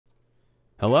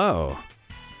Hello.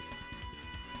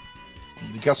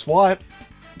 Guess what?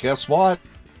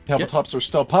 Tabletops are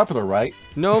still popular, right?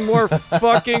 No more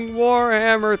fucking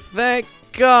Warhammer, thank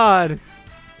God.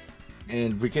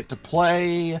 And we get to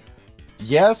play...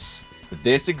 Yes,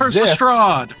 this exists.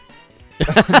 Persestrad!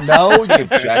 No, you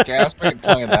jackass. We ain't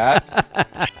playing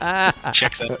that.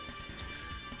 Checks out.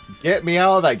 Get me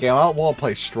out of that game. I don't want to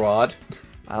play Strahd.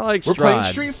 I like We're playing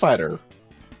Strahd. Street Fighter.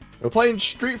 We're playing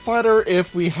Street Fighter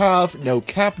if we have no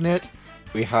cabinet,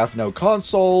 we have no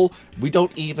console, we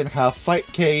don't even have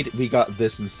Fightcade, we got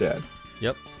this instead.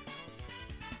 Yep.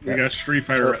 We got Street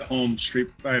Fighter at home.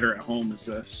 Street Fighter at home is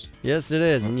this. Yes, it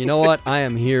is. And you know what? I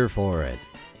am here for it.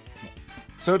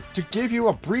 So, to give you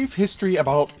a brief history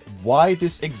about why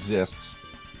this exists,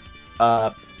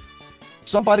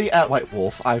 somebody at White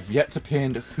Wolf, I've yet to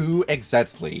pin who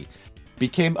exactly,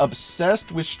 became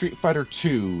obsessed with Street Fighter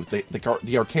 2,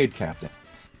 the arcade cabinet,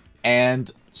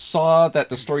 and saw that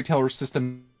the storyteller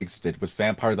system existed with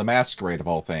Vampire the Masquerade of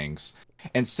all things,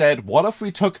 and said, what if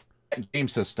we took that game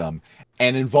system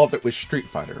and involved it with Street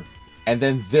Fighter? And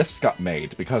then this got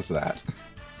made because of that.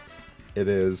 It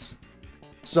is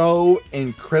so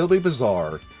incredibly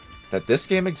bizarre that this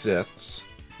game exists,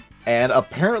 and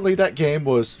apparently that game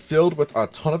was filled with a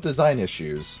ton of design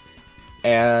issues,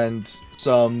 and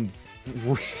some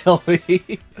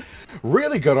really,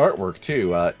 really good artwork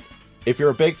too. If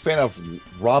you're a big fan of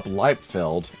Rob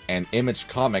Liefeld and Image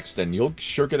Comics, then you'll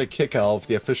sure get a kick out of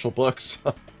the official books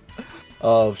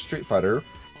of Street Fighter.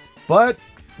 But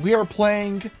we are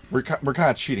playing, we're kind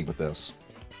of cheating with this.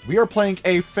 We are playing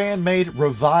a fan-made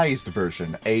revised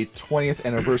version, a 20th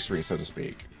anniversary, so to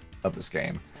speak, of this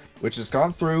game, which has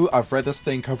gone through. I've read this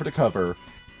thing cover to cover.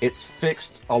 It's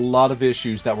fixed a lot of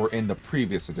issues that were in the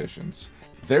previous editions.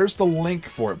 There's the link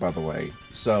for it, by the way.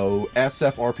 So,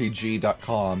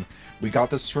 sfrpg.com. We got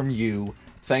this from you.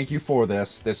 Thank you for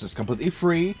this. This is completely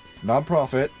free,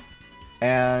 non-profit,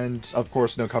 and, of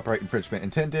course, no copyright infringement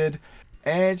intended.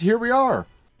 And here we are.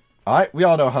 Alright, we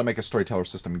all know how to make a storyteller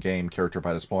system game character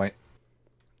by this point.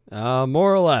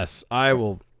 More or less. I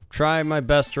will try my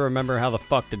best to remember how the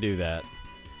fuck to do that.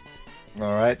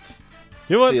 Alright.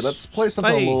 See, let's play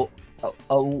something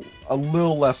a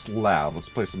little less loud. Let's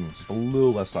play something just a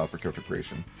little less loud for character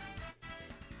creation.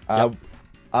 Yep.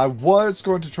 I was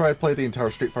going to try to play the entire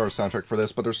Street Fighter soundtrack for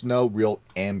this, but there's no real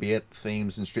ambient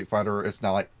themes in Street Fighter. It's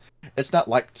not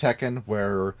like Tekken,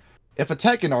 where if a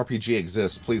Tekken RPG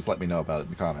exists, please let me know about it in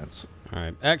the comments.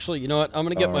 Alright. Actually, you know what? I'm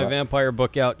gonna get my vampire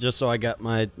book out just so I got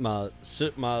my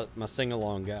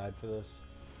sing-along guide for this.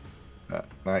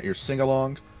 Alright, your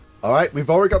sing-along. Alright, we've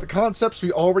already got the concepts.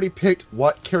 We already picked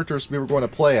what characters we were going to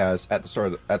play as at the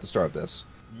start of this.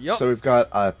 Yep. So we've got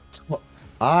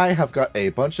I have got a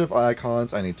bunch of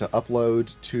icons I need to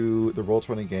upload to the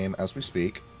Roll20 game as we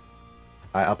speak.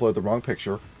 I upload the wrong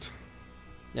picture.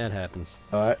 That happens.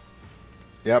 Alright.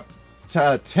 Yep.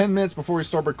 10 minutes before we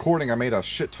start recording, I made a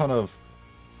shit ton of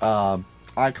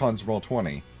icons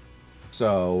Roll20.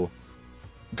 So,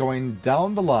 going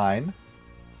down the line,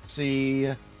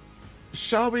 see...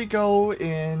 Shall we go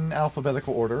in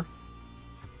alphabetical order?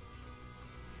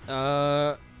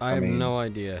 I have mean, no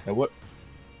idea.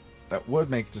 That would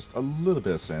make just a little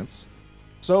bit of sense.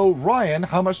 So, Ryan,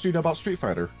 how much do you know about Street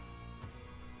Fighter?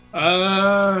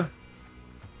 Not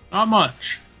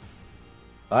much.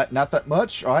 Not that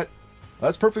much. Alright.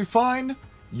 That's perfectly fine.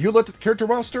 You looked at the character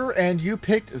roster, and you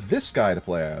picked this guy to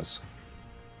play as.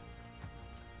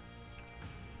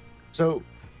 So,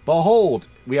 behold,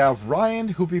 we have Ryan,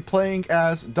 who'll be playing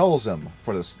as Dulzim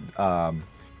for this.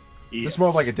 This is more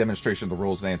of like a demonstration of the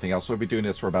rules than anything else. We'll be doing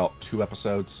this for about 2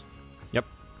 episodes. Yep.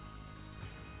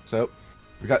 So,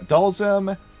 we got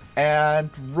Dulzim, and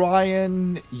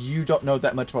Ryan, you don't know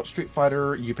that much about Street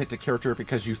Fighter. You picked a character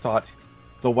because you thought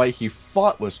the way he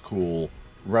fought was cool,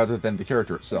 rather than the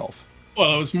character itself.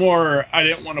 Well, it was more, I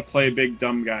didn't want to play big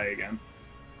dumb guy again.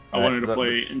 I wanted to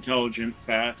play intelligent,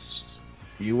 fast.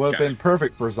 You would have been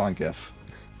perfect for Zangief.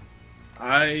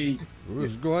 I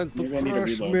Who's going to maybe I need to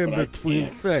crush reload, me but I between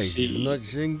can't faces, see. not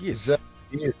Genghis?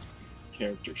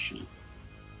 character sheet.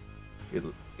 It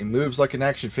moves like an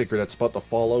action figure that's about to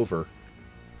fall over.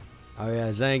 Oh yeah,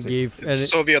 Zangief. And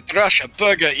Soviet Russia,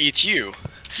 burger eat you.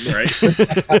 Right?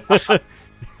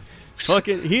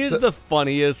 fucking, he is the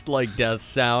funniest like death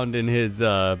sound in his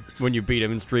when you beat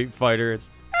him in Street Fighter.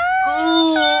 It's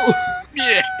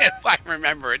Yeah, I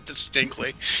remember it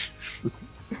distinctly.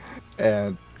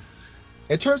 And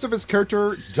in terms of his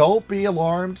character, don't be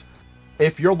alarmed.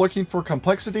 If you're looking for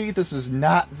complexity, this is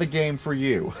not the game for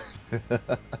you.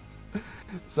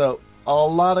 So, a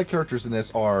lot of characters in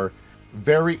this are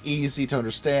very easy to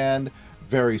understand,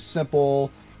 very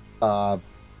simple.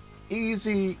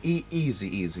 easy.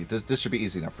 This should be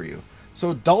easy enough for you.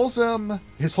 So Dalsum,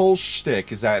 his whole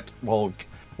shtick is that, well,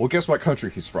 guess what country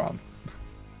he's from.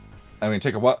 I mean,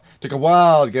 take a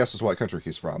wild guess as what country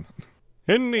he's from.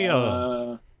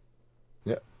 India.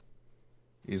 Yeah.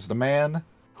 He's the man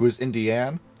who is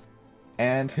Indian,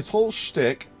 and his whole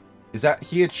shtick is that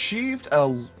he achieved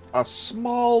a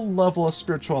small level of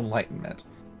spiritual enlightenment.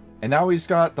 And now he's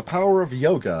got the power of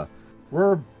yoga,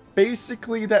 where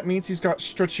basically that means he's got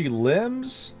stretchy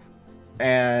limbs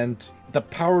and the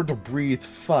power to breathe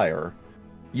fire.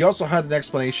 You also had an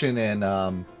explanation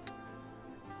in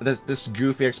this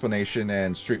goofy explanation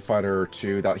in Street Fighter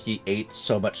 2 that he ate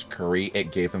so much curry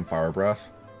it gave him fire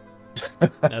breath.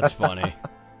 That's funny.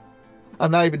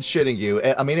 I'm not even shitting you.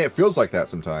 I mean, it feels like that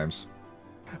sometimes.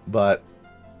 But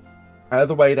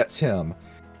either way, that's him.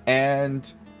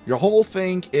 And your whole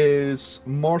thing is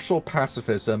martial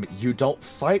pacifism. You don't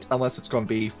fight unless it's going to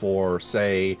be for,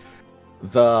 say,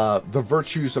 the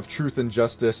virtues of truth and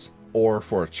justice, or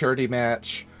for a charity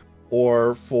match,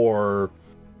 or for,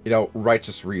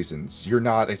 righteous reasons. You're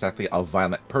not exactly a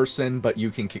violent person, but you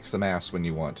can kick some ass when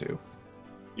you want to.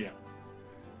 Yeah.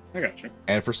 I got you.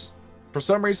 And for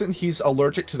some reason, he's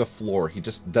allergic to the floor. He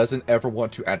just doesn't ever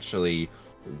want to actually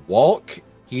walk.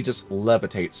 He just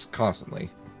levitates constantly.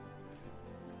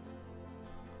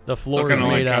 The floor is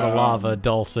made out of lava,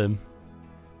 Dulcim.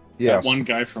 Yes. That one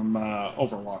guy from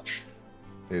Overwatch.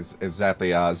 Is exactly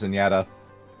Zenyatta.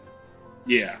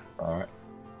 Yeah. Alright.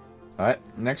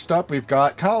 Next up, we've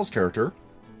got Kyle's character.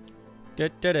 He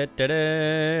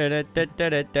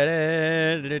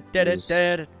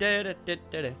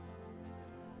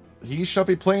shall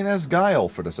be playing as Guile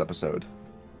for this episode.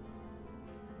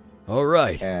 All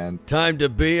right. And time to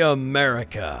be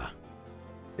America.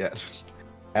 Yeah.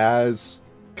 As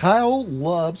Kyle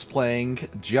loves playing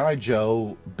G.I.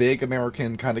 Joe, big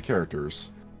American kind of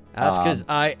characters. That's because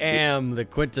I am the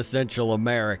quintessential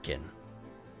American.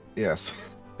 Yes.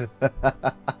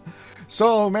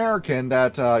 So American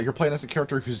that you're playing as a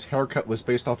character whose haircut was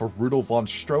based off of Rudolf von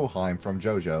Stroheim from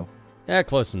JoJo. Yeah,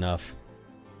 close enough.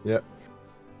 Yep.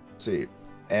 Let's see.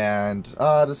 And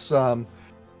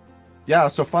yeah,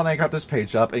 so finally I got this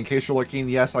page up. In case you're looking,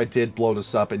 yes, I did blow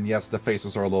this up, and yes, the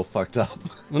faces are a little fucked up.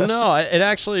 Well, no, it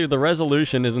actually, the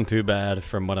resolution isn't too bad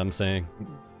from what I'm saying.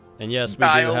 And yes, we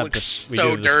do have the, we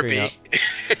so do have the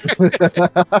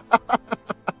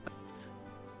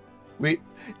derpy.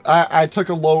 I took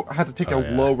a low, had to take a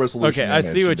low resolution. Okay, I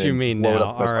see what you mean now.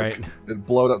 All right, and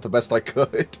blow it up the best I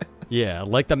could. Yeah,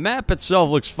 like the map itself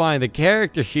looks fine. The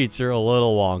character sheets are a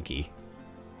little wonky.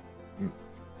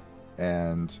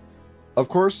 And of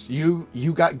course, you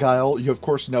got Guile. You of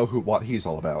course know what he's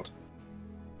all about.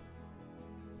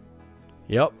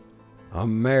 Yep,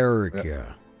 America.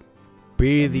 Yep.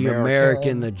 Be the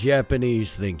American the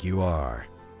Japanese think you are.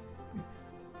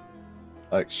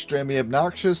 Extremely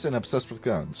obnoxious and obsessed with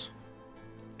guns.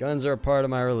 Guns are a part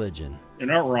of my religion. You're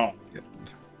not wrong.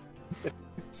 Let's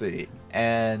see.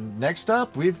 And next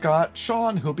up, we've got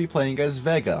Sean, who'll be playing as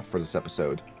Vega for this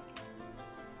episode.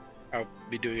 I'll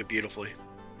be doing it beautifully.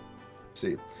 Let's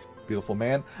see. Beautiful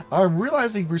man. I'm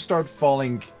realizing we start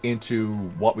falling into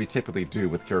what we typically do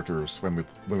with characters when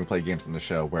we play games in the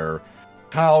show, where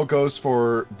Kyle goes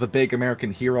for the big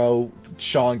American hero,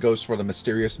 Sean goes for the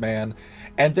mysterious man,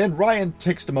 and then Ryan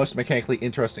takes the most mechanically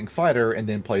interesting fighter and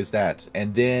then plays that,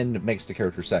 and then makes the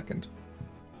character second.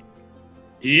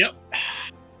 Yep.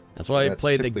 That's why I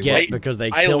played the Get, because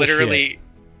they kill literally,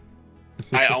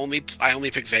 shit. I only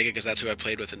picked Vega because that's who I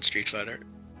played with in Street Fighter.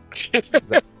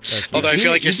 Although I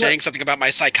feel like you're saying something about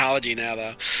my psychology now,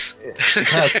 though.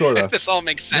 Sorta. This all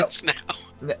makes sense now.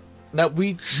 Now,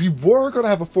 we were going to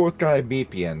have a fourth guy,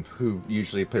 Meepian, who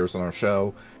usually appears on our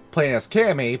show, playing as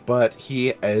Cammy, but he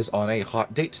is on a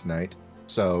hot date tonight.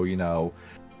 So, with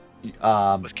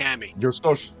Cammy. Your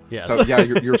social, yes. So yeah,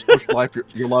 your social life,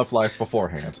 your love life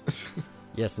beforehand.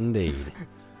 Yes, indeed.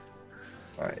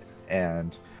 All right,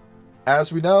 and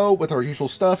as we know, with our usual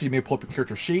stuff, you may pull up your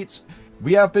character sheets.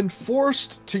 We have been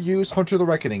forced to use Hunter the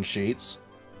Reckoning sheets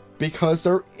because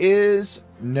there is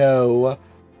no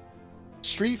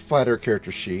Street Fighter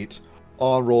character sheet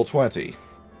on Roll20.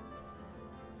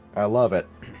 I love it.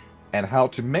 And how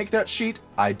to make that sheet,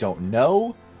 I don't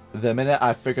know. The minute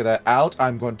I figure that out,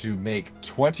 I'm going to make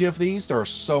 20 of these. There are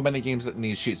so many games that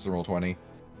need sheets in Roll20.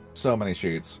 So many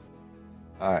sheets.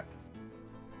 Alright.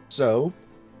 So,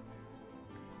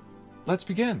 let's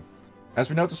begin. As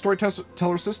we know the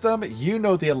storyteller system, you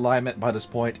know the alignment by this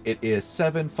point. It is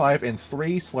 7, 5, and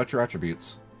 3. Select your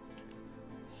attributes.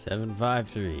 7, 5,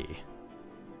 3.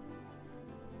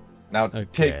 Now,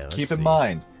 Okay, keep in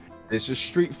mind, This is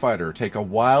Street Fighter. Take a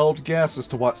wild guess as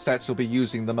to what stats you'll be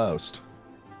using the most.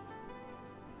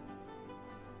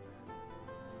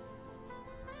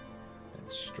 And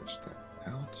stretch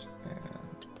that out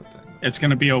and put that in the It's going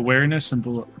to be awareness and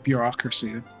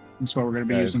bureaucracy. That's what we're going to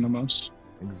be That using is- the most.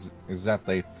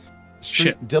 Exactly. Street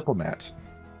Shit. Diplomat.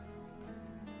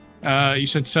 You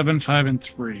said 7, 5, and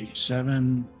 3.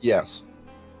 7, Yes.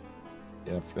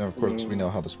 Yeah, and of course we know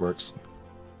how this works.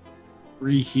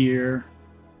 3 here.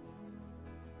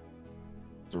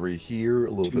 3 here, a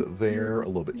little 2 bit there, here, a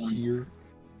little bit 1. here.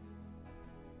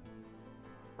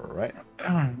 All right.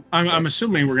 I'm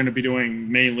assuming we're going to be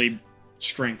doing mainly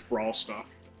strength brawl stuff.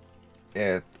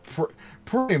 Yeah,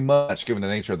 pretty much given the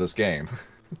nature of this game.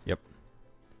 Yep.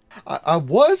 I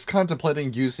was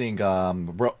contemplating using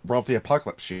Ralph the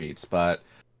Apocalypse sheets, but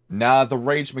nah, the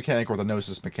Rage mechanic or the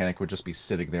Gnosis mechanic would just be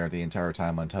sitting there the entire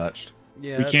time untouched.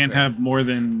 Yeah, We that's can't fair. have more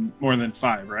than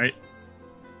 5, right?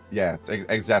 Yeah,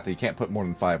 exactly. You can't put more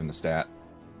than 5 in the stat.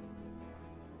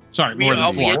 Sorry, We, more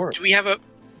than we- 4. do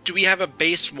we have a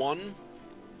base 1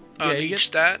 on Yeah, you each get-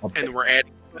 stat, Okay. and we're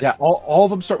adding? Yeah, all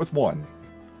of them start with 1.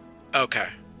 Okay.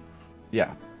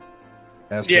 Yeah.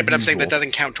 As Yeah, per but I'm saying that usual.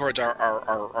 doesn't count towards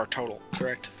our total,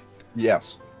 correct?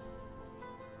 Yes.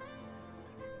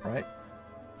 Right.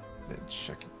 Then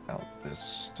checking out this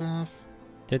stuff.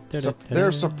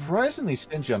 They're surprisingly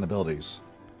stingy on abilities.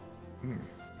 I mean,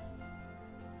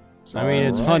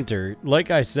 it's Alright. Hunter.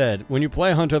 Like I said, when you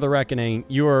play Hunter the Reckoning,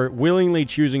 you are willingly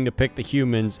choosing to pick the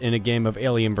humans in a game of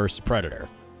Alien vs. Predator.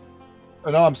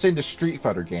 Oh, no, I'm saying the Street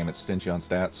Fighter game, it's stingy on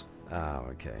stats. Oh,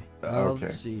 okay. Okay.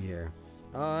 Let's see here.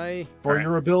 For Alright.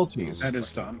 your abilities. That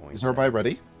is done. Is everybody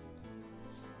ready?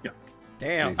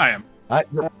 Damn. I am.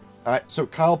 So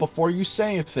Kyle, before you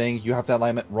say anything, you have that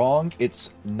alignment wrong.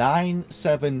 It's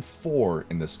 974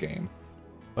 in this game.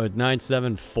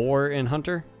 974 in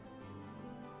Hunter?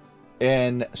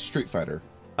 In Street Fighter.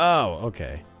 Oh,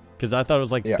 okay. Because I thought it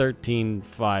was like Yeah.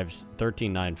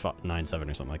 13.997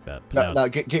 or something like that. But No, now no,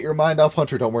 get your mind off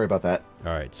Hunter. Don't worry about that.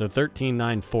 All right, so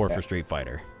 13.94 Yeah. for Street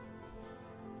Fighter.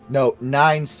 No,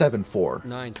 974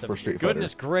 974. for Street Fighter.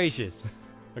 Goodness gracious.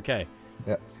 Okay.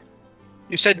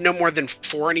 You said no more than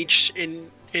 4 in each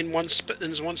in one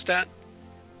stat.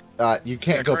 You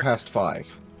can't that go correct? past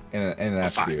 5 in an Oh,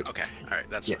 5. attribute. Okay. All right.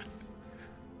 That's Yeah. fine.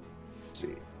 Let's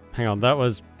see. Hang on, that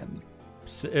was And-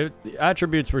 the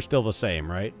attributes were still the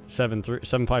same, right?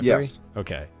 753? Yes.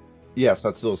 Okay. Yes,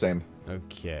 that's still the same.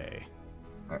 Okay.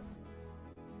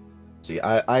 See,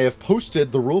 I have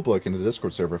posted the rulebook in the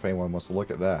Discord server if anyone wants to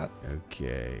look at that.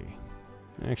 Okay.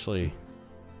 Actually,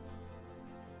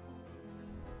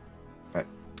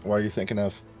 What are you thinking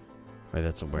of? wait,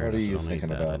 that's awareness. you I don't need thinking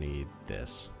that. I about? need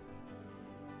this.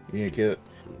 You get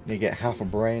half a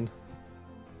brain.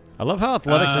 I love how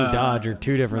athletics and dodge are Uh,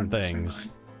 two different I'm missing things.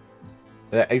 mine.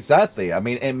 Yeah, exactly. I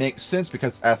mean, it makes sense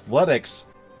because athletics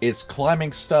is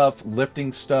climbing stuff,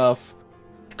 lifting stuff,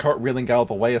 cartwheeling out of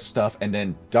the way of stuff, and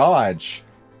then dodge.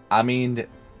 I mean,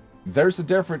 there's a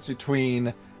difference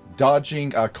between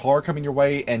dodging a car coming your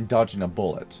way and dodging a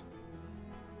bullet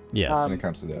Yes. when it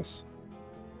comes to this.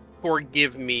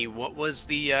 Forgive me. What was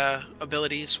the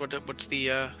abilities? What's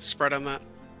the spread on that?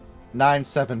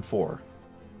 974.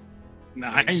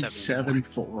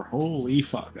 974. Holy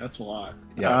fuck, that's a lot.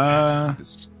 Yeah.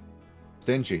 It's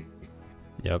stingy.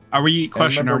 Yep. Are we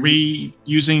remember Are we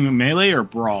using melee or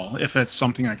brawl? If it's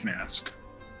something I can ask.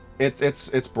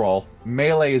 It's brawl.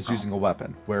 Melee is Oh. using a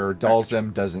weapon, where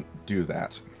Dalzim doesn't do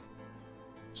that.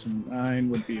 So 9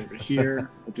 would be over here.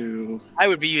 We'll do, I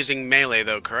would be using melee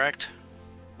though, correct?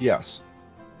 Yes.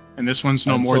 and this one's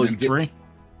no Until more you than get- 3.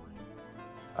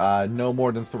 No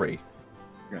more than 3.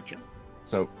 Gotcha.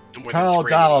 So No more than Kyle, 3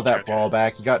 dial each, that okay. brawl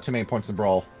back. You got too many points in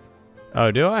brawl.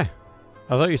 Oh, do I? I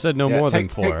thought you said no Yeah, more than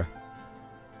take- 4.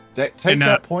 Take And,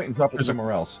 that point and drop it there's a-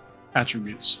 somewhere else.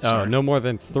 Attributes. Oh, sorry. no more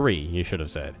than 3, you should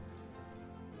have said.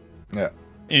 Yeah.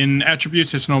 In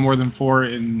attributes, it's no more than 4.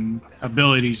 In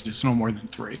abilities, it's no more than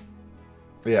 3.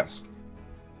 Yes.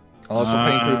 Unless you're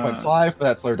paying 3.5, but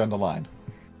that's later down the line.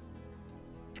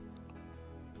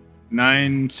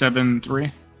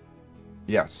 973.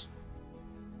 Yes.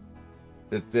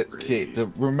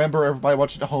 Remember, everybody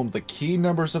watching at home, the key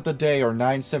numbers of the day are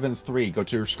 973. Go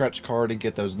to your scratch card and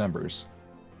get those numbers.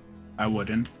 I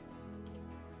wouldn't.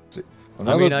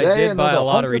 I mean, I did buy a another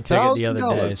lottery ticket the other day,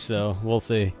 $100,000. so we'll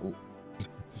see.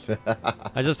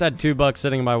 I just had $2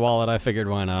 sitting in my wallet. I figured,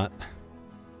 why not?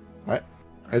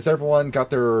 Has everyone got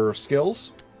their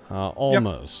skills?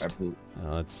 Almost.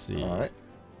 Let's see. All right.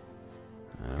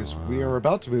 Because we are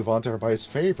about to move on to everybody's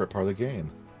favorite part of the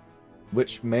game,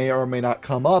 which may or may not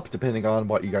come up depending on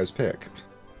what you guys pick.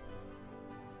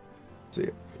 Let's see.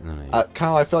 No,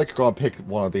 Kyle, I feel like you're going to pick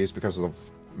one of these because of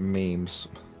memes.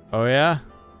 oh yeah.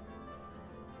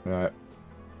 All right.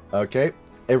 Okay.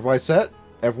 Everybody set?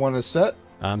 Everyone is set?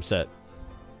 I'm set.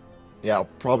 Yeah, I'll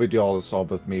probably do all this all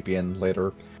with me being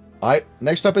later. Alright,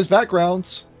 next up is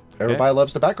backgrounds. Everybody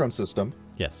loves the background system.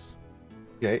 Yes.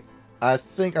 Okay. I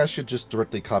think I should just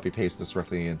directly copy-paste this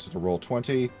directly into the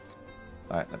Roll20.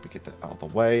 Alright, let me get that out of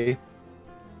the way.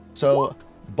 So,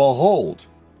 behold,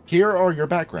 here are your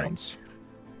backgrounds.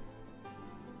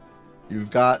 We've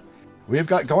got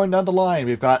going down the line,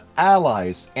 we've got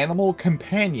allies, animal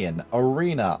companion,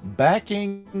 arena,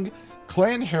 backing,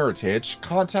 clan heritage,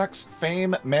 contacts,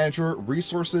 fame, manager,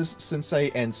 resources,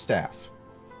 sensei, and staff.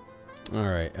 All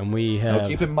right, and we have. Now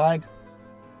keep in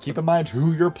mind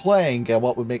who you're playing and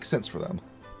what would make sense for them.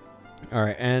 All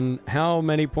right, and how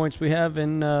many points we have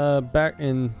in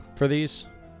for these?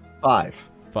 5.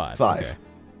 5. 5. Okay.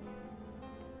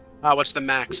 What's the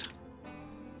max?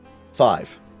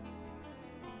 5.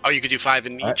 Oh, you could do 5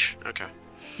 in each. Okay.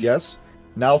 Yes.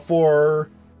 Now for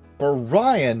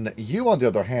Ryan, you on the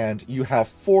other hand, you have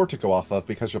 4 to go off of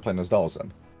because you're playing as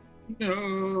Dalzim.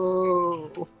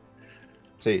 No.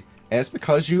 See, and it's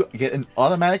because you get an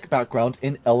automatic background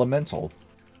in Elemental.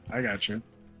 I got you.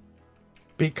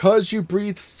 Because you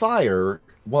breathe fire,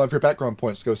 one of your background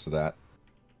points goes to that.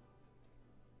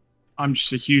 I'm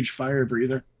just a huge fire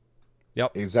breather.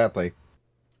 Yep. Exactly.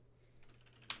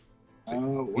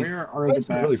 Where are It's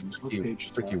the a really bathrooms? What page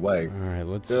is tricky that? way. All right,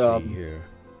 let's see here.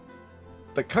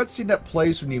 The cutscene that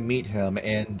plays when you meet him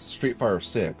in Street Fighter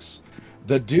 6,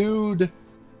 the dude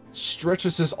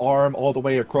stretches his arm all the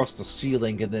way across the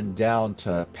ceiling and then down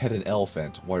to pet an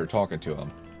elephant while you're talking to him.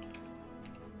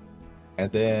 And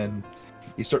then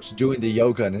he starts doing the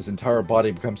yoga and his entire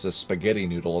body becomes a spaghetti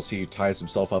noodle as he ties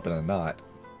himself up in a knot.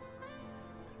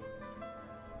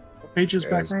 What page is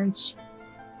Yes. backgrounds?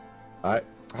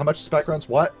 How much is backgrounds?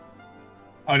 What?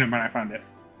 Oh, never mind. I found it.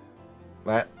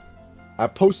 That I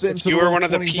posted it If into you the were one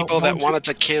of the Roll20 people that don't wanted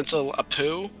to cancel a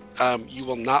poo, you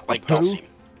will not like poo? Dulcim.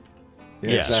 Yeah,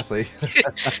 Yes. exactly.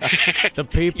 The You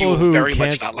people will who very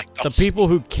much not like the Dulcim. people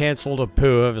who canceled a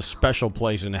poo have a special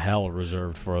place in hell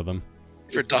reserved for them.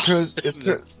 For because Dulcim. it's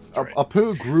That's right.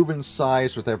 Apu grew in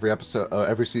size with every episode,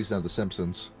 every season of The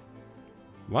Simpsons.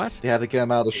 What? They had to get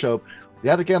him out of the show. They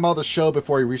had to get him out of the show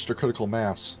before he reached a critical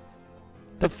mass.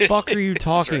 The fuck are you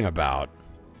talking right. about?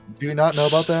 Do you not know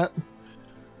about that?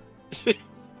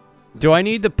 Do I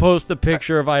need to post the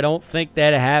picture if I don't think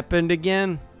that happened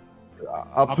again? be right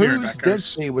Apu's back, guys.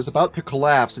 density was about to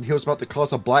collapse, and he was about to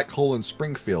cause a black hole in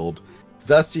Springfield.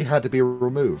 Thus, he had to be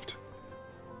removed,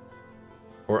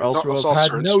 or else No, we it's would have all had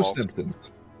Cern's no fault.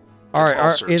 Simpsons. All It's right, all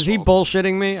is Cern's he fault.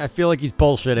 bullshitting me? I feel like he's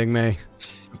bullshitting me.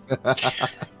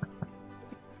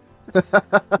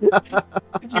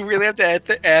 You really have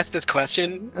to ask this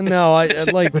question? No, I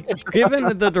like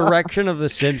given the direction of the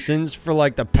Simpsons for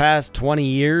like the past 20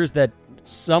 years, that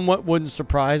somewhat wouldn't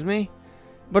surprise me.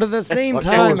 But at the same What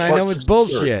time, color's I know Buck's it's shirt?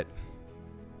 bullshit.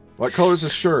 What color is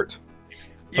his shirt?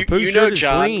 The You, poo you shirt know is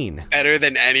John green. better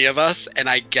than any of us, and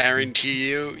I guarantee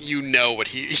you know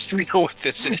what you know what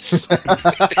this is.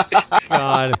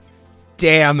 God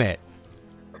damn it.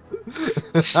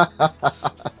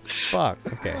 Fuck.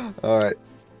 Okay. All right.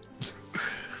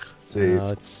 See.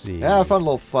 Let's see. Yeah, I found a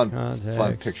little fun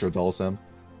Context. picture of Dulcim.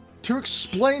 To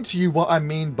explain to you what I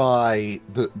mean by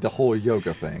the whole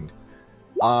yoga thing,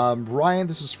 Ryan,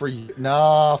 this is for you.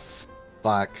 Nah,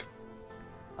 fuck.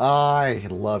 I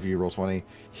love you, Roll20.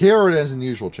 Here it is in the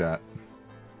usual chat.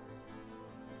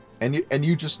 And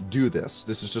you just do this.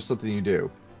 This is just something you do.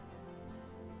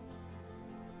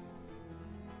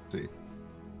 See.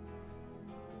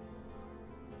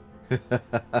 All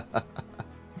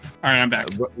right, I'm back.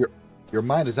 Your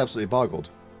mind is absolutely boggled.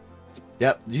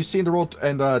 Yep, you seen the roll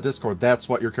and Discord. That's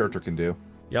what your character can do.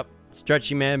 Yep.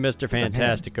 Stretchy man, Mr. the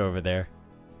Fantastic over there.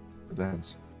 With the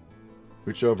hands.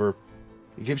 Reach over.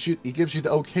 He gives you the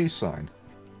OK sign.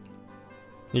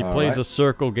 He All plays right. the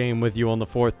circle game with you on the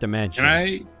 4th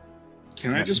dimension.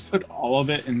 Can I just put all of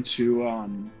it into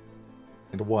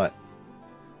Into what?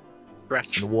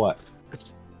 Correct. Into what?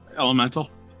 elemental?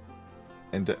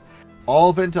 And all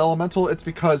of it into elemental. It's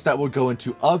because that will go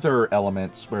into other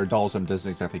elements where Dalzim doesn't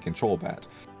exactly control that.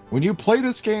 When you play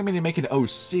this game and you make an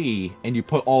OC and you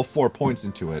put all 4 points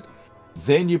into it,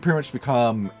 then you pretty much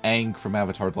become Aang from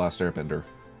Avatar: The Last Airbender.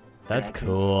 That's Gotcha.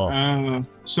 cool.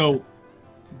 So,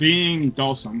 being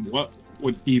Dulcim, what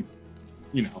would he,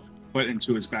 put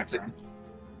into his background?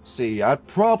 See, I'd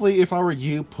probably, if I were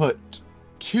you, put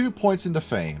 2 points into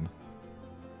fame.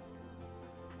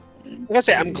 I gotta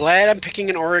say, I'm glad I'm picking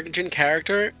an origin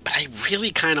character, but I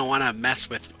really kind of want to mess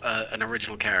with an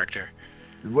original character.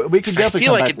 We can definitely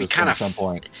come back to this game at some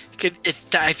point.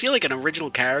 I feel like an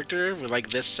original character with like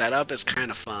this setup is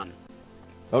kind of fun.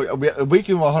 Oh, we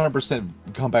can 100%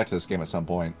 come back to this game at some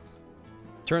point.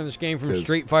 Turn this game from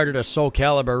Street Fighter to Soul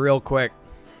Calibur real quick.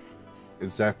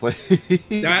 Exactly.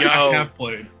 That I have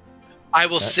played. I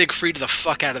will Siegfried the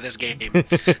fuck out of this game.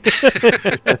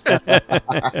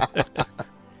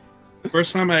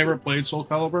 First time I ever played Soul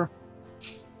Calibur,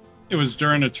 it was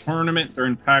during a tournament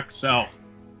during PAX South.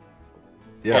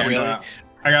 Yeah, really?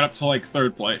 I got up to like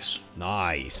 3rd place.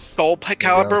 Nice. Soul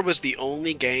Calibur was the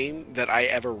only game that I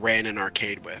ever ran an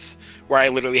arcade with, where I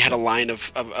literally had a line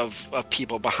of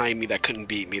people behind me that couldn't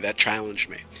beat me, that challenged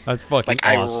me. That's fucking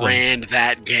awesome. I ran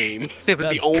that game. It was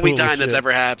That's the only cool time shit. that's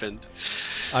ever happened.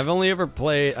 I've only ever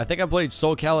played, I think I played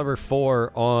Soul Calibur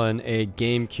 4 on a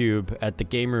GameCube at the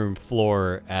game room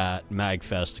floor at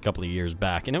MagFest a couple of years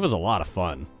back, and it was a lot of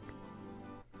fun.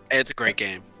 It's a great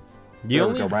game. The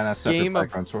only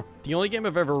game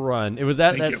I've ever run, it was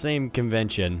at that same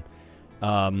convention.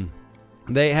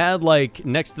 They had, like,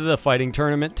 next to the fighting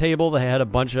tournament table, they had a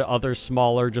bunch of other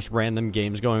smaller, just random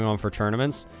games going on for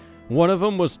tournaments. One of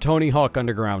them was Tony Hawk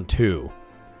Underground 2.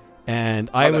 And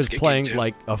I was playing,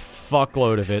 like, a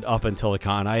fuckload of it up until the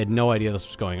con. I had no idea this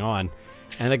was going on.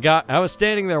 And the guy, I was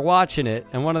standing there watching it,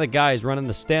 and one of the guys running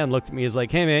the stand looked at me and was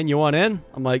like, "Hey, man, you want in?"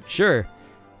 I'm like, "Sure."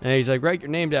 And he's like, "Write your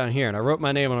name down here." And I wrote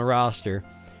my name on a roster.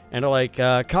 And they're like,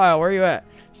 "Kyle, where you at?"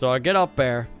 So I get up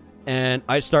there, and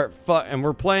I start and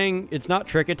we're playing, it's not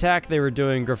Trick Attack. They were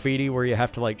doing graffiti where you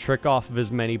have to, like, trick off of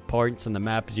as many points in the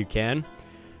map as you can.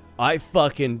 I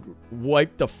fucking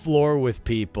wiped the floor with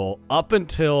people up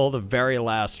until the very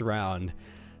last round.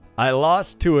 I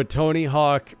lost to a Tony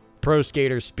Hawk Pro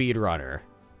Skater speedrunner.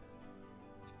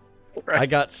 I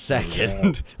got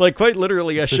second. Like, quite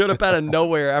literally, I showed up out of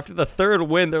nowhere. After the 3rd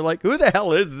win, they're like, "Who the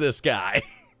hell is this guy?"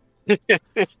 I've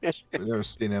never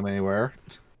seen him anywhere.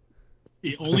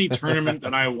 The only tournament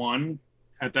that I won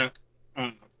at that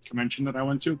convention that I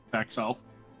went to, PAX South,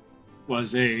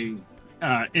 was a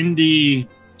indie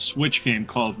Switch game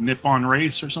called Nippon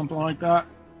Race or something like that.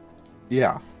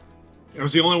 Yeah. It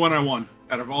was the only one I won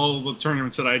out of all the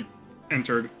tournaments that I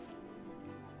entered.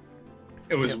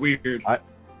 It was weird.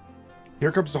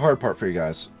 Here comes the hard part for you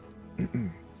guys.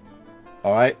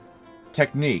 Alright.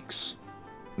 Techniques.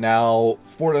 Now,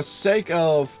 for the sake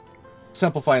of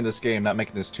simplifying this game, not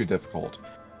making this too difficult,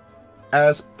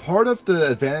 as part of the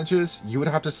advantages, you would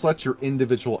have to select your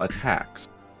individual attacks.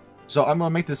 So I'm going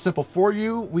to make this simple for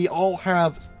you. We all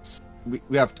have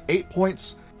we have 8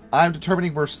 points. I'm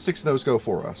determining where 6 of those go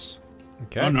for us.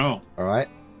 Okay. Oh no. All right.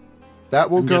 That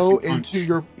will go into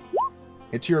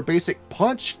your basic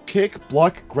punch, kick,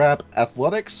 block, grab,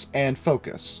 athletics, and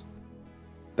focus.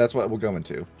 That's what it will go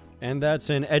into. And that's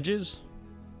in edges?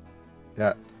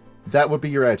 Yeah. That would be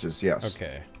your edges, yes.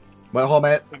 Okay. But hold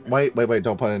on, wait,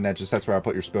 don't put it in edges. That's where I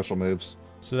put your special moves.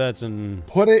 So that's in...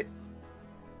 Put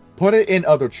it in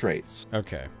other traits.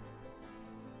 Okay.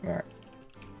 Alright.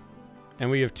 And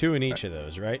we have 2 in each of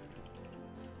those, right?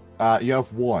 You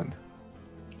have 1.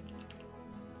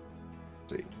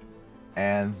 Let's see.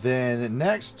 And then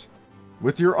next,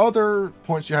 with your other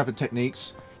points you have in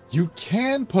techniques, you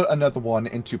can put another one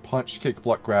into punch, kick,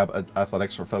 block, grab,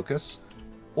 athletics, or focus.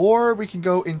 Or we can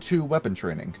go into weapon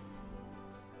training.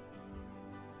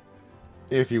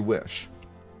 If you wish.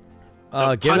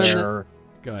 Punch, go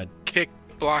ahead. Kick,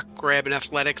 block, grab, and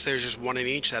athletics, there's just 1 in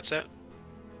each, that's it?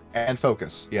 And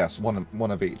focus, yes,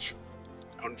 one of each.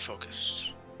 On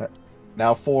focus.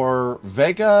 Now for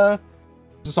Vega,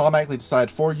 this is automatically decided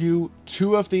for you.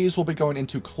 2 of these will be going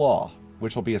into Claw,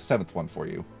 which will be a 7th one for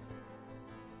you.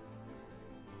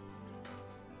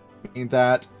 Meaning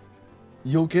that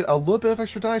you'll get a little bit of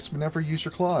extra dice whenever you use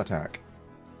your Claw attack.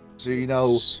 So, you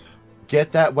know,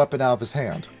 get that weapon out of his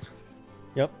hand.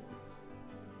 Yep.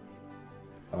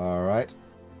 Alright.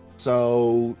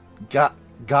 So,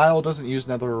 Guile doesn't use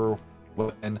another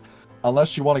weapon.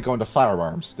 Unless you want to go into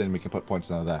firearms, then we can put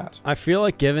points into that. I feel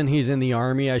like given he's in the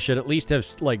army, I should at least have,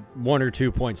 like, 1 or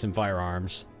 2 points in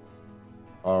firearms.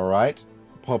 Alright.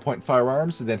 Put a point in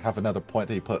firearms, and then have another point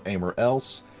that you put anywhere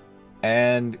else.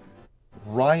 And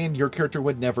Ryan, your character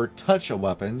would never touch a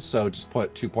weapon, so just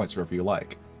put 2 points wherever you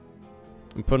like.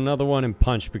 And put another one in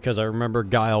punch, because I remember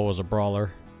Guile was a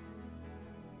brawler.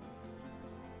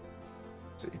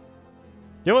 Let's see. You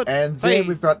know what? And then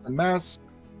we've got the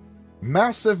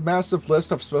massive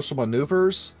list of special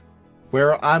maneuvers,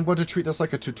 where I'm going to treat this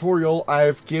like a tutorial.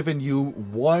 I've given you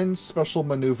 1 special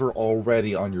maneuver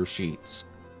already on your sheets.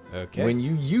 Okay. When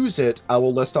you use it, I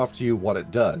will list off to you what it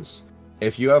does.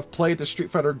 If you have played the Street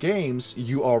Fighter games,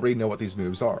 you already know what these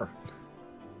moves are.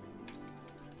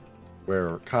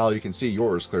 where, Kyle, you can see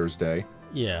yours clear as day.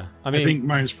 Yeah. I think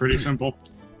mine's pretty simple.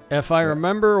 If I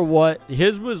remember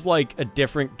his was like a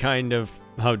different kind of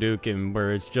Hadouken,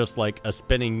 where it's just like a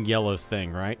spinning yellow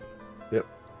thing, right? Yep.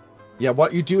 Yeah,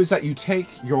 what you do is that you take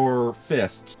your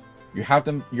fists, you have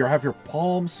your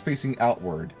palms facing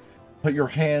outward, put your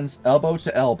hands elbow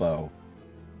to elbow,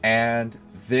 and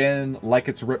then, like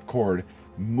it's ripcord,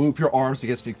 move your arms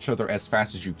against each other as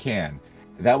fast as you can.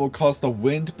 That will cause the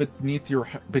wind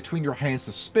between your hands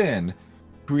to spin,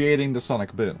 creating the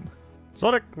sonic boom.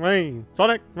 Sonic rain!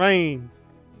 Sonic rain!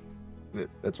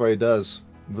 That's what it does,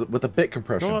 with a bit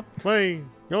compression. Sonic rain!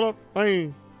 Sonic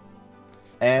rain!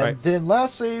 And then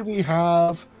lastly, we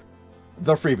have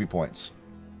the freebie points.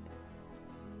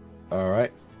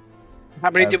 Alright. How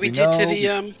many did we do to the,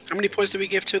 how many points did we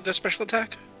give to the special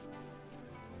attack?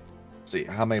 Let's see,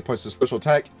 how many points to special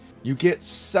attack? You get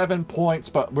 7 points,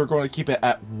 but we're going to keep it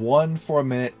at 1 for a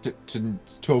minute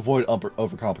to avoid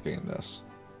overcomplicating this.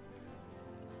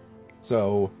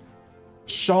 So,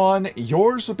 Sean,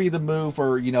 yours would be the move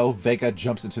where, Vega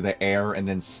jumps into the air and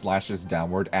then slashes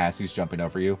downward as he's jumping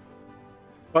over you.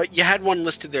 But you had one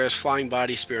listed there as Flying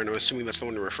Body Spear, and I'm assuming that's the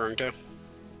one you're referring to?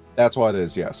 That's what it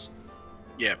is, yes.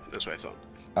 Yeah, that's what I thought.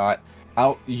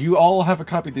 Alright, you all have a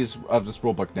copy of this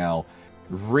rulebook now.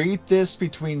 Read this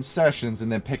between sessions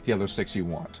and then pick the other 6 you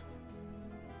want.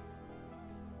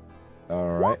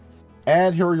 Alright.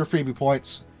 And here are your freebie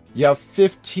points. You have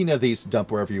 15 of these to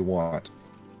dump wherever you want.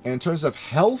 In terms of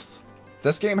health,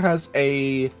 this game has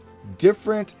a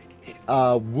different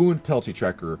wound penalty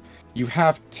tracker. You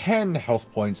have 10 health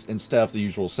points instead of the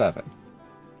usual 7.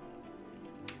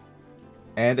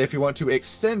 And if you want to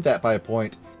extend that by a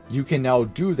point, you can now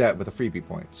do that with the freebie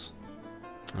points.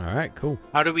 Alright, cool.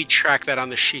 How do we track that on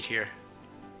the sheet here?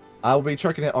 I'll be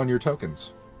tracking it on your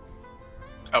tokens.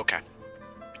 Okay.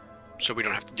 So we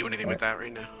don't have to do anything with that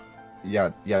right now?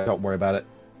 Yeah, don't worry about it.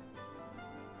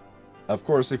 Of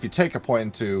course, if you take a point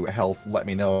into health, let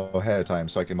me know ahead of time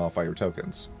so I can modify your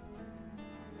tokens.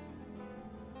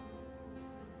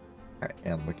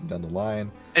 And looking down the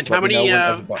line. And how many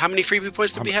freebie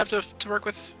points did we have to work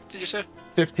with, did you say?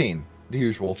 15, the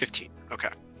usual. 15, okay.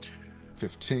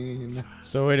 15.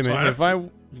 So wait a minute,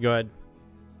 go ahead.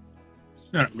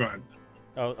 No, go ahead.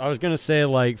 I was going to say,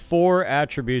 like, 4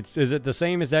 attributes, is it the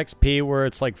same as XP where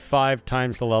it's like 5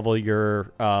 times the level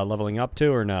you're leveling up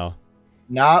to, or no?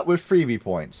 Not with freebie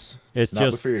points. It's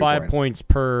just 5 points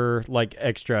per, like,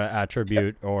 extra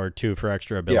attribute or 2 for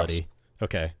extra ability. Yes.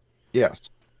 Okay. Yes.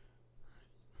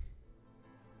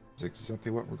 That's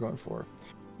exactly what we're going for.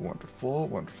 Wonderful,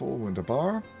 wonderful. Window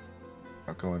bar.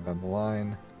 Now going down the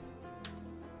line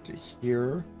to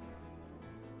here.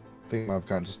 I think I've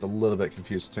gotten just a little bit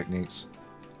confused with techniques.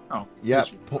 Oh. Yeah.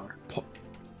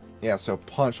 Yeah, so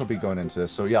punch will be going into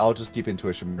this. So yeah, I'll just keep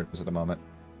intuition at the moment.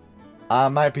 I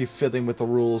might be fiddling with the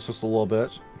rules just a little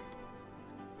bit.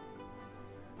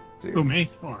 Who,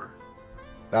 me? Or?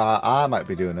 I might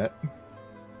be doing it.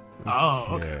 Oh,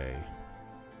 okay.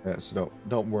 Yeah, so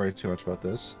don't worry too much about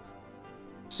this.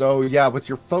 So yeah, with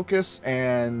your focus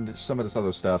and some of this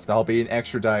other stuff, that'll be an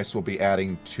extra dice we'll be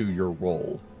adding to your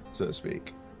roll, so to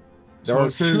speak. There are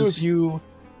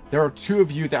two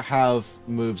of you that have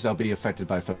moves that'll be affected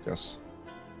by focus.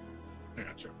 I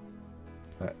gotcha.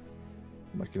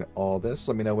 Looking at all this,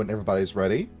 let me know when everybody's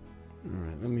ready.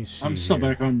 Alright, let me see. I'm still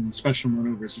back on special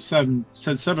maneuvers. It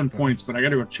said 7 points, but I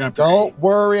gotta go to chapter. Don't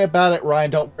worry about it, Ryan.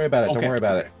 Don't worry about it. Okay. Don't worry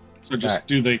about it. So just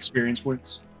do the experience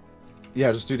points?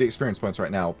 Yeah, just do the experience points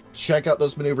right now. Check out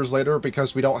those maneuvers later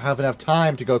because we don't have enough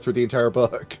time to go through the entire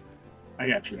book. I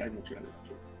got you.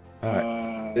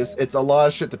 Alright. It's a lot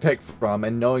of shit to pick from,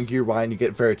 and knowing you, Ryan, you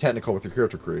get very technical with your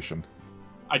character creation.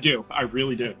 I do. I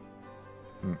really do.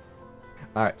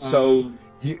 Alright, so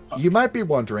you might be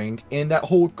wondering, in that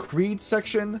whole Creed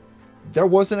section, there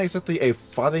wasn't exactly a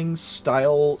fighting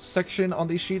style section on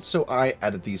these sheets, so I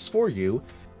added these for you.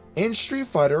 In Street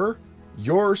Fighter,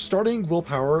 your starting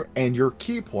willpower and your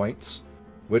key points,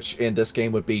 which in this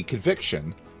game would be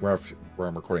conviction, where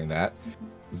I'm recording that,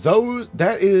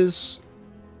 that is,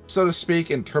 so to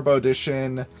speak, in Turbo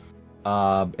Edition,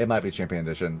 it might be Champion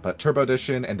Edition, but Turbo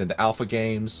Edition, and then the Alpha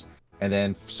games, and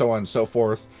then so on and so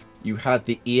forth. You had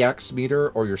the EX meter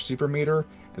or your super meter.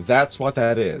 That's what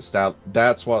that is.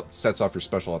 That's what sets off your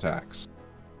special attacks.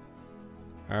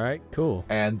 All right, cool.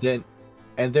 And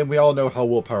then we all know how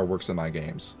willpower works in my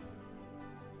games.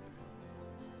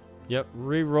 Yep,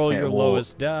 re-roll your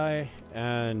lowest die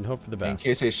and hope for the best.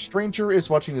 In case a stranger is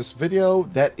watching this video,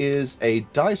 that is a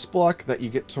dice block that you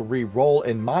get to re-roll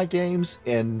in my games,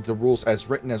 and the rules as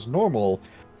written as normal,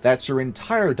 that's your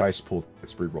entire dice pool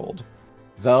that's re-rolled.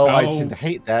 Though I tend to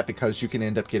hate that because you can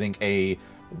end up getting a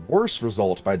worse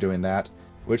result by doing that,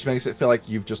 which makes it feel like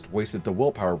you've just wasted the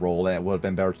willpower roll, and it would have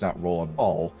been better to not roll at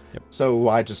all. Yep. So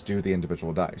I just do the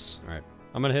individual dice. All right.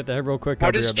 I'm going to hit the head real quick. How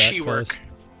does chi work?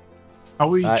 How are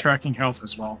we tracking health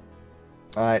as well?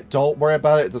 Alright, don't worry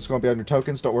about it. This is going to be on your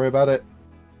tokens. Don't worry about it.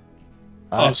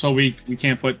 So we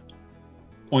can't put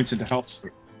points into health?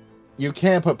 You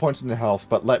can put points into health,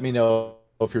 but let me know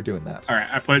if you're doing that. Alright,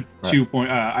 I put 2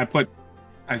 points.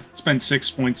 I spent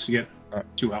 6 points to get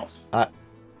 2 health.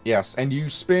 Yes, and you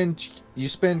spend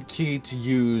key to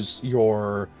use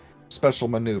your special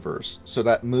maneuvers. So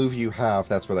that move you have,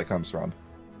 that's where that comes from.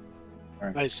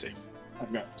 Right. I see.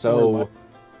 So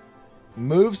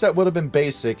moves that would have been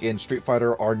basic in Street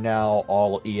Fighter are now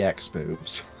all EX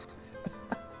moves.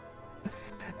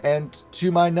 And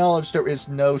to my knowledge, there is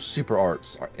no super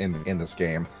arts in this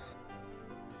game.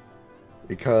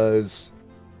 Because...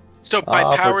 So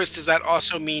by powers, does that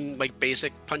also mean like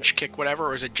basic punch, kick, whatever,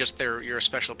 or is it just your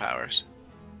special powers?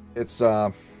 It's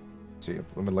let's see,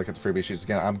 let me look at the freebie sheets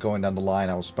again. I'm going down the line.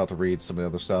 I was about to read some of the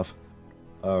other stuff.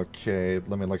 Okay,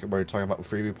 let me look at what you're talking about with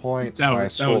freebie points. That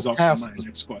was also my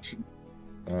next question.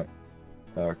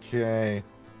 Okay.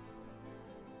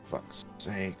 Fuck's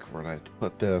sake, where did I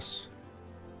put this?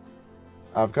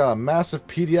 I've got a massive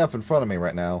PDF in front of me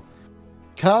right now.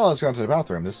 Kyle has gone to the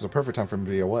bathroom. This is a perfect time for him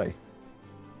to be away.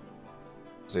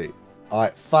 See, I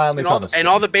finally found this. And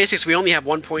all the basics, we only have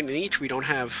 1 point in each. We don't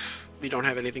have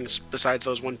anything besides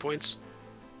those 1 points.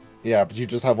 Yeah, but you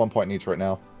just have 1 point in each right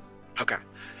now. Okay.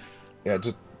 Yeah,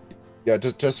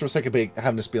 just for the sake of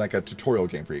having this be like a tutorial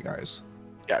game for you guys.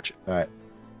 Gotcha. All right.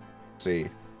 Let's see,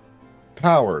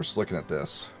 powers. Looking at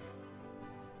this.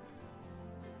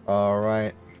 All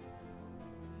right.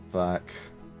 Fuck.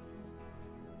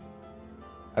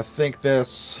 I think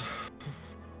this.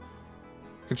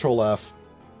 Control F.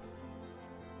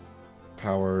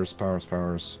 Powers.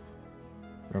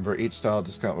 Remember, each style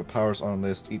discount with powers on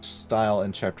list, each style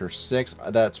in Chapter 6.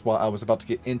 That's what I was about to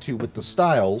get into with the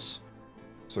styles.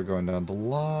 So going down the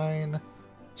line.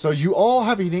 So you all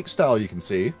have a unique style, you can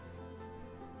see.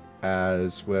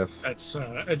 As with... That's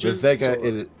with Vega,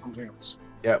 it is... Something else.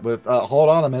 Yeah, with... hold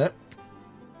on a minute.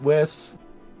 With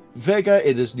Vega,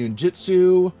 it is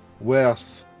Ninjutsu.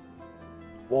 With...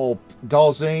 well,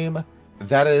 Dalzim,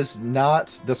 that is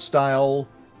not the style...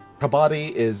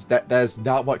 Kabaddi is that is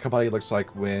not what Kabaddi looks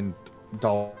like when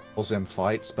Dalzim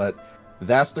fights, but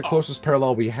that's the closest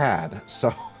parallel we had.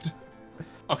 So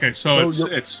okay, so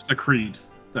it's the Creed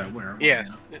that we're yeah,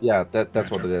 that's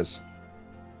what it is.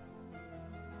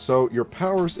 So your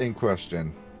powers in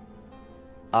question,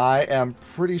 I am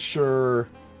pretty sure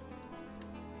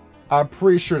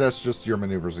that's just your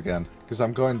maneuvers again, because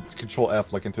I'm going Control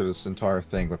F looking through this entire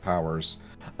thing with powers.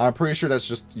 I'm pretty sure that's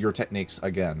just your techniques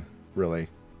again, really.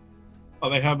 Oh,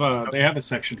 they have a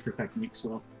section for techniques,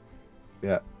 though.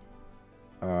 Yeah.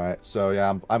 All right. So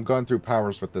yeah, I'm going through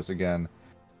powers with this again,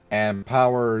 and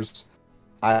powers,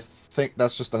 I think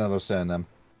that's just another synonym.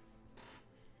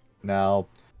 Now,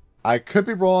 I could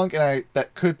be wrong, and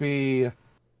that could be,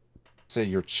 say,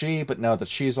 your chi, but no, the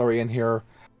chi's already in here.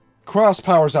 Cross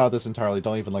powers out of this entirely.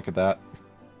 Don't even look at that.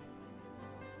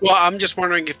 Well, I'm just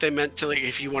wondering if they meant to, like,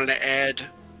 if you wanted to add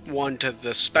one to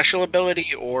the special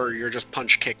ability, or you're just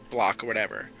punch, kick, block, or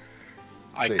whatever.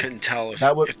 I couldn't tell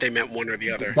if they meant one or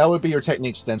the other. That would be your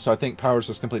techniques then, so I think powers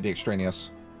is completely extraneous.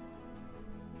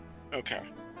 Okay.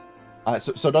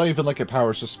 So don't even look at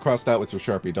powers, just cross that with your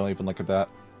Sharpie. Don't even look at that.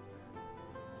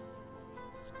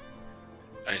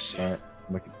 I see. Alright,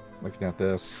 looking at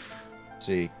this. Let's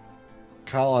see.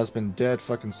 Kyle has been dead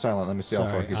fucking silent. Let me see how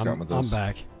far he's gotten with this. I'm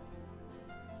back.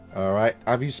 Alright,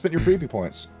 have you spent your freebie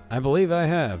points? I believe I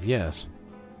have, yes.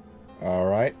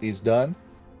 Alright, he's done.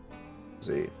 Let's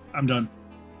see. I'm done.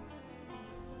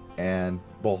 And,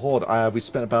 well, hold. We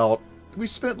spent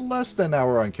less than an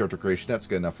hour on character creation. That's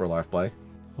good enough for a live play.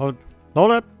 Hold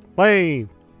up, play.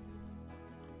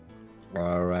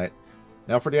 Alright.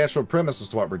 Now for the actual premise as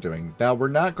to what we're doing. Now, we're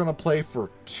not going to play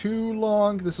for too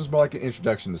long. This is more like an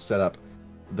introduction to set up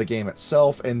the game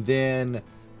itself. And then,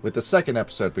 with the second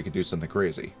episode, we could do something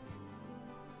crazy.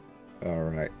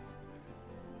 Alright.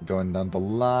 Going down the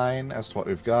line as to what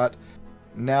we've got.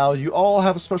 Now, you all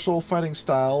have a special fighting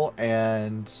style,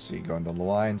 and see, going down the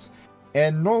lines.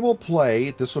 In normal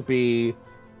play, this would dictate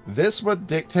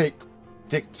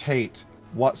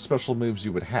what special moves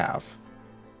you would have.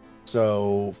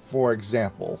 So, for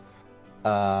example,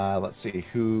 let's see,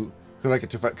 who I get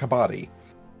to fight? Kabaddi.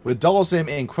 With Dalzim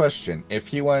in question, if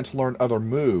he wanted to learn other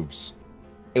moves,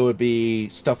 it would be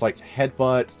stuff like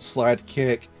headbutt, slide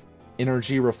kick,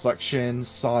 energy reflection,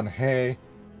 Sanhei.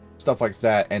 stuff like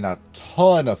that, and a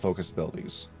ton of focus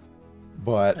abilities.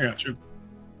 But I got you.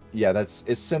 Yeah, that's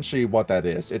essentially what that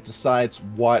is. It decides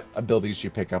what abilities you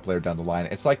pick up later down the line.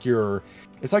 It's like your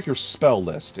spell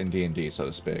list in D&D, so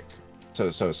to speak. So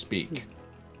to speak.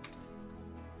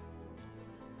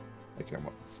 Okay,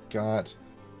 what we've got.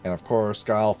 And of course,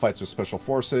 Guile fights with special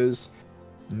forces.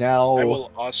 Now I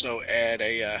will also add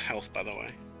a health, by the way.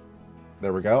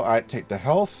 There we go. Alright, take the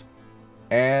health.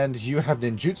 And you have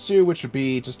ninjutsu, which would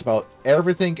be just about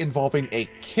everything involving a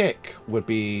kick would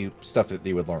be stuff that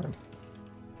you would learn.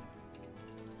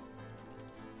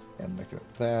 And look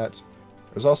at that.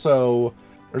 There's also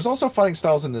fighting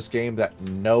styles in this game that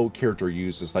no character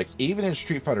uses. Like even in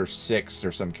Street Fighter 6,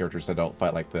 there's some characters that don't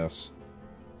fight like this.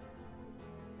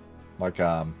 Like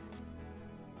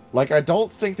I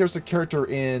don't think there's a character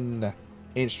in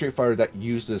Street Fighter that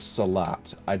uses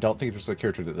Salat. I don't think there's a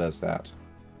character that does that.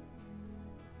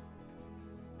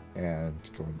 And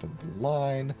going down the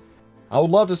line, I would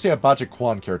love to see a Bajie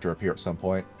Quan character appear at some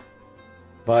point.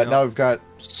 But now we've got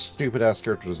stupid-ass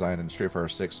character design in Street Fighter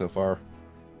 6 so far.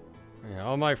 Yeah,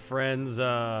 all my friends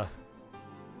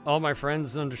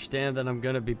understand that I'm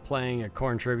going to be playing a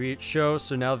Korn tribute show,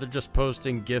 so now they're just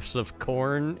posting GIFs of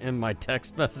Korn in my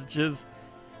text messages.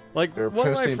 Like, one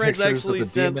of my friends actually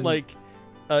sent, like,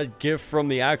 a GIF from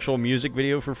the actual music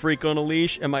video for Freak on a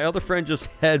Leash, and my other friend just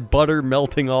had butter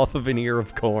melting off of an ear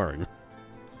of Korn.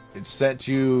 It sent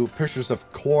you pictures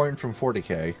of Korn from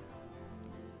 40K.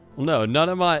 No, none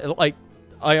of my, like,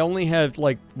 I only have,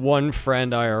 like, one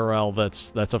friend IRL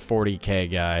that's a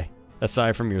 40K guy.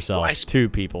 Aside from yourself. Well, 2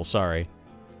 people, sorry.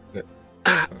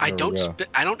 I don't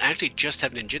actually just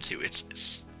have ninjutsu.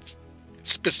 It's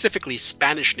specifically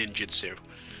Spanish ninjutsu.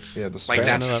 Yeah, the Spanish.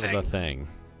 Like, that was a thing.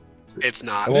 It's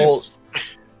not. Well,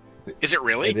 is it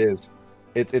really? It is.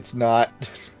 It's not.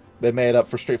 They made it up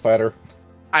for Street Fighter.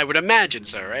 I would imagine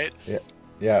so, right? Yeah.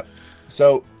 Yeah.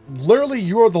 So, literally,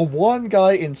 you're the one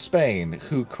guy in Spain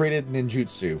who created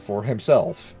ninjutsu for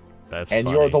himself. That's and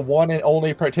funny. You're the one and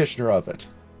only practitioner of it.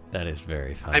 That is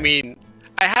very funny. I mean,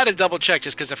 I had to double check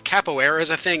just because if capoeira is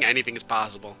a thing, anything is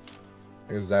possible.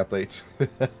 Exactly. It's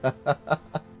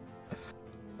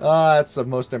the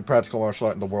most impractical martial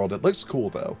art in the world. It looks cool,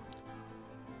 though.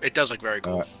 It does look very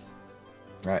cool. All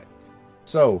right.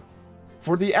 So,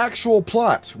 for the actual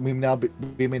plot, we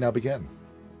may now begin.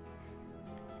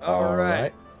 All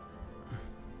right.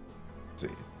 Let's see.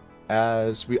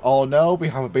 As we all know, we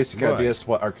have a basic idea as to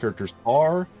what our characters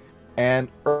are. And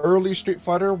early Street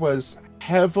Fighter was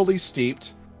heavily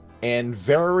steeped in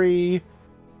very,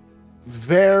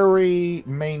 very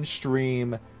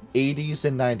mainstream 80s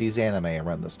and 90s anime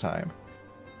around this time.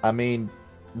 I mean,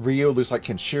 Ryu looks like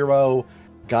Kenshiro,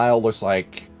 Guile looks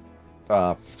like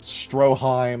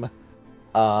Stroheim.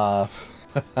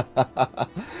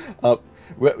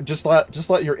 Just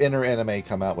let your inner anime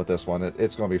come out with this one.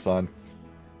 It's going to be fun.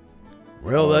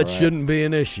 Well, that shouldn't be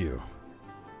an issue.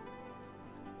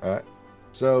 Alright,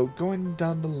 so going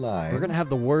down the line... We're going to have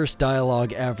the worst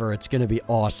dialogue ever. It's going to be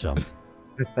awesome.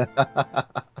 Let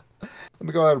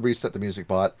me go ahead and reset the music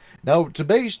bot. Now, to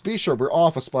be sure, we're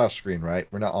off a splash screen, right?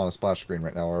 We're not on a splash screen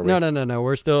right now, are we? No.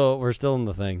 We're still in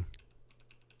the thing.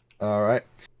 Alright,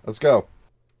 let's go.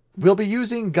 We'll be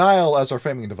using Guile as our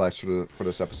framing device for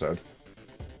this episode.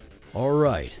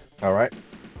 Alright. Alright.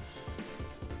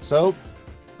 So,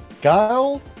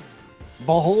 Guile,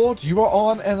 behold, you are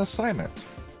on an assignment.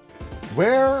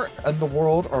 Where in the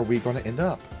world are we going to end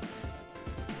up?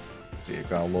 See, you've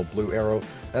got a little blue arrow.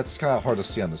 That's kind of hard to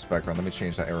see on this background. Let me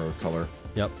change that arrow color.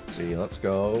 Yep. See, let's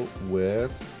go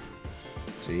with...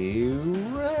 See,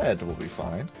 red will be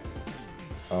fine.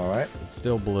 Alright. It's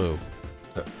still blue.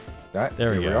 Alright,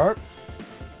 there we are.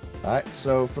 Alright,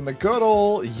 so from the good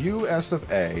old US of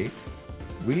A,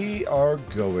 we are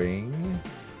going...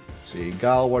 See,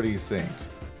 Guile, what do you think?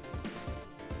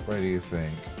 What do you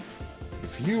think?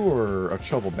 If you were a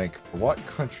troublemaker, what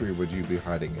country would you be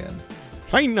hiding in?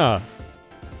 China!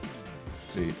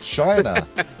 See, China.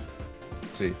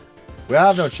 See, we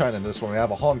have no China in this one. We have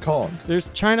a Hong Kong.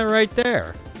 There's China right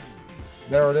there.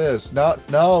 There it is. No,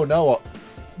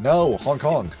 Hong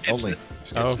Kong only.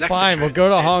 Oh, fine. We'll go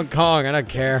to Hong Kong. I don't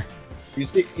care. You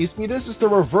see, this is the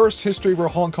reverse history where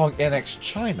Hong Kong annexed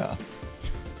China.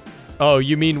 Oh,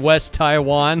 you mean West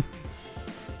Taiwan?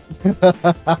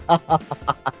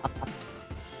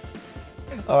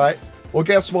 Alright. Well,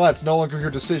 guess what? It's no longer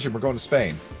your decision. We're going to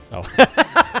Spain. Oh.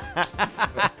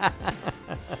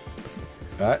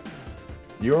 Alright.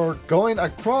 You're going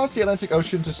across the Atlantic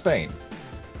Ocean to Spain.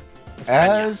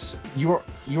 As you're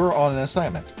on an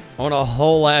assignment. On a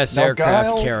whole-ass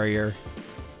aircraft carrier.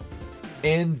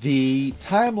 In the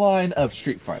timeline of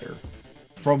Street Fighter,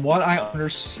 From what I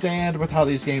understand with how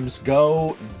these games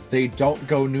go, they don't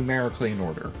go numerically in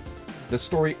order. The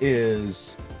story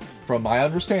is, from my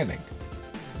understanding,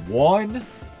 1,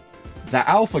 the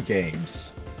alpha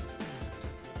games,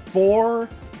 4,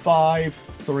 5,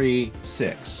 3,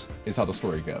 6 is how the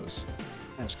story goes.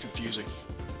 That's confusing.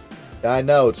 I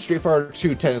know, Street Fighter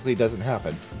 2 technically doesn't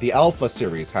happen. The alpha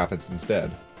series happens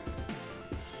instead.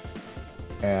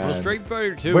 And well, Street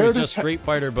Fighter 2 is just Street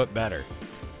Fighter, but better.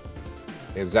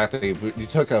 Exactly. You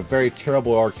took a very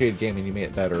terrible arcade game and you made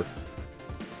it better.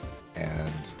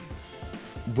 And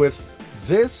with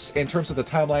this, in terms of the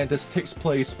timeline, this takes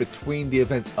place between the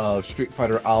events of Street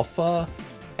Fighter Alpha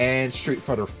and Street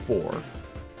Fighter 4.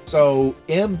 So,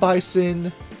 M.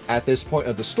 Bison, at this point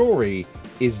of the story,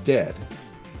 is dead.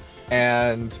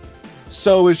 And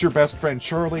so is your best friend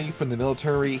Charlie from the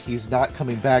military. He's not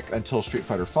coming back until Street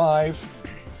Fighter 5.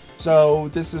 So,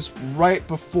 this is right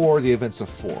before the events of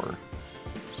 4.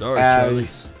 Sorry, Charlie.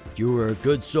 You were a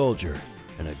good soldier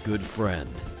and a good friend.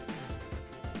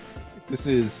 This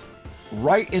is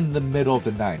right in the middle of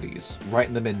the 90s, right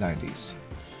in the mid-90s.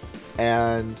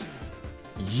 And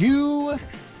you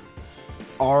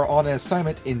are on an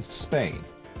assignment in Spain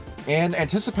in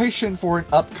anticipation for an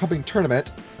upcoming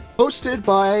tournament hosted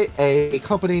by a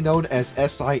company known as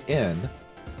SIN.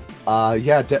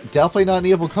 Definitely not an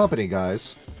evil company,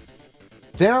 guys.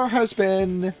 There has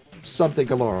been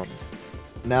something alarming.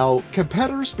 Now,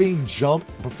 competitors being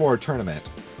jumped before a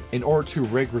tournament in order to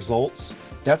rig results,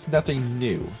 that's nothing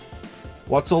new.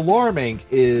 What's alarming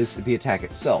is the attack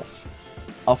itself.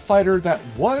 A fighter that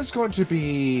was going to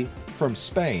be from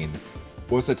Spain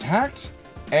was attacked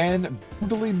and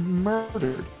brutally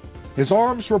murdered. His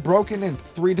arms were broken in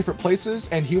 3 different places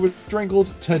and he was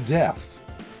strangled to death.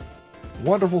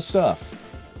 Wonderful stuff.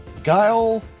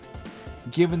 Guile,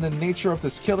 given the nature of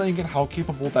this killing and how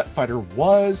capable that fighter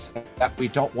was, that we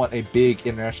don't want a big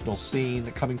international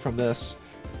scene coming from this,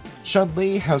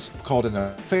 Chun-Li has called in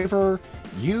a favor.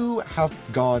 You have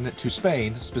gone to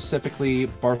Spain, specifically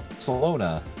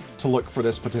Barcelona, to look for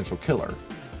this potential killer.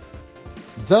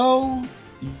 Though,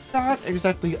 you're not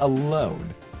exactly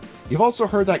alone. You've also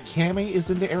heard that Cammy is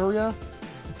in the area.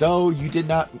 Though you did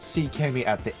not see Cammy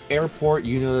at the airport,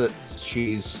 you know that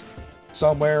she's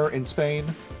somewhere in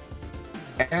Spain.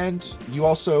 And you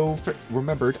also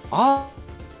remembered,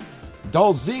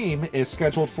 Dalzim is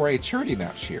scheduled for a charity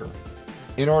match here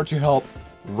in order to help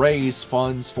raise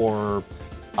funds for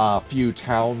a few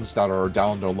towns that are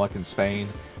down their luck in Spain.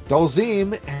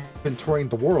 Dalzim has been touring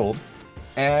the world,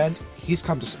 and he's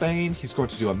come to Spain. He's going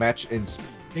to do a match in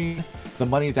Spain. The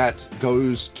money that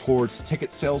goes towards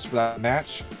ticket sales for that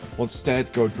match will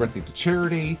instead go directly to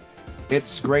charity.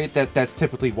 It's great that that's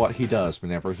typically what he does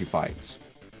whenever he fights.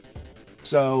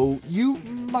 So, you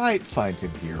might find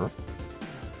him here.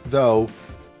 Though,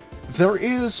 there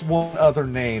is one other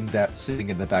name that's sitting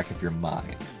in the back of your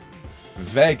mind.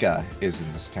 Vega is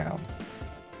in this town.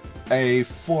 A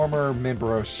former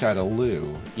member of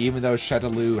Shadaloo. Even though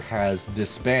Shadaloo has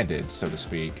disbanded, so to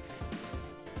speak,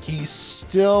 he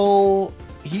still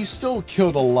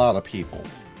killed a lot of people.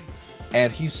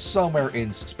 And he's somewhere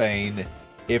in Spain.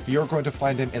 If you're going to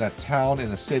find him in a town,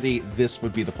 in a city, this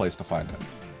would be the place to find him.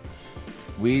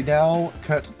 We now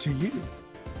cut to you.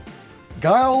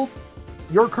 Guile,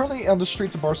 you're currently on the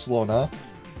streets of Barcelona,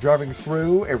 driving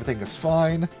through, everything is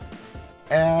fine,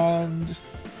 and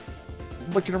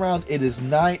looking around, it is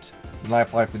night.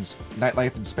 Nightlife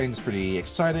in Spain is pretty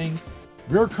exciting.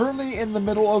 We're currently in the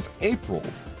middle of April,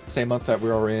 same month that we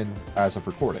are in as of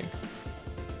recording.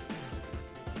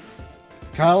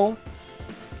 Guile,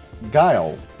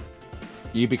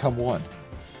 you become one.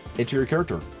 Enter your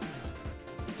character.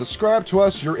 Describe to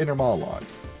us your inner monologue.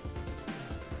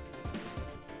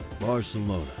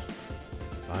 Barcelona.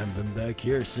 I've been back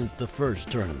here since the first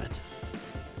tournament.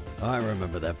 I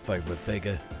remember that fight with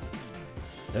Vega.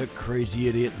 That crazy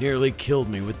idiot nearly killed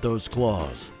me with those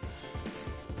claws.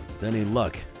 With any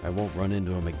luck, I won't run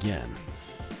into him again.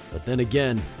 But then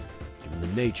again, given the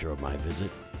nature of my visit,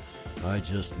 I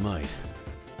just might.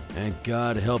 And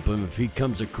God help him if he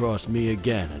comes across me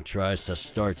again and tries to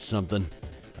start something.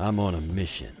 I'm on a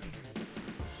mission.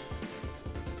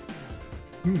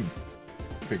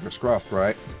 Fingers crossed,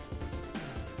 right?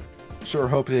 Sure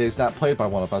hope he's not played by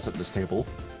one of us at this table.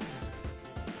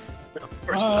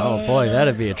 Oh boy,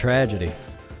 that'd be a tragedy.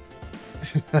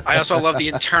 I also love the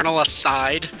internal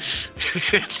aside.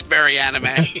 It's very anime.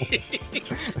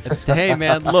 Hey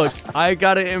man, look, I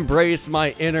gotta embrace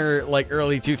my inner, like,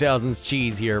 early 2000s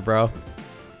cheese here, bro.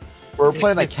 We're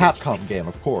playing a Capcom game,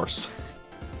 of course.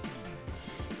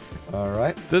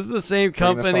 Alright. This is the same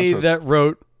company that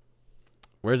wrote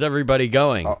Where's Everybody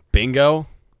Going? Bingo?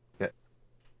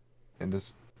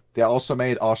 And they also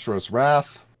made Asura's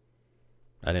Wrath.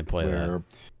 I didn't play that.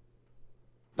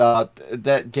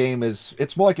 That game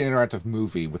it's more like an interactive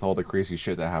movie with all the crazy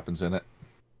shit that happens in it.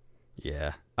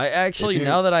 Yeah. I actually,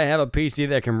 now that I have a PC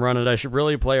that can run it, I should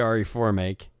really play RE4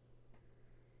 Make.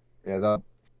 Yeah,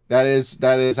 that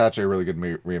is actually a really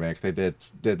good remake. They did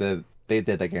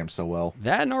that game so well.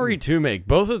 That and RE2 Make,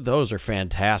 both of those are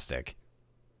fantastic.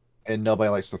 And nobody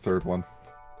likes the third one.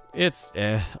 It's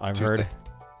I've heard.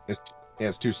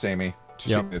 It's too samey.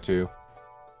 Too samey too.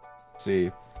 Let's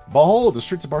see. Behold, the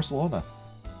streets of Barcelona.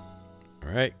 All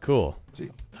right, cool. Let's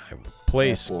see. I will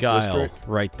place Guile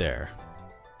right there.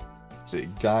 Let's see,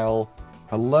 Guile.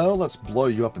 Hello, let's blow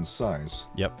you up in size.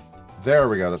 Yep. There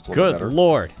we go. That's a little better. Good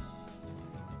lord.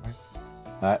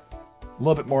 A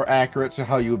little bit more accurate to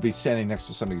how you would be standing next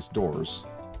to some of these doors.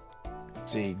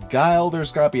 Let's see, Guile,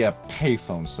 there's got to be a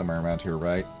payphone somewhere around here,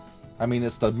 right? I mean,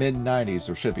 it's the mid-90s.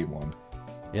 There should be one.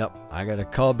 Yep. I gotta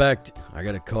call back to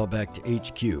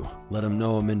HQ. Let them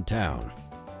know I'm in town.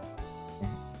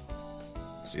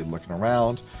 Let's see, looking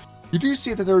around, you do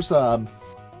see that there's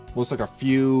looks like a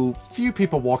few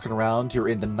people walking around. You're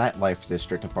in the nightlife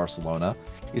district of Barcelona.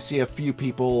 You see a few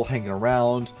people hanging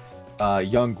around.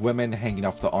 Young women hanging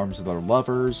off the arms of their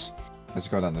lovers as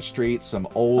they go down the street. Some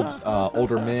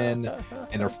older men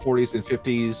in their 40s and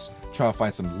 50s trying to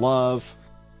find some love.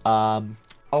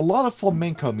 A lot of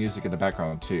flamenco music in the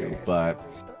background too, but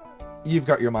you've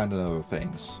got your mind on other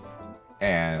things.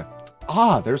 And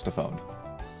there's the phone.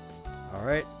 All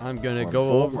right, I'm gonna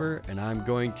go over and I'm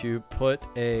going to put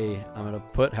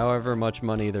however much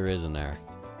money there is in there.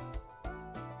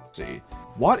 Let's see,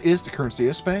 what is the currency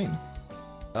of Spain?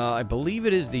 I believe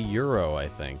it is the euro. I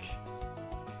think.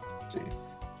 Let's see,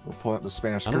 we'll pull up the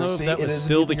Spanish currency. I don't know if that was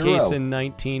still the case in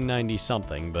 1990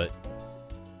 something, but.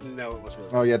 No, it wasn't.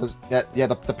 Oh yeah,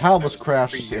 the pound was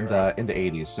crashed in the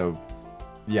 80s, so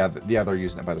yeah, they're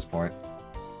using it by this point.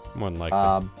 More than likely.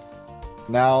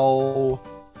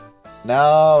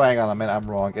 No, hang on a minute, I'm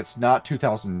wrong. It's not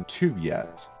 2002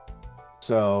 yet,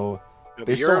 so no,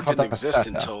 they the still euro have didn't that exist peseta.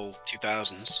 until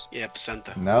 2000s. Yeah,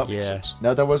 peseta. No,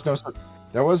 no, there was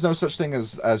no such thing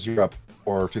as Europe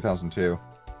or 2002.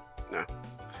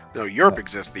 No, Europe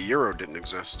exists. The euro didn't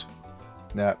exist.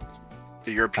 No.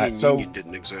 The European Union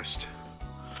didn't exist.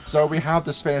 So we have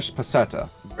the Spanish peseta.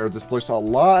 This looks a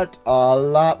lot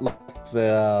like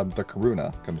the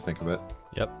Corona, come to think of it.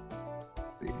 Yep.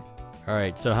 All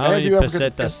right, so how many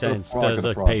peseta cents does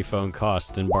a payphone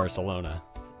cost in Barcelona?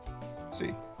 Let's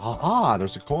see.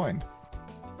 There's a coin.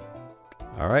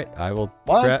 All right, I will.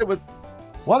 What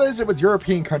is it with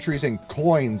European countries and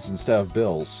coins instead of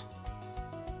bills?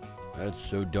 That's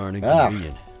so darn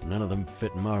inconvenient. None of them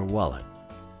fit in my wallet.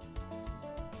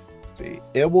 See,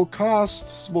 it will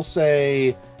cost, we'll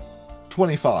say,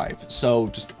 25. So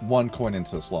just one coin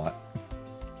into the slot.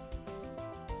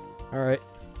 All right.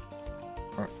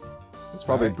 It's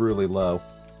probably brutally low.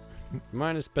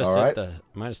 Minus peseta.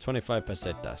 Minus 25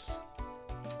 pesetas.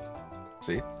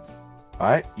 See. All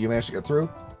right, you managed to get through.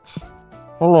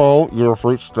 Hello, you've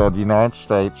reached the United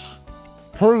States.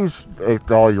 Please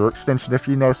dial your extension if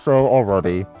you know so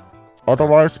already.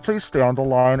 Otherwise, please stay on the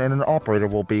line and an operator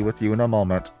will be with you in a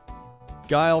moment.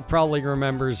 Guile probably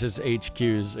remembers his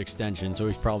HQ's extension, so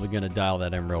he's probably going to dial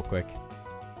that in real quick.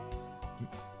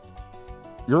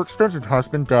 Your extension has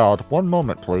been dialed. One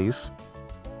moment, please.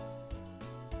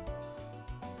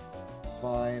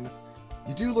 Fine.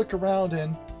 You do look around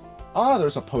and...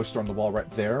 there's a poster on the wall right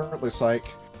there. It looks like...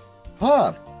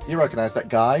 you recognize that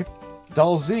guy.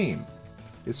 Dalzine.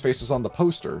 His face is on the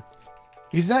poster.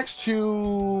 He's next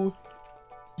to...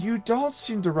 You don't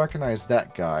seem to recognize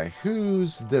that guy.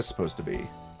 Who's this supposed to be?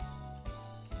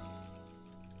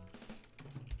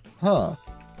 Looking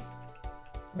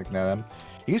at him.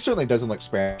 He certainly doesn't look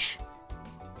Spanish.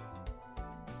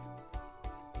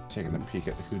 Taking a peek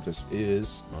at who this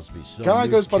is. Must be some guy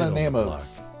goes by the name of...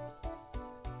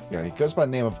 Yeah, he goes by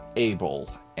the name of Abel.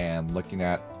 And looking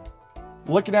at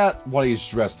what he's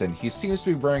dressed in, he seems to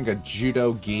be wearing a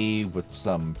judo gi with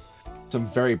some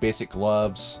very basic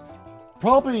gloves.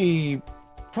 Probably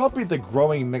the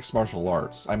growing mixed martial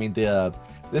arts. I mean,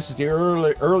 this is the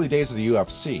early days of the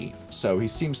UFC, so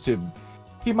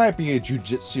he might be a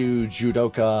jiu-jitsu,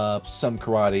 judoka, some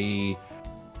karate,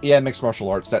 mixed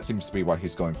martial arts. That seems to be what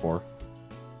he's going for.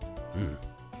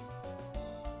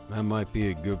 That might be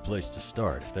a good place to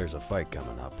start if there's a fight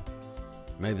coming up.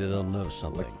 Maybe they'll know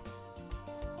something.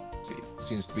 See, it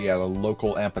seems to be at a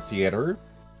local amphitheater.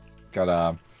 Got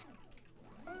a...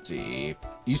 Let's see.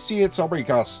 You see it's already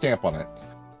got a stamp on it.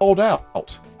 Sold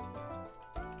out.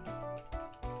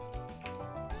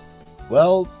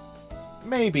 Well,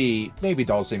 maybe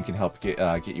Dalsim can help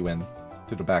get you in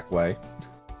to the back way.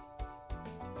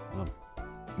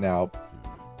 Now,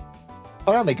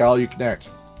 finally, Guile, you connect.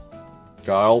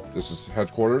 Guile, this is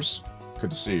headquarters.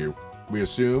 Good to see you. We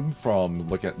assume from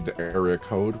looking at the area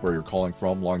code where you're calling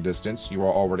from, long distance, you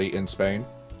are already in Spain?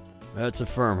 That's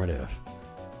affirmative.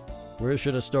 Where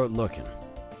should I start looking?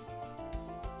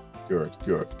 Good.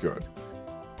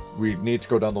 We need to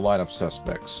go down the line of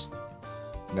suspects.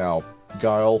 Now,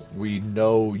 Guile, we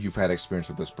know you've had experience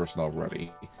with this person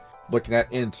already. Looking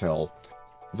at intel,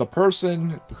 the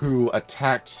person who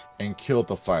attacked and killed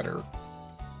the fighter,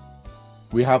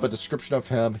 we have a description of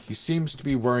him. He seems to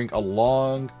be wearing a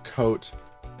long coat,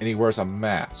 and he wears a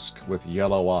mask with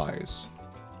yellow eyes.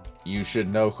 You should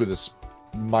know who this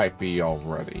might be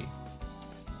already.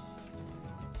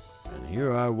 And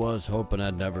here I was hoping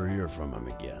I'd never hear from him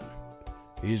again.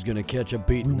 He's gonna catch a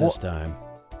beating this time.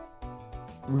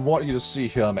 We want you to see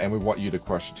him, and we want you to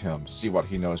question him, see what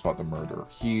he knows about the murder.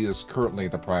 He is currently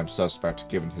the prime suspect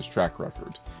given his track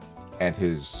record and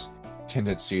his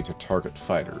tendency to target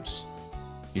fighters.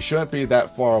 He shouldn't be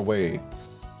that far away.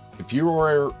 If you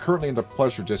are currently in the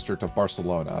pleasure district of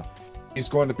Barcelona, he's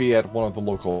going to be at one of the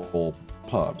local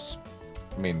pubs.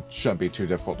 I mean, shouldn't be too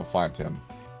difficult to find him.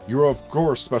 You're of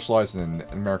course specializing in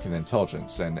American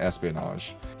intelligence and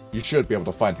espionage. You should be able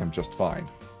to find him just fine.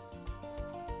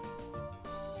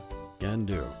 Can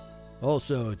do.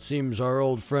 Also, it seems our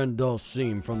old friend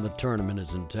Dalsim from the tournament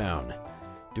is in town,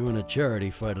 doing a charity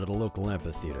fight at a local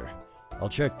amphitheater. I'll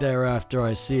check there after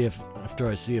I see if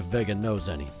Vega knows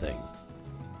anything.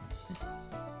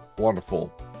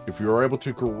 Wonderful. If you are able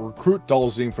to recruit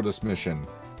Dalsim for this mission,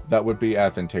 that would be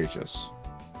advantageous.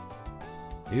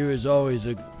 He was always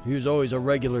a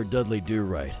regular Dudley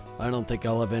Do-Right. I don't think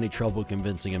I'll have any trouble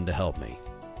convincing him to help me.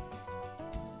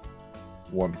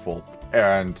 Wonderful.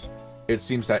 And it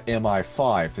seems that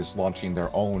MI5 is launching their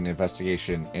own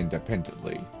investigation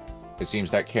independently. It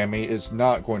seems that Cammy is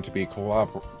not going to be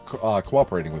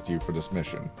cooperating with you for this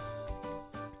mission.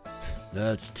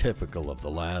 That's typical of the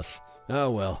lass.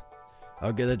 Oh well,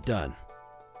 I'll get it done.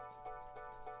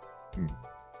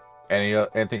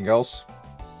 Anything else?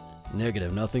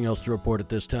 Negative, nothing else to report at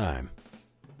this time.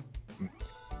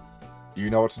 You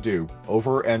know what to do.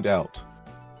 Over and out.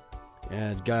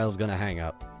 Yeah, Guile's gonna hang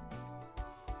up.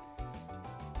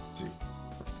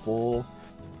 Full.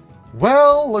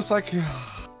 Well, looks like...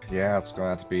 Yeah, it's going to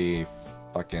have to be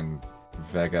fucking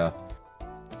Vega.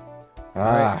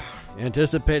 Right.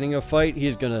 Anticipating a fight,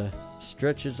 he's gonna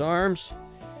stretch his arms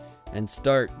and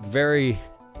start try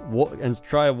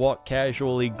to walk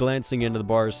casually, glancing into the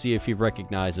bar to see if he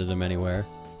recognizes him anywhere.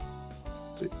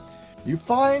 Let's see. You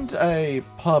find a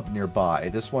pub nearby.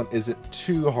 This one isn't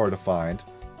too hard to find.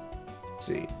 Let's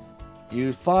see.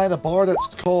 You find a bar that's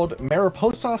called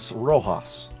Mariposas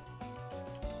Rojas.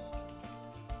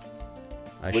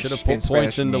 I should have put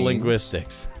points into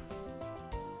linguistics.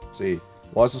 Let's see.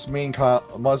 What does this mean, Kyle?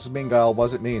 What does this mean, Guile? What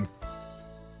does it mean?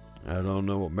 I don't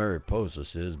know what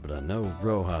Mariposas is, but I know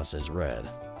Rojas is red.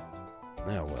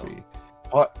 Yeah, well. See.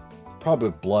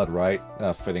 Probably blood, right?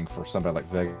 Fitting for somebody like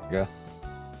Vega.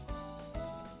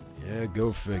 Yeah,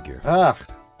 go figure.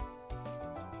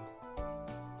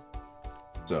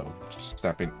 So, just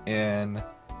stepping in.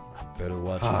 I better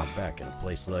watch my back in a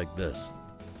place like this.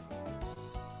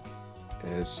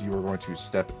 As you are going to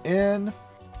step in,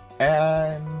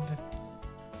 and...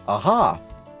 Aha!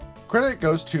 Credit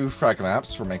goes to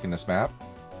Fragmaps for making this map.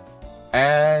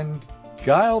 And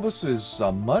Guile, this is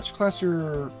a much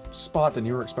classier spot than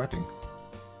you were expecting.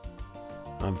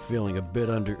 I'm feeling a bit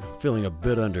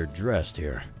underdressed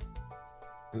here.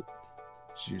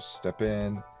 As you step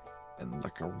in and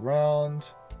look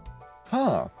around.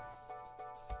 Huh.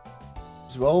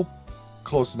 Well,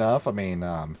 close enough. I mean,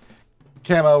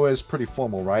 camo is pretty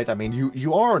formal, right? I mean,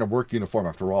 you are in a work uniform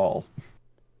after all.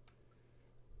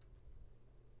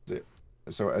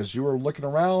 So as you are looking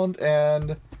around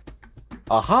and...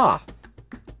 Aha!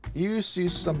 You see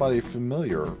somebody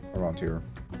familiar around here.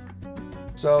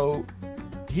 So,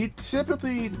 he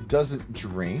typically doesn't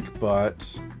drink,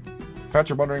 but... In fact,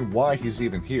 you're wondering why he's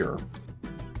even here.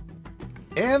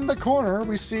 In the corner,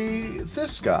 we see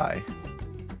this guy.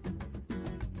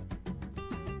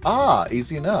 Ah,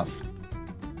 easy enough.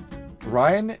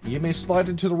 Ryan, you may slide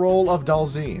into the role of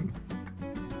Dalsim.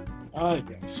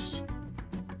 Yes.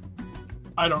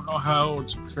 I don't know how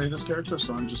to portray this character,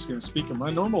 so I'm just going to speak in my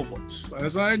normal voice,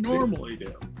 as I normally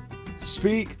do.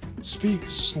 Speak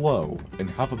slow, and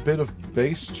have a bit of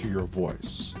bass to your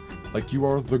voice. Like you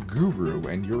are the guru,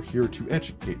 and you're here to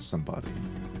educate somebody.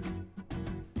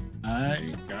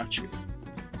 I got you.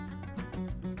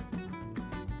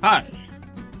 Hi.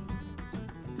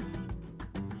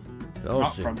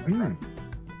 Dalsim.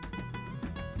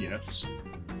 Yes.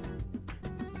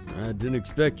 I didn't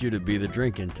expect you to be the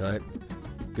drinking type.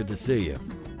 Good to see you.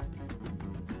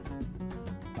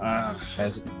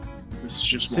 This is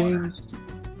just water.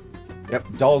 Yep,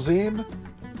 Dalsim.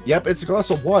 Yep, it's a glass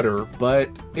of water, but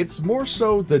it's more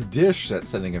so the dish that's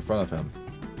sitting in front of him.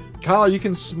 Kyle, you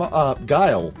can smell.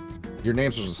 Guile, your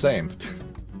names are the same.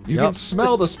 You can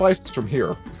smell the spices from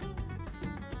here.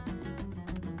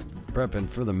 Prepping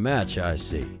for the match, I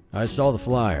see. I saw the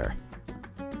flyer.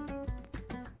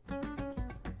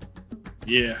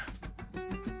 Yeah.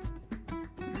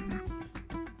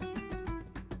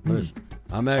 Listen,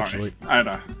 I'm actually... I had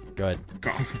a... Go ahead.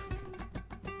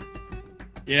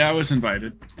 Yeah, I was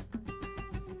invited.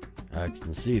 I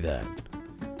can see that.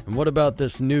 And what about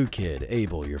this new kid,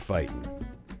 Abel, you're fighting?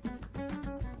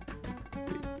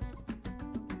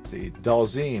 Let's see,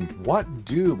 Dalsim, what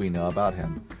do we know about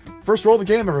him? First roll the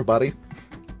game, everybody.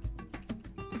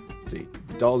 Let's see,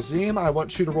 Dalsim, I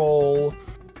want you to roll...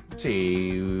 Let's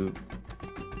see...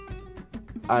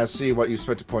 I see what you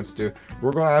expected points to do.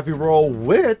 We're going to have you roll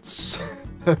wits.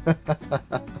 We're going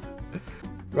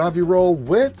to have you roll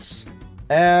wits,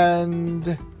 and...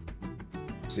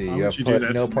 Let's see, you have put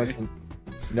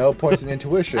no points in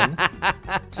intuition.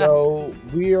 So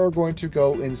we are going to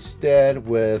go instead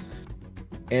with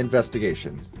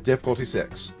investigation. Difficulty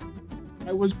 6.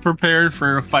 I was prepared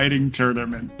for a fighting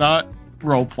tournament, not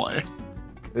roleplay.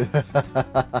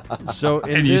 So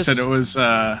and you said it was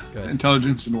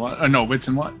intelligence and what? No, wits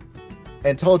and what?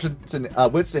 Intelligence and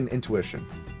wits and intuition.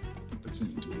 Wits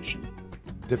and intuition.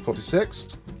 Difficulty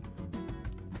 6.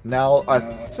 Now I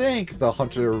think the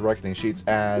hunter reckoning sheets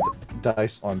add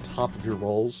dice on top of your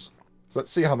rolls. So let's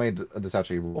see how many this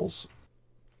actually rolls.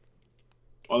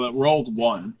 Well, it rolled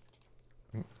 1.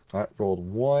 Alright, rolled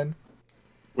 1.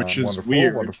 Which is wonderful,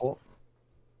 weird. Wonderful.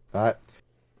 Alright.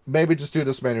 Maybe just do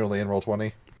this manually and roll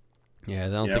 20. Yeah, I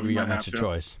don't think we got much of a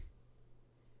choice.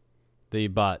 The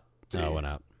bot went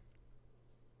out.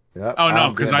 Yep, oh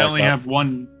no, because I only have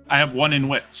 1. I have 1 in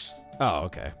wits. Oh,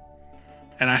 okay.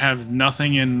 And I have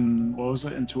nothing in, what was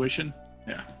it, intuition?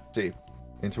 Yeah. See,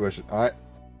 intuition. All right.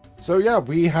 So yeah,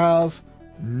 we have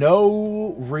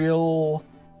no real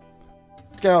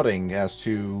scouting as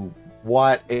to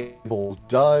what Abel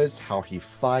does, how he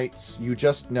fights. You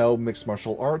just know mixed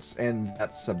martial arts, and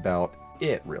that's about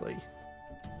it, really.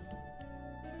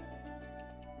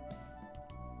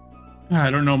 I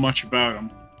don't know much about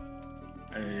him.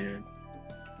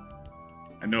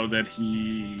 I know that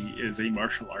he is a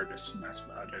martial artist, and that's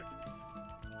about it.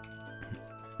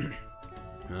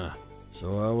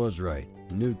 So I was right.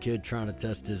 New kid trying to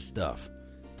test his stuff.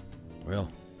 Well,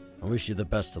 I wish you the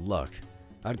best of luck.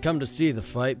 I'd come to see the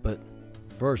fight, but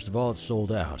first of all, it's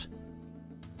sold out.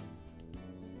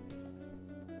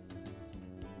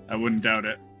 I wouldn't doubt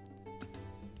it.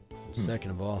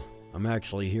 Second of all, I'm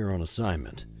actually here on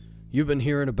assignment. You've been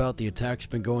hearing about the attacks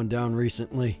been going down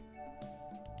recently?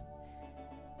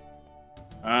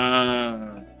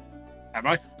 Have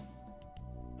I?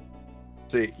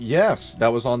 See, yes, that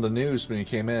was on the news when you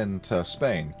came in to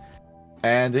Spain.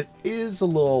 And it is a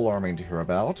little alarming to hear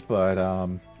about, but,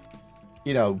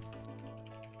 you know,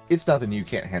 it's nothing you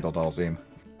can't handle, Dalsim.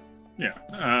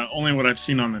 Yeah, only what I've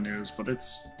seen on the news, but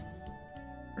it's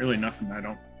really nothing I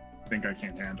don't think I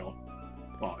can't handle.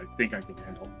 Well, I think I can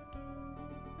handle.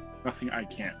 Nothing I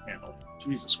can't handle.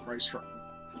 Jesus Christ,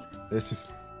 This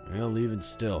is... Well, even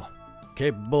still,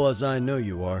 capable as I know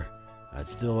you are, I'd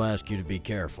still ask you to be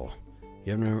careful.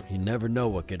 You never know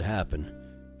what could happen.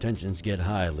 Tensions get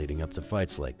high leading up to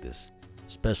fights like this,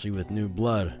 especially with new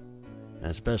blood, and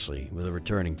especially with a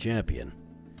returning champion.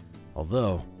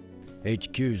 Although,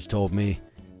 HQ's told me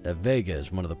that Vega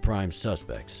is one of the prime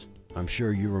suspects. I'm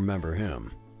sure you remember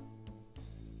him.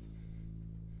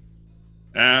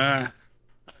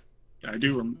 I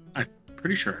do. I'm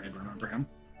pretty sure I remember him.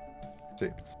 See,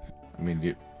 I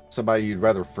mean, somebody you'd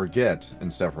rather forget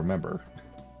instead of remember.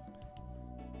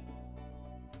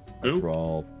 Who? After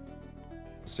all,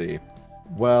 let's see.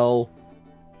 Well,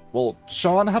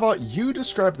 Sean, how about you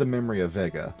describe the memory of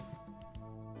Vega?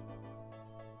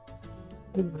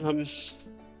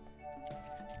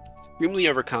 Extremely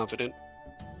overconfident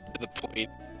to the point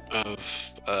of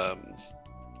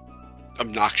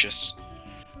obnoxious,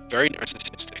 very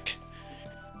narcissistic,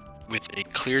 with a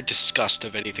clear disgust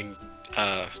of anything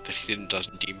that he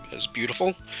doesn't deem as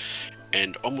beautiful,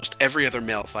 and almost every other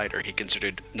male fighter he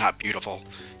considered not beautiful.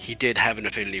 He did have an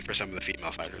affinity for some of the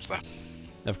female fighters, though.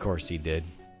 Of course he did.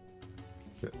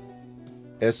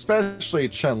 Especially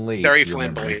Chun-Li. Very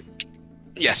flamboyant.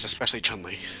 Yes, especially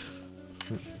Chun-Li.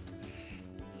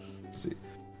 See.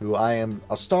 who I am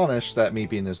astonished that me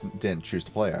being this didn't choose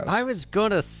to play as. I was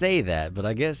gonna say that, but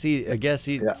I guess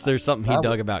there's something he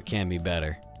dug about Cammy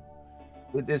better.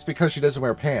 It's because she doesn't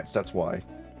wear pants, that's why.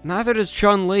 Neither does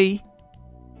Chun-Li.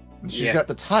 She's got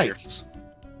the tights.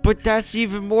 But that's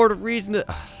even more the reason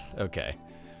to... Okay.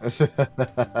 See,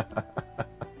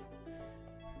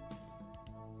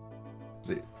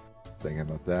 thinking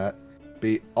about that.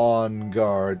 Be on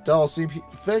guard. Dulcie,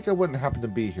 Vega wouldn't happen to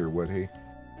be here, would he?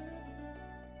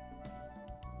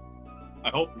 I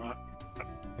hope not.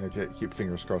 Okay, keep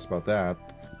fingers crossed about that.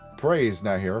 Praise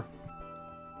not here.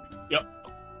 Yep.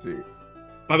 See.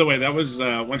 By the way, that was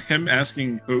when him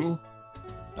asking who.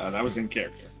 That was in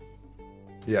character.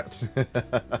 Yes.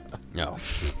 No.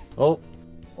 Well,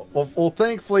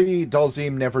 thankfully,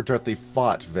 Dalzim never directly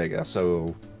fought Vega,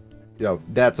 so,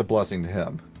 that's a blessing to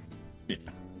him. Yeah.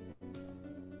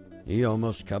 He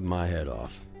almost cut my head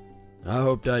off. I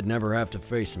hoped I'd never have to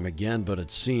face him again, but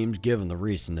it seems, given the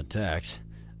recent attacks,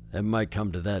 it might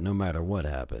come to that no matter what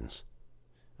happens.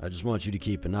 I just want you to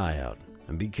keep an eye out,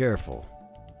 and be careful.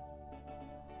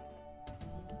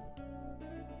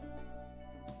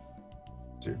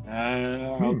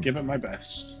 I'll give it my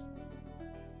best.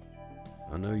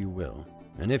 I know you will.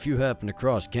 And if you happen to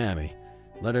cross Cammy,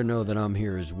 let her know that I'm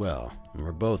here as well, and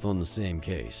we're both on the same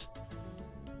case.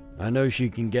 I know she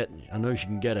can get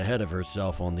ahead of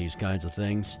herself on these kinds of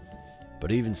things,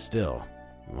 but even still,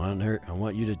 I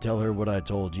want you to tell her what I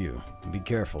told you. And be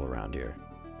careful around here.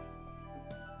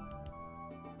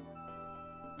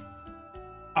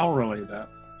 I'll relay that.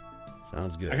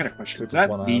 Sounds good. I got a question. Is that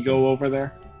Vigo over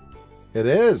there? It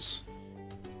is.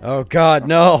 Oh God,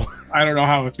 no! I don't know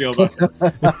how I feel about this.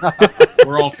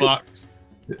 We're all fucked.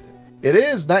 It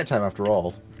is nighttime after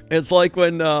all. It's like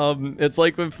when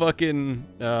fucking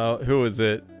who is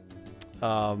it?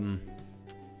 Oh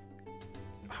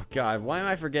God, why am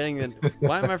I forgetting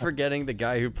the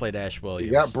guy who played Ash Williams?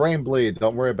 You got brain bleed.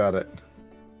 Don't worry about it.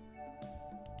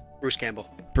 Bruce Campbell.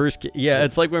 Yeah,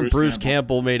 it's like when Bruce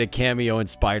Campbell made a cameo in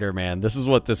Spider-Man. This is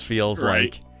what this feels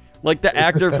right. like. Like the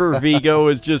actor for Vigo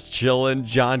is just chilling.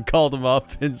 John called him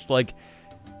up and it's like,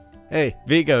 "Hey,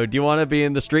 Vigo, do you want to be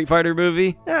in the Street Fighter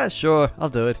movie?" "Yeah, sure, I'll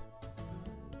do it."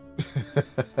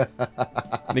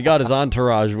 And he got his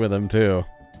entourage with him too.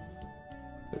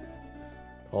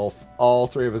 All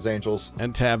three of his angels.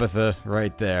 And Tabitha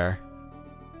right there.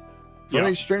 For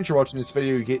any stranger watching this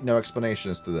video, you get no explanation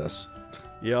as to this.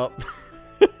 Yup.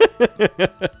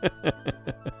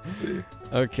 See.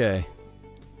 Okay.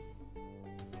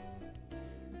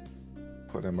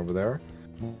 Put him over there.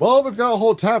 Well, we've got a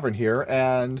whole tavern here,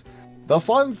 and the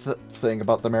fun thing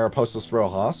about the Mariposas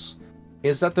Rojas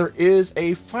is that there is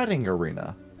a fighting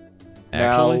arena.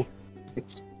 Actually? Now,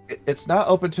 it's not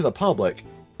open to the public.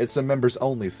 It's a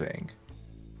members-only thing.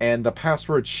 And the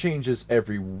password changes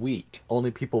every week.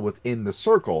 Only people within the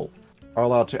circle are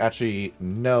allowed to actually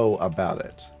know about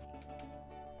it.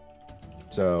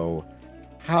 So,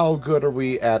 how good are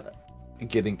we at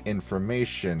getting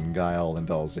information, Guile and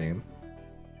Dalzim?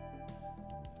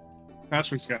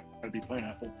 Password's got to be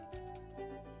pineapple.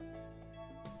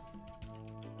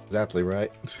 Exactly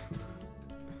right.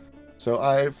 So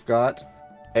I've got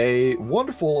a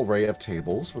wonderful array of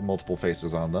tables with multiple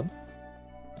faces on them.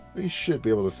 We should be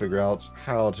able to figure out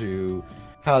how to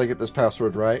get this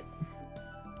password right.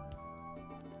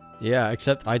 Yeah,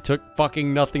 except I took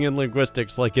fucking nothing in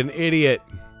linguistics like an idiot.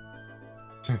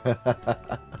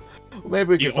 Maybe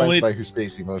we can find somebody who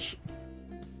speaks English.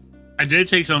 I did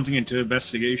take something into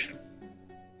investigation.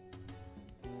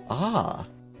 Ah.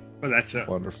 But that's it.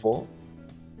 Wonderful.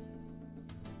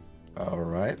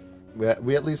 Alright.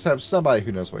 We at least have somebody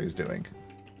who knows what he's doing.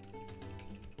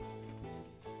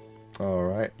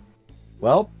 Alright.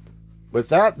 Well, with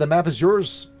that, the map is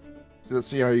yours. So let's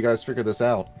see how you guys figure this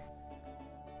out.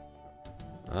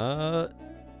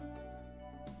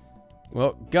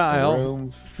 Well, Guile,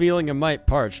 feeling a mite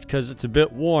parched because it's a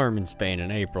bit warm in Spain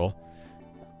in April.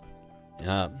 You'll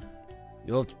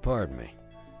have to pardon me.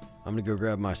 I'm gonna go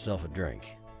grab myself a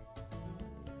drink.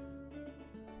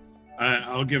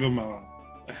 I'll give him a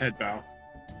head bow.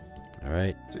 All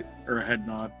right. Or a head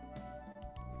nod.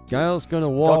 Guile's gonna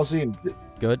walk. Dalzim,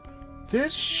 Good.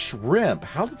 This shrimp,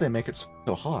 how did they make it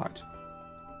so hot?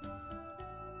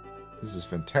 This is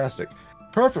fantastic.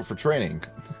 Perfect for training.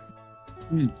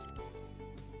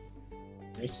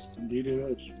 Yes, indeed it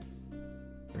is.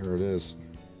 There it is.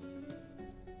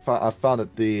 I found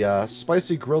it, the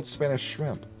spicy grilled Spanish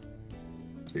shrimp.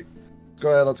 Let's see. Go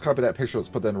ahead, let's copy that picture. Let's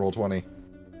put that in roll 20.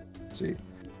 Let's see.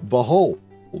 Behold.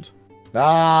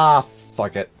 Ah,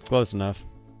 fuck it. Close enough.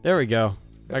 There we go.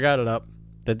 I got it up.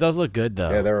 That does look good,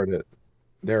 though. Yeah, there it is.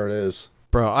 There it is.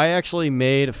 Bro, I actually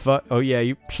made a oh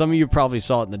yeah, some of you probably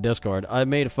saw it in the Discord. I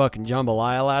made a fucking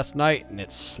jambalaya last night, and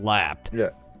it slapped.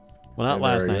 Yeah. Well, not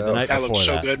last night, the night before that. That looks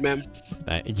so good, man.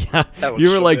 Yeah, you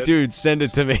were so like, good. Dude, send it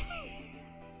to me.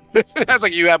 I was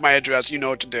like, you have my address, you know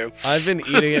what to do. I've been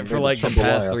eating it for like the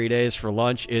past 3 days for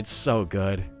lunch. It's so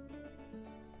good.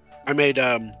 I made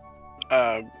freaking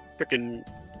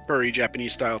curry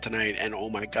Japanese style tonight, and oh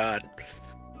my god,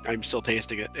 I'm still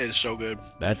tasting it. It is so good.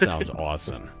 That sounds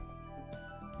awesome.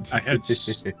 I had,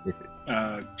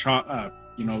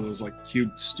 you know, those like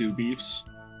cubed stew beefs.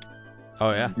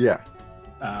 Oh yeah. Yeah.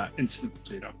 Instant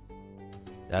potato.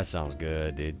 That sounds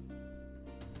good, dude.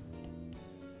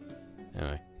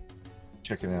 Anyway.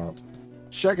 Checking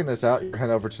this out, you head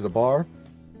over to the bar,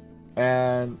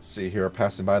 and see here,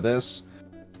 passing by this,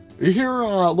 you hear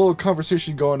a little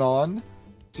conversation going on.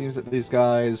 Seems that these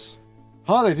guys,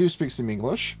 they do speak some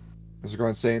English, as they're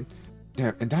going saying,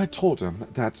 yeah, and I told him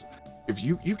that if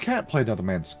you can't play another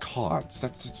man's cards,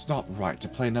 it's not right to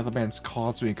play another man's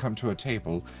cards when you come to a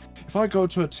table. If I go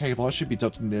to a table, I should be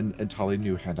dealt an entirely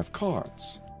new hand of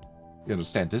cards. You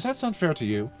understand? Does that sound fair to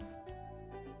you?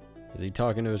 Is he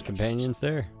talking to his companions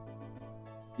there?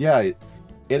 Yeah, it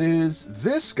is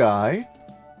this guy,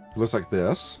 who looks like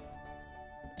this,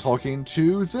 talking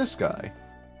to this guy.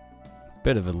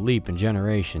 Bit of a leap in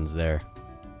generations there.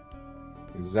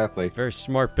 Exactly. Very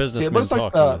smart businessman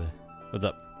talking with it. What's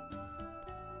up?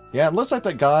 Yeah, it looks like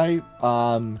that guy,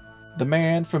 the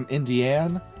man from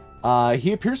Indiana,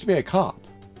 he appears to be a cop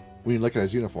when you look at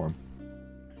his uniform.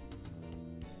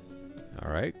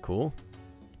 Alright, cool.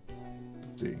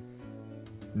 Let's see.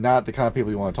 Not the kind of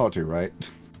people you want to talk to, right?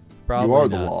 Probably you are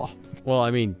not. the law. Well,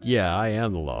 I mean, yeah, I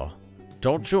am the law.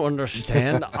 Don't you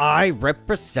understand? I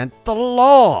represent the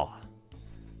law!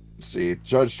 Let's see,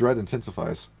 Judge Dredd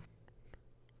intensifies.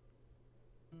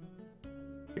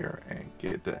 Here, and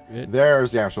get that.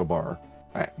 There's the actual bar.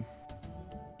 Alright.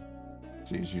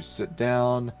 See, as you sit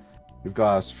down, we've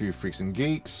got a few freaks and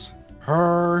geeks.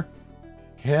 Her,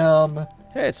 him.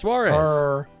 Hey, it's Suarez.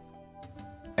 Her,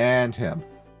 and him.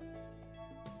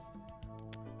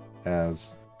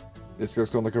 As this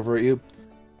guy's gonna look over at you.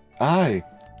 Aye.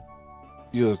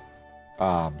 You,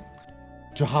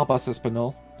 tu hablas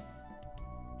español?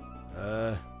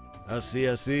 I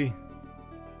see. See.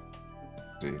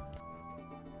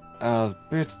 A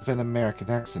bit of an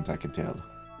American accent, I can tell.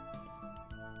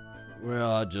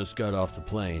 Well, I just got off the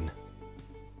plane.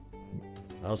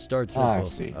 I'll start simple. I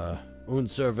see. Un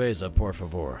cerveza, por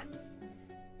favor.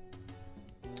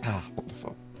 Ah,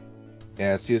 wonderful.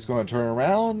 As he is going to turn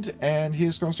around, and he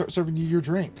is going to start serving you your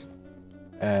drink.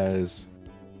 As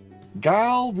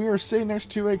Guile, we are sitting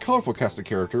next to a colorful cast of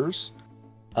characters.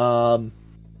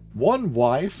 One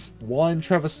wife, one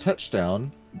Travis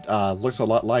Touchdown, looks a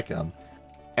lot like him,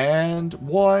 and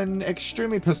one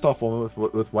extremely pissed off woman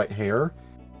with white hair.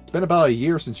 It's been about a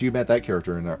year since you met that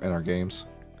character in our games.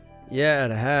 Yeah,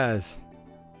 it has.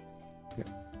 Yeah.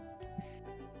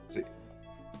 Let's see.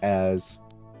 As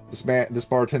this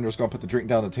bartender is going to put the drink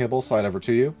down the table, slide over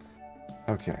to you.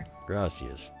 Okay.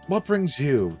 Gracias. What brings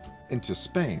you into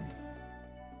Spain?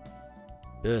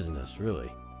 Business,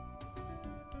 really.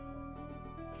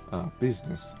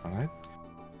 Business, alright.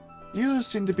 You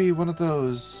seem to be one of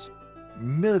those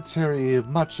military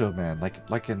macho men,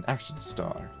 like an action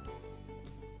star.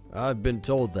 I've been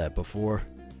told that before,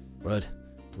 but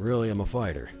really I'm a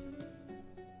fighter.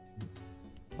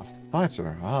 A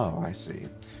fighter? Oh, I see.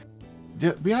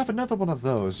 We have another one of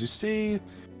those. You see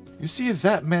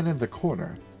that man in the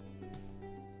corner.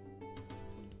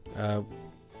 Oh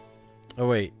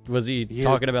wait, was he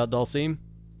talking about Dalsim?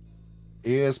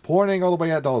 He is pointing all the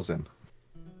way at Dalsim.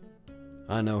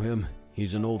 I know him.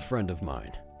 He's an old friend of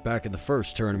mine. Back in the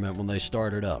first tournament when they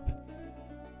started up.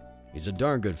 He's a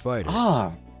darn good fighter.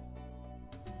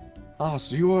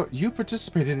 So you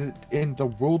participated in the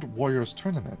World Warriors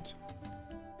tournament.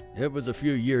 It was a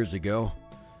few years ago,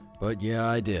 but yeah,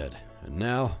 I did. And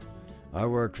now, I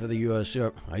work for the U.S. I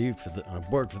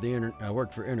work for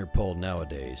Interpol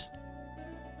nowadays.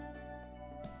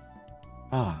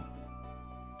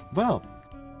 Well,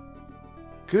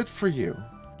 good for you.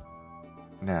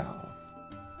 Now,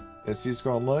 as he's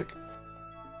gonna look,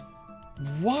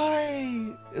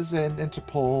 why is an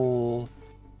Interpol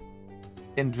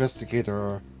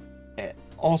investigator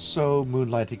also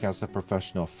moonlighting as a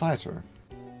professional fighter?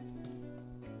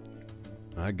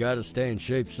 I gotta stay in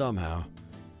shape somehow.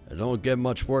 I don't get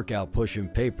much work out pushing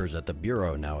papers at the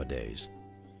bureau nowadays.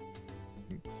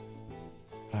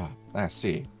 I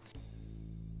see.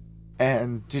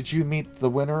 And did you meet the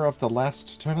winner of the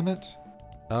last tournament?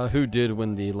 Who did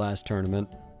win the last tournament?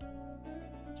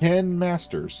 Ken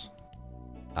Masters.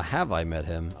 Have I met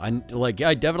him? I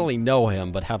definitely know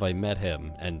him, but have I met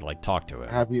him and like talked to him?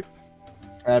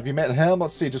 Have you met him?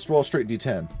 Let's see. Just roll straight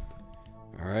D10.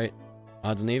 All right.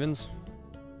 Odds and evens?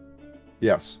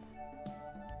 Yes.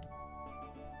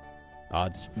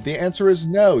 Odds. The answer is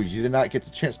no. You did not get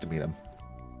the chance to meet him.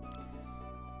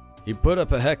 He put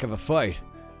up a heck of a fight,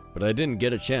 but I didn't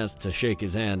get a chance to shake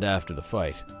his hand after the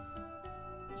fight.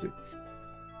 See,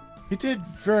 he did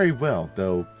very well,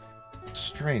 though.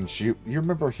 Strange. You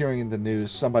remember hearing in the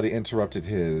news somebody interrupted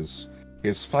his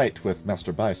fight with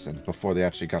Master Bison before they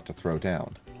actually got to throw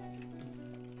down.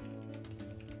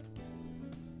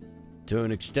 To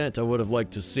an extent, I would have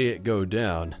liked to see it go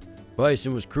down.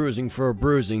 Bison was cruising for a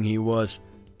bruising, he was,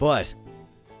 but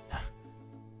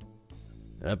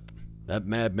that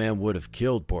madman would have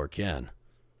killed poor Ken.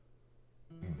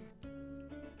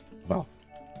 Well,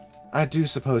 I do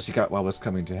suppose he got what was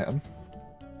coming to him.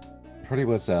 Heard he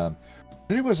was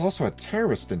also a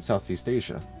terrorist in Southeast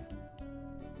Asia.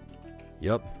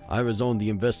 Yep, I was on the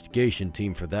investigation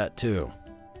team for that too.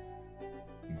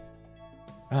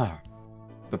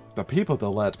 The people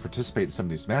they'll let participate in some of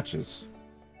these matches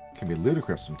can be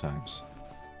ludicrous sometimes.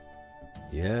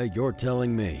 Yeah, you're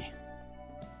telling me.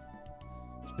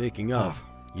 Speaking of,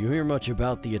 you hear much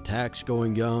about the attacks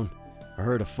going on? I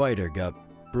heard a fighter got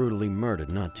brutally murdered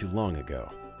not too long ago.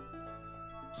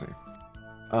 Let's see.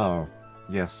 Oh,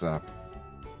 yes,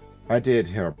 I did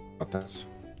hear about that.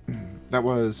 That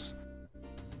was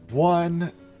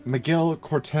one Miguel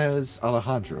Cortez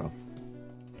Alejandro.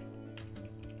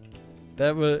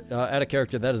 That was, out of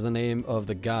character, that is the name of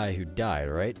the guy who died,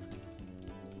 right?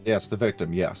 Yes, the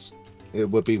victim, yes. It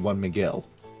would be one Miguel.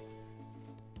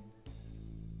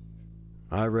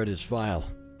 I read his file.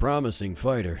 Promising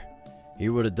fighter. He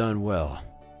would have done well.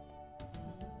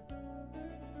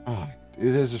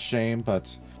 It is a shame,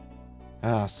 but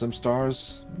some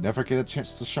stars never get a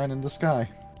chance to shine in the sky.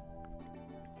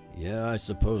 Yeah, I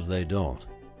suppose they don't.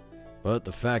 But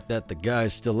the fact that the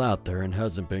guy's still out there and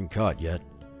hasn't been caught yet,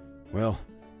 well,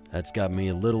 that's got me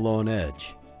a little on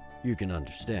edge. You can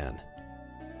understand.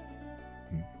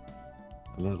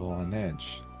 A little on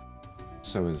edge.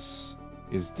 So is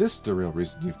this the real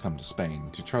reason you've come to Spain,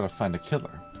 to try to find a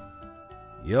killer?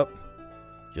 Yep.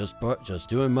 Just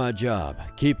doing my job,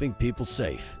 keeping people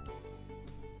safe.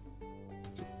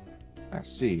 I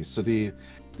see. So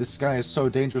this guy is so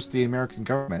dangerous the American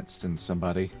government sends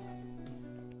somebody.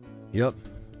 Yep.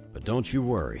 But don't you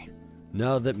worry.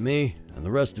 Now that me and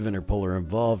the rest of Interpol are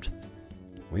involved,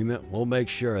 we'll make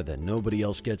sure that nobody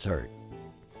else gets hurt.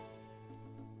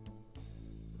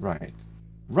 Right.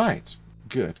 Right.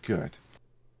 Good.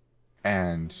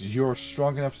 And you're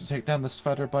strong enough to take down this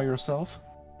fighter by yourself?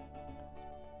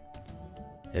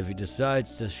 If he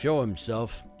decides to show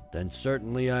himself, then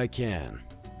certainly I can.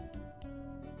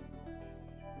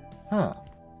 Huh.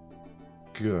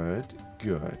 Good.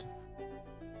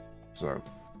 So,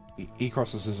 he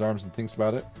crosses his arms and thinks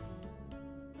about it.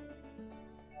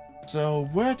 So,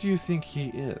 where do you think he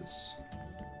is?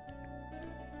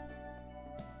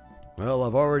 Well,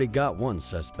 I've already got one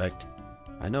suspect.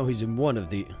 I know he's in one of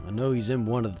the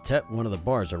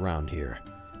bars around here.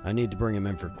 I need to bring him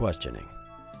in for questioning.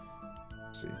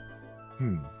 Let's see.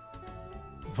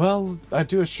 Well, I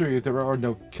do assure you there are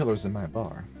no killers in my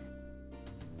bar.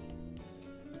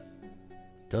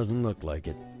 Doesn't look like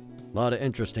it. A lot of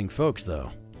interesting folks,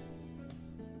 though.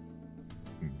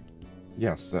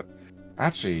 Yes,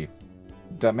 actually,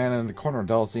 that man in the corner,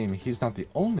 Dalzim, he's not the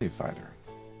only fighter.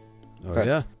 Oh,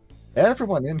 yeah?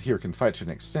 Everyone in here can fight to an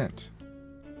extent.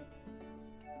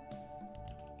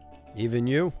 Even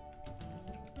you?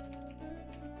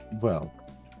 Well,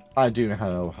 I do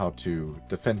know how to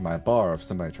defend my bar if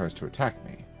somebody tries to attack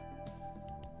me.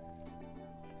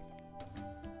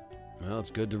 Well,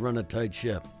 it's good to run a tight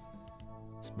ship.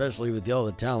 Especially with all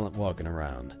the talent walking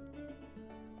around.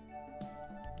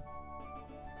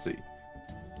 Let's see.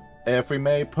 If we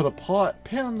may put a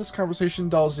pin on this conversation,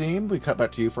 Dalzim, we cut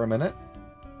back to you for a minute.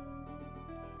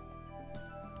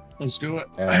 Let's do it.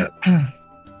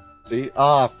 See?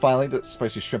 Finally, the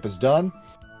spicy shrimp is done.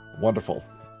 Wonderful.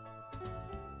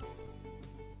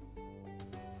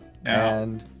 Now,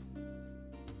 and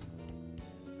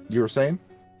you were saying?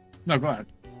 No, go ahead.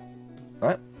 All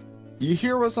right. You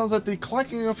hear what sounds like the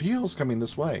clacking of heels coming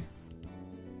this way.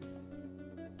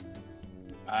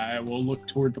 I will look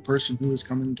toward the person who is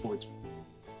coming towards me.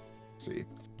 Let's see.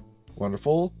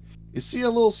 Wonderful. You see a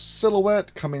little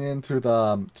silhouette coming in through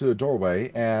the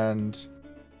doorway, and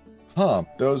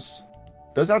those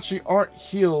actually aren't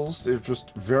heels, they're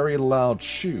just very loud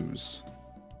shoes.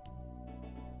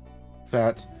 In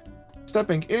fact,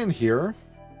 stepping in here,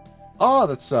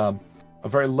 that's a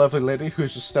very lovely lady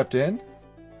who's just stepped in.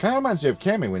 Kind of reminds you of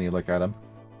Cammy when you look at him.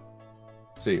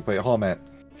 Let's see, wait, hold on a minute.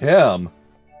 Him.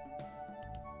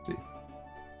 Let's see.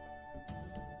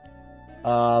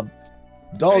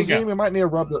 Dalzine, we might need to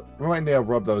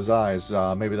rub those eyes.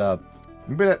 Maybe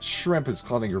that shrimp is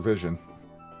clouding your vision.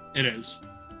 It is.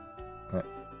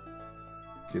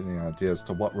 Getting an idea as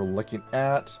to what we're looking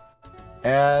at.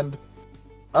 And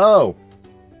oh,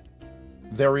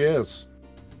 there he is.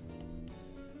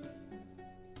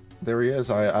 There he is.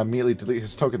 I immediately delete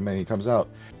his token when he comes out.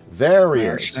 There he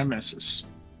is. Nemesis.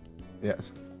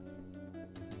 Yes.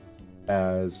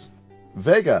 As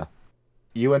Vega,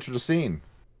 you enter the scene.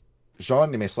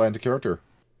 Jean, you may slide into character.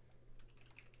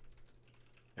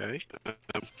 Okay.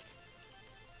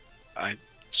 I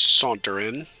saunter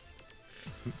in.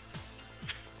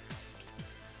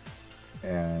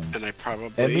 And I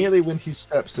probably immediately when he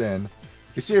steps in,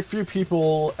 you see a few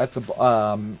people at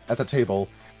the table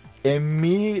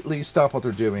immediately stop what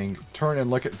they're doing, turn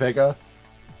and look at Vega,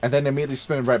 and then immediately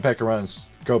spin right back around and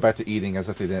go back to eating as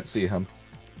if they didn't see him.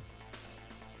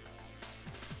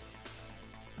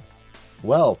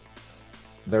 Well,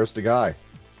 there's the guy.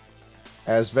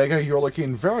 As Vega, you're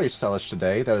looking very stylish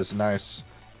today. That is a nice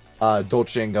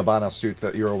Dolce & Gabbana suit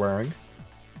that you're wearing.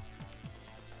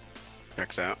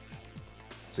 Checks out.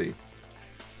 Let's see.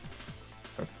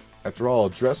 After all,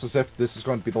 dress as if this is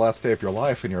going to be the last day of your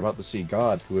life and you're about to see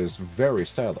God, who is very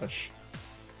stylish.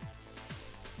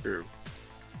 True.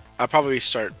 I'll probably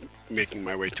start making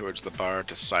my way towards the bar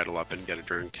to sidle up and get a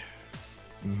drink.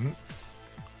 Mm-hmm.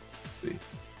 See.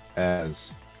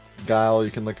 As Guile,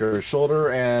 you can look over his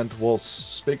shoulder, and we'll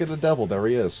speak of the devil. There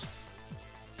he is.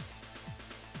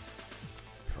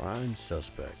 Prime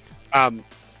suspect.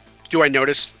 Do I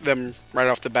notice them right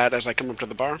off the bat as I come up to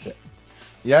the bar?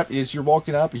 Yep, as you're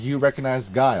walking up, you recognize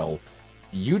Guile.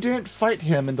 You didn't fight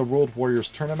him in the World Warriors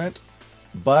tournament,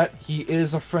 but he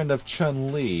is a friend of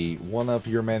Chun-Li, one of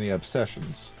your many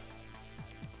obsessions.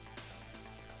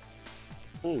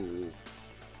 Kind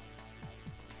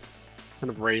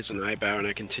of raise an eyebrow, and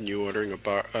I continue ordering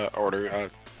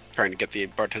trying to get the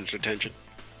bartender's attention.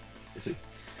 See,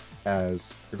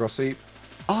 as you go see,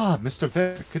 Mr.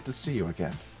 Vic, good to see you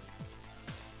again.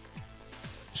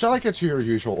 Shall I get you your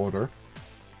usual order?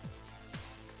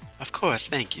 Of course,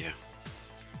 thank you.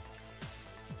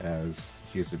 As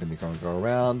he's going to go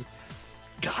around.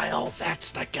 Guile,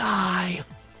 that's the guy.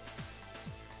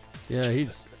 Yeah,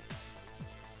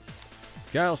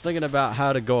 Guile's thinking about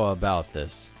how to go about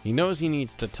this. He knows he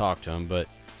needs to talk to him, but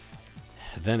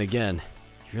then again,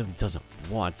 he really doesn't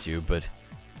want to, but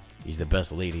he's the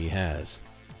best lead he has.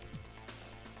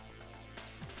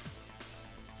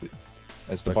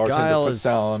 As the bartender puts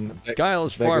down Guile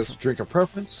is Vega's drink of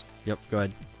preference. Yep, go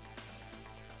ahead.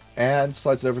 And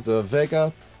slides it over to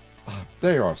Vega.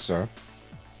 There you are, sir.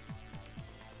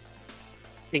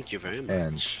 Thank you very much.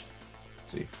 And let's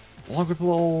see, along with a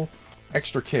little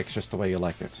extra kick, just the way you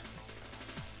like it.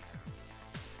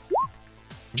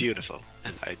 Beautiful.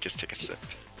 And I just take a sip.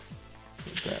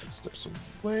 That steps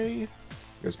away.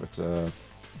 Goes back to, let's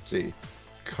see,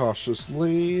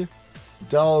 cautiously.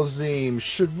 Dalzine,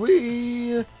 should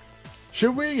we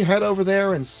head over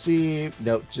there and see?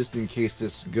 No, just in case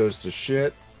this goes to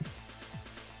shit.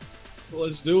 Well,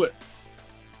 let's do it.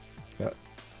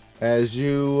 As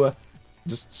you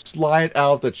just slide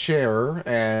out of the chair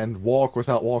and walk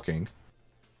without walking.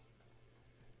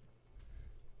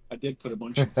 I did put a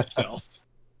bunch of stealth.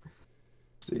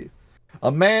 See,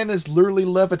 a man is literally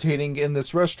levitating in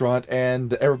this restaurant,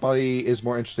 and everybody is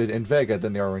more interested in Vega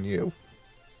than they are in you.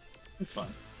 It's fine.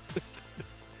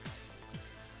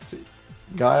 See,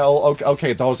 Guile,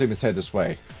 okay, Dalzine is head this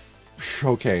way.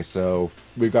 Okay, so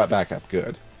we've got backup.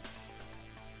 Good.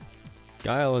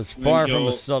 Guile is far from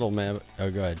a subtle man.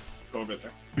 Oh, go ahead. Go over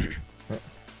there.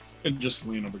 And just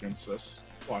lean up against this,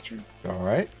 watching. All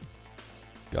right.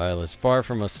 Guile is far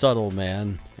from a subtle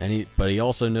man, but he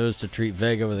also knows to treat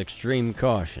Vega with extreme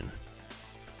caution.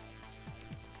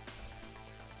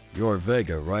 You're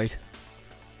Vega, right?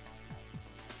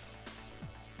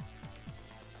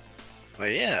 Well,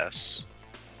 yes.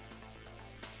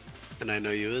 And I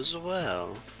know you as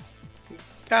well.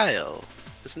 Guile,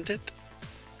 isn't it?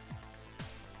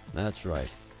 That's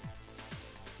right.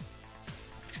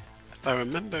 If I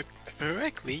remember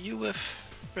correctly, you were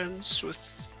friends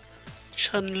with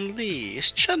Chun-Li.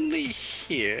 Is Chun-Li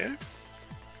here?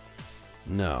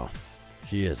 No,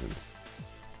 she isn't.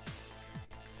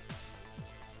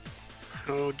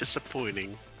 How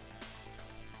disappointing.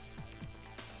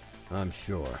 I'm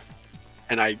sure.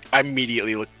 And I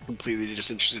immediately look completely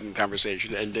disinterested in the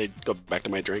conversation and I go back to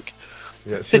my drink.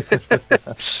 Yes.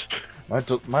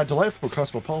 My delightful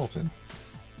cosmopolitan.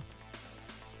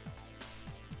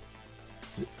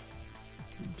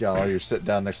 Gal, you're sitting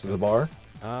down next to the bar.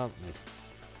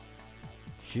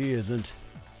 She isn't,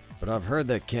 but I've heard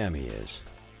that Cammy is.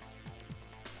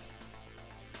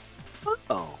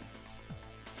 Oh.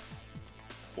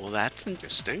 Well, that's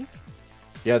interesting.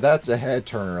 Yeah, that's a head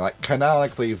turner. Like,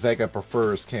 canonically, Vega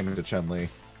prefers Cammy to Chun-Li.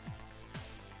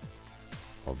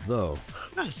 Although,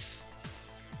 nice.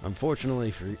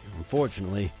 Unfortunately,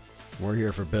 we're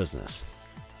here for business.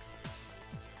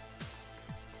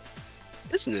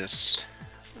 Business?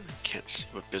 I can't see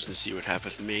what business you would have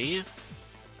with me.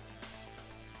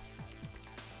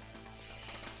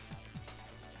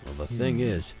 Well, the thing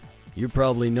is, you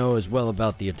probably know as well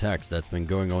about the attacks that's been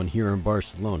going on here in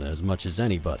Barcelona as much as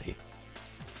anybody.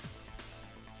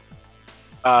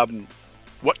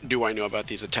 What do I know about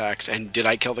these attacks, and did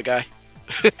I kill the guy?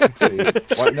 Let's see.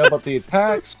 What I know about the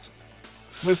attacks?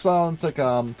 So this sounds like,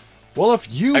 well,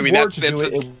 if you were to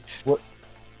do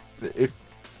it,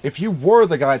 if you were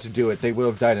the guy to do it, they would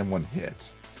have died in one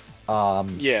hit.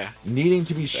 Yeah. Needing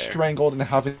to be strangled and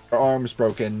having their arms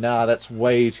broken, nah, that's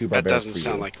way too barbaric. That doesn't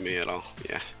sound like me at all.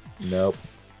 Yeah. Nope.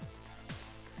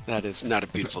 That is not a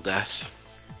beautiful death.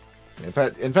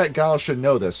 In fact, Gal should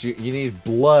know this. You need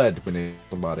blood when you hit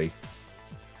somebody.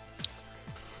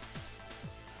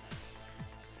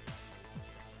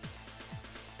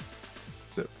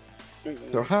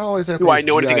 So how is that? Do I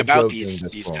know anything about these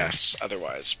deaths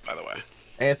otherwise, by the way?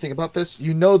 Anything about this?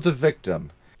 You know the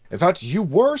victim. In fact, you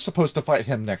were supposed to fight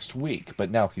him next week, but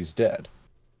now he's dead.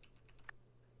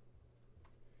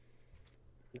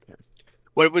 Okay.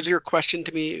 What was your question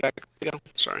to me?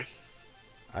 Sorry.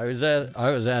 I was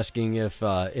asking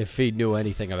if he knew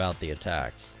anything about the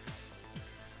attacks.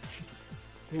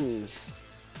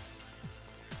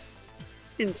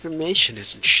 Information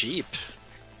isn't cheap.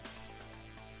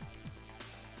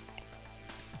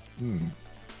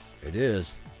 It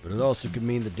is, but it also could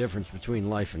mean the difference between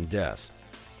life and death.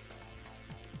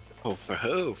 Oh, for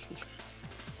who?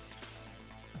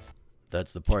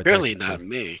 That's the part. Really not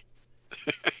me.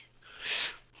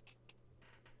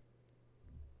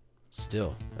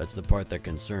 Still, that's the part that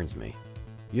concerns me.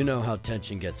 You know how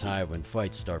tension gets high when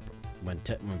fights start, when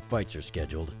fights are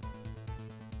scheduled.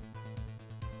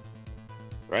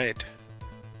 Right.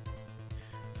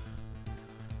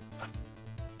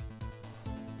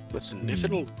 Listen, if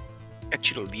it'll get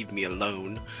you to leave me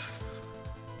alone,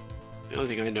 the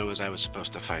only thing I know is I was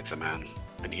supposed to fight the man,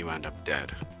 and he wound up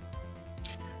dead.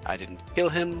 I didn't kill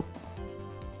him,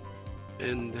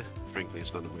 and frankly,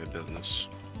 it's none of my business.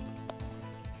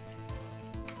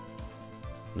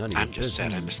 I'm just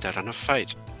sad I missed out on a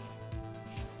fight.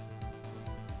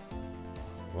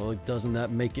 Well, doesn't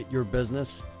that make it your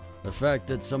business? The fact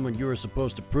that someone you were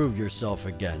supposed to prove yourself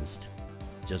against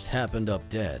just happened up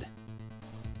dead.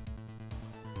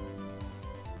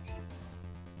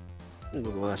 A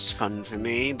little less fun for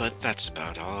me, but that's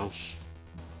about all.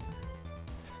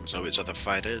 There's always other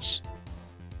fighters.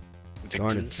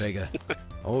 Darn it, Vega.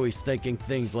 Always thinking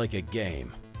things like a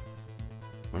game.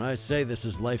 When I say this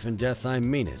is life and death, I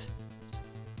mean it.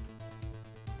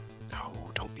 No,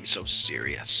 don't be so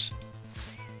serious.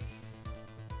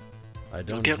 I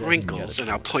don't get wrinkles, and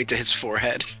I'll point to his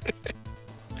forehead.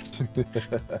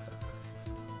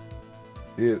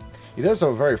 He does have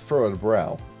a very furrowed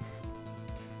brow.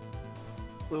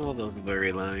 All those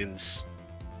blurry lines.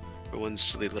 For one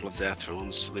silly little death, for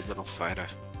one silly little fighter.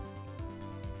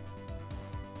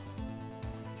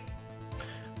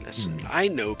 Listen, I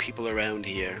know people around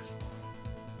here.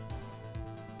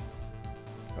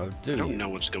 Oh, do I don't know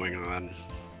what's going on.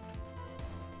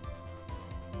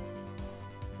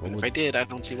 And if I did, I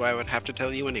don't see why I would have to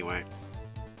tell you anyway.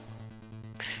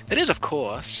 It is, of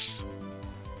course.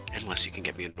 Unless you can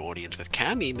get me an audience with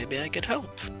Cammy, maybe I could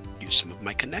help. Use some of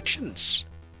my connections.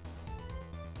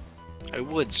 I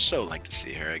would so like to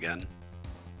see her again.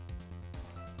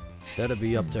 That'd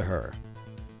be up to her.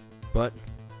 But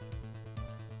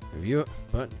if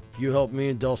you help me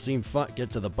and Dulcine get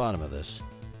to the bottom of this,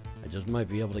 I just might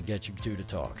be able to get you two to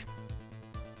talk.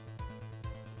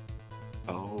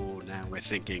 Oh, now we're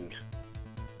thinking.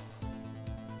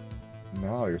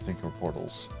 No, you're thinking of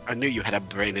portals. I knew you had a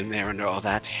brain in there under all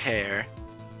that hair.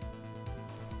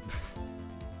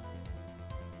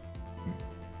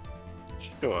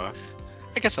 Sure.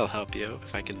 I guess I'll help you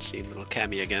if I can see little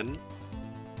Cammy again.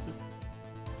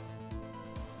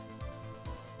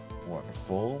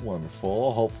 Wonderful,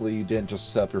 wonderful. Hopefully you didn't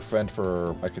just set up your friend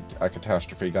for a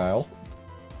catastrophe, Guile.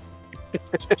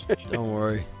 Don't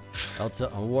worry. I'll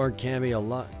warn Cammy a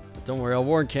lot. Don't worry, I'll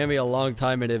warn Cammy a long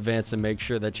time in advance and make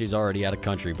sure that she's already out of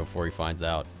country before he finds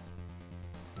out.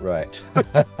 Right.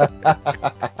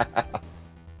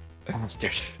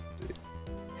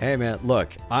 Hey man,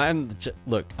 look, I've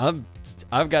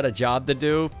got a job to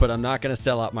do, but I'm not gonna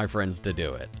sell out my friends to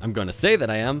do it. I'm gonna say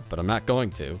that I am, but I'm not going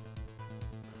to.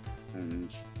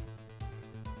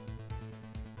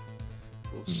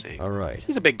 We'll see. All right.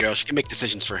 She's a big girl. She can make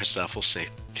decisions for herself. We'll see.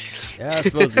 Yeah, I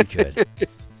suppose we could.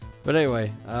 But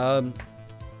anyway,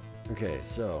 okay,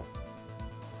 so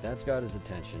that's got his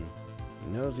attention. He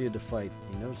knows he had to fight.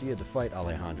 He knows he had to fight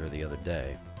Alejandro the other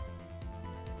day.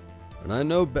 And I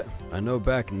know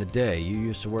back in the day, you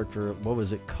used to work for, what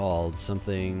was it called?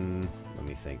 Something, let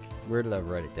me think. Where did I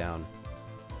write it down?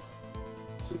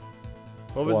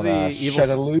 What was the evil?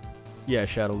 Shadowloo? Yeah,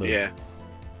 Shadowloo. Yeah.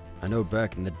 I know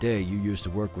back in the day, you used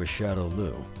to work with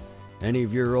Shadowloo. Any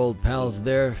of your old pals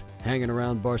there hanging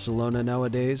around Barcelona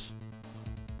nowadays?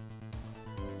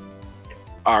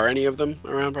 Are any of them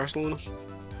around Barcelona?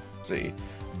 Let's see.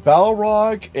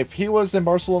 Balrog, if he was in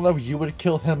Barcelona, you would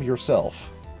kill him yourself.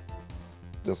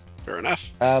 Just fair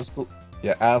enough.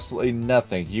 Absolutely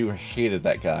nothing. You hated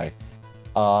that guy.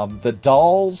 The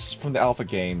dolls from the Alpha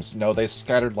games, no, they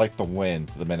scattered like the wind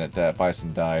the minute that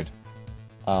Bison died.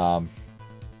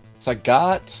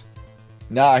 Sagat,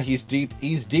 nah, he's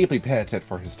deeply penitent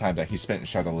for his time that he spent in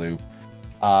Shadowloo.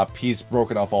 He's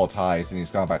broken off all ties and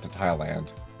he's gone back to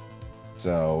Thailand.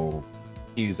 So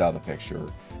he's out of the picture.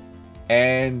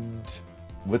 And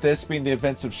with this being the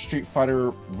events of Street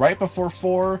Fighter right before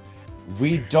 4,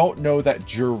 we don't know that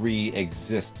jury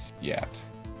exists yet.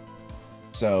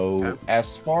 So,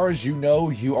 as far as you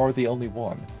know, you are the only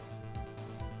one.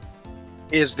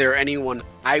 Is there anyone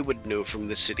I would know from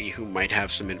the city who might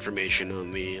have some information on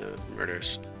the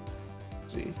murders?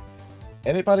 Let's see.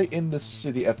 Anybody in the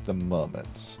city at the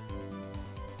moment?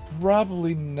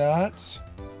 Probably not.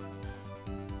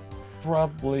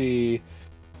 Probably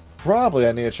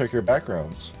I need to check your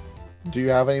backgrounds. Do you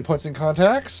have any points in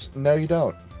contacts? No, you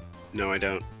don't. No, I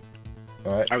don't.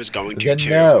 All right. I was going to too,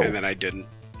 no. And then I didn't.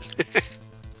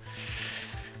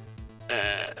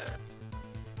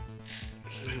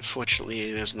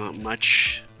 Unfortunately, there's not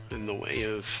much in the way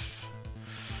of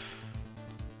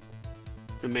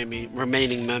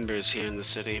remaining members here in the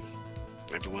city.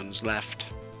 Everyone's left.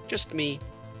 Just me.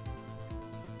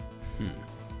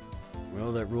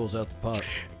 Well, that rules out the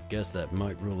guess that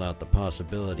might rule out the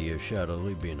possibility of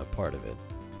Shadowloo being a part of it.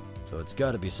 So it's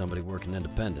got to be somebody working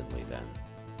independently then.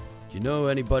 Do you know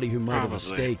anybody who might have a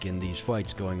stake in these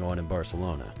fights going on in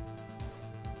Barcelona?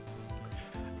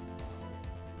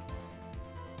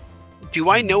 Do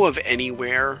I know of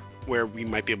anywhere where we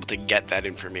might be able to get that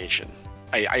information?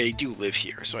 I do live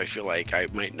here, so I feel like I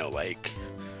might know like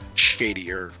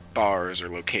shadier bars or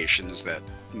locations that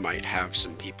might have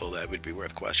some people that would be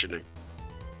worth questioning.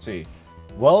 Let's see.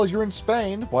 Well, you're in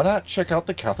Spain. Why not check out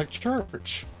the Catholic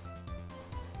Church?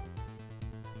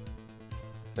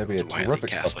 That'd be a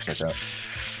terrific spot to check out.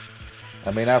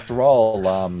 I mean, after all,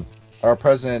 our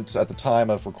president at the time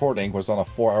of recording was on a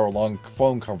 4-hour-long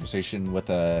phone conversation with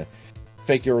a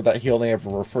figure that he only ever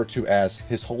referred to as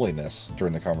His Holiness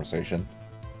during the conversation.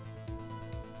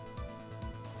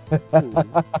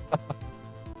 The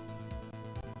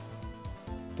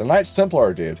Knights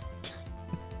Templar, dude.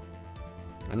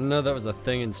 I didn't know that was a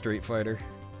thing in Street Fighter.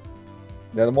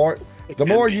 Yeah, the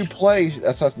more you play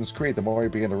Assassin's Creed, the more you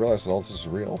begin to realize that all this is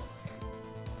real.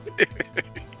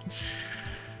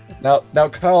 Now,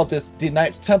 Kyle, the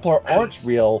Knights Templar aren't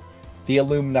real. The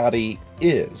Illuminati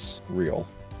is real.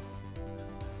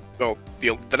 Well,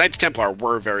 the Knights Templar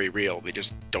were very real. They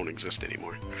just don't exist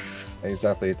anymore.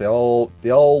 Exactly. They all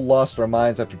lost their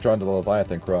minds after joining the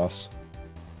Leviathan Cross.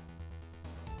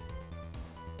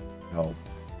 Now,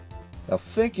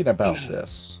 thinking about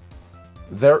this,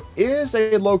 there is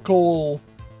a local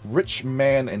rich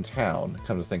man in town,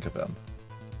 come to think of him.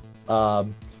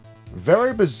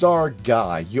 Very bizarre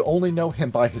guy. You only know him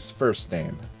by his first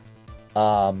name.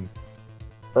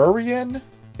 Urien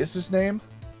is his name.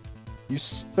 You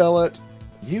spell it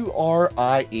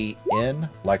Urien,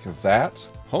 like that.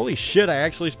 Holy shit, I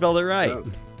actually spelled it right.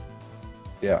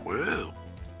 Yeah. Wow.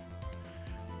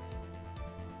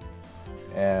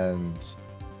 And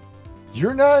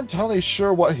you're not entirely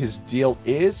sure what his deal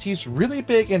is. He's really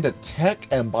big into tech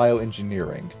and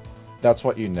bioengineering. That's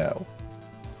what you know.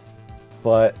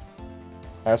 But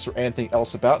as for anything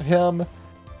else about him,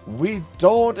 we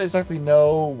don't exactly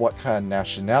know what kind of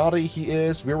nationality he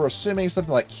is. We were assuming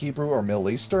something like Hebrew or Middle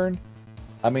Eastern.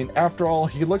 I mean, after all,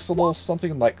 he looks a little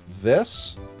something like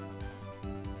this.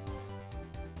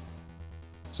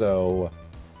 So,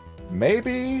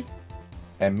 maybe...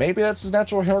 And maybe that's his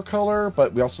natural hair color,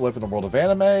 but we also live in the world of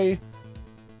anime.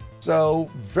 So,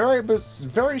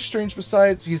 very strange.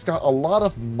 Besides, he's got a lot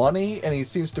of money, and he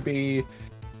seems to be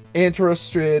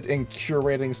interested in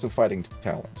curating some fighting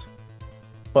talent.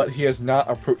 But he has not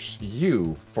approached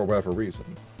you for whatever reason.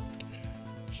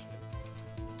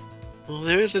 Well,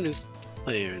 there is a new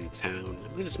player in town. I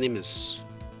believe his name is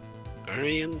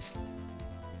Arian.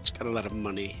 He's got a lot of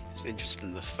money. He's interested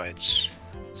in the fights.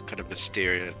 He's kind of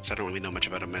mysterious. I don't really know much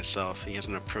about him myself. He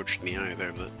hasn't approached me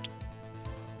either, but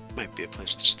might be a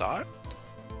place to start.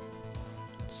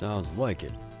 Sounds like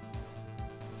it.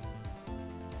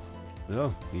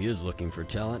 Well, he is looking for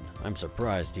talent. I'm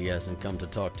surprised he hasn't come to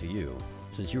talk to you,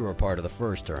 since you were a part of the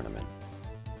first tournament.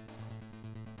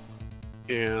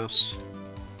 Yes,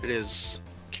 it is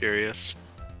curious.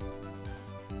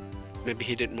 Maybe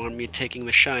he didn't want me taking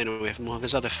the shine away from all of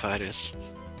his other fighters.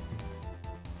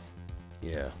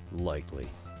 Yeah, likely.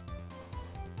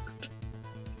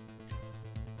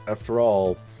 After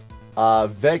all,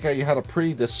 Vega, you had a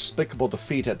pretty despicable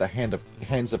defeat at the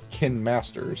hands of Kin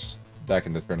Masters back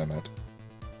in the tournament.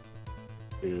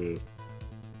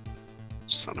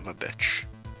 Son of a bitch.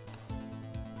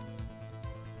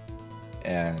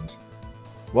 And,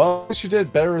 well, you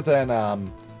did better than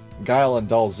Guile and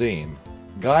Dalzim.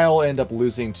 Guile ended up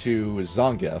losing to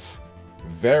Zangief.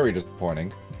 Very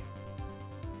disappointing.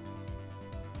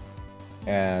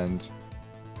 And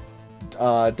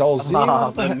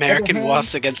Dalzim... the American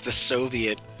lost against the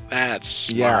Soviet. That's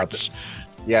smart.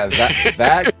 Yeah,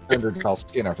 that rendered Kyle's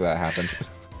skin after that happened.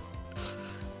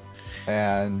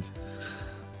 And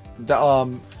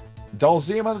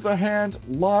Dalzim, on the other hand,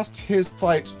 lost his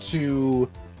fight to,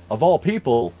 of all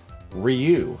people,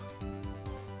 Ryu.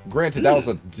 Granted, that was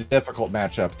a difficult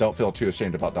matchup. Don't feel too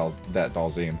ashamed about that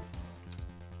Dalzim.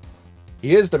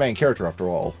 He is the main character, after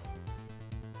all.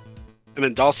 I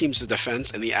mean, Dalzim's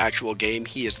defense in the actual game,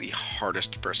 he is the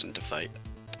hardest person to fight.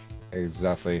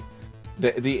 Exactly.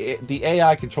 The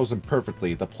AI controls him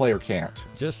perfectly. The player can't.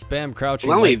 Just spam crouching.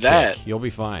 Well, only that. Kick. You'll be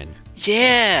fine.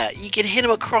 Yeah, you can hit him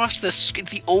across the screen.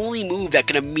 It's the only move that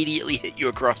can immediately hit you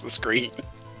across the screen.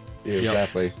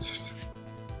 Exactly.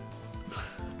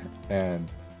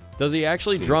 And does he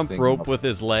actually jump rope with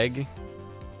his leg?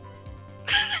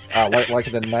 like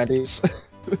in the 90s?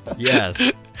 Yes.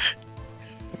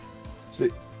 See,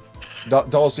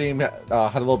 Dalzim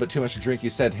had a little bit too much to drink. He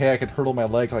said, hey, I could hurdle my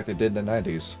leg like they did in the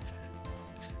 90s.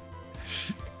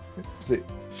 See,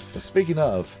 speaking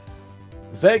of,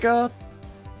 Vega,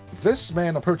 this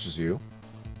man approaches you.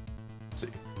 See,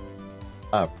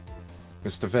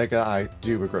 Mr. Vega, I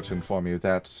do regret to inform you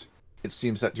that it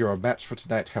seems that your match for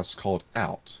tonight has called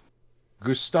out.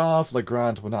 Gustave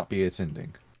Legrand will not be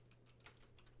attending.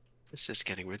 This is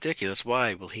getting ridiculous.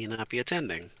 Why will he not be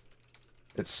attending?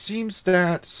 It seems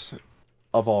that,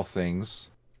 of all things,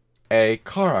 a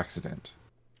car accident.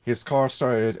 His car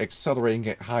started accelerating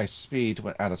at high speed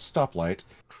when at a stoplight.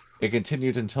 It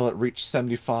continued until it reached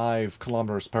 75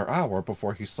 kilometers per hour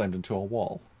before he slammed into a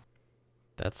wall.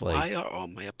 That's like... Why are all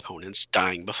my opponents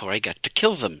dying before I get to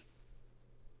kill them?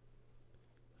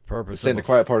 Saying the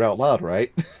quiet part out loud,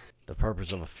 right? The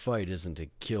purpose of a fight isn't to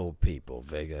kill people,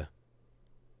 Vega.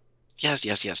 Yes,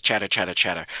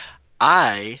 chatter.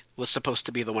 I was supposed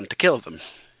to be the one to kill them.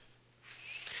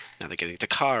 Now they're getting into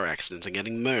car accidents and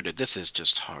getting murdered. This is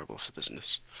just horrible for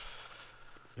business.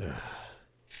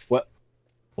 Well,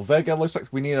 Vega, looks like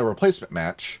we need a replacement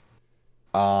match.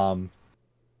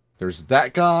 There's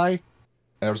that guy, and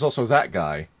there's also that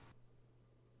guy.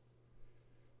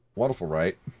 Wonderful,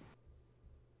 right?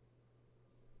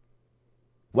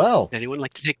 Well, anyone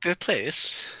like to take their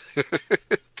place?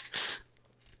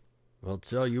 Well,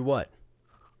 tell you what.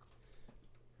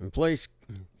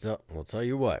 I'll tell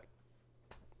you what.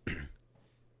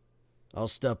 I'll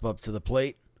step up to the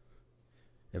plate.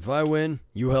 If I win,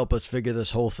 you help us figure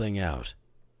this whole thing out.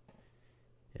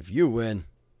 If you win,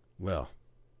 well,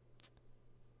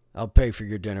 I'll pay for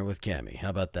your dinner with Cammy. How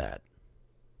about that?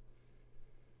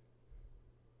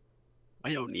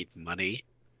 I don't need money.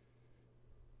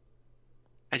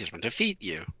 I just want to feed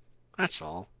you. That's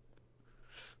all.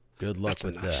 Good luck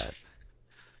with that.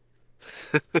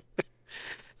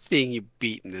 Seeing you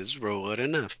beaten is reward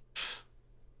enough.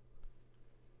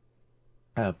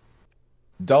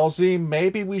 Dalzim,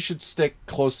 maybe we should stick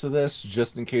close to this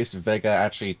just in case Vega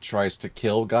actually tries to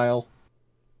kill Guile.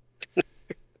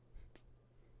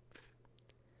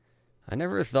 I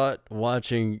never thought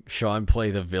watching Sean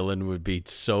play the villain would be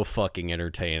so fucking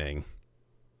entertaining.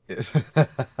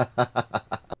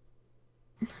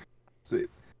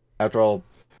 After all,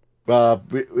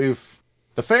 the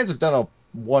fans have done a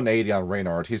 180 on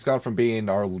Reynard. He's gone from being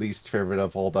our least favorite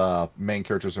of all the main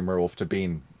characters in Werewolf to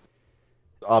being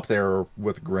up there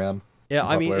with Grimm. Yeah,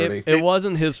 I mean, it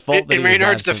wasn't his fault that he was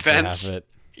absent for half of it.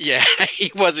 Yeah,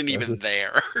 he wasn't even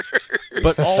there.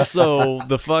 But also,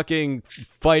 the fucking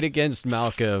fight against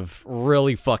Malkov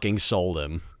really fucking sold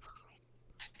him.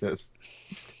 Yes.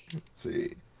 Let's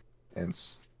see. And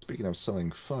speaking of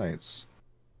selling fights,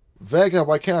 Vega,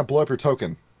 why can't I blow up your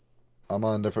token? I'm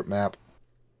on a different map.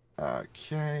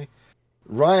 Okay.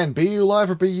 Ryan, be you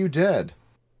alive or be you dead?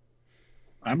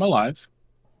 I'm alive.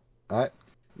 Alright.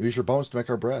 Use your bones to make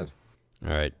our bread.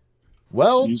 Alright.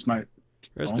 Well, use my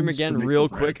rest him again real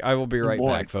quick. I will be right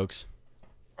back, folks.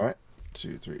 Alright.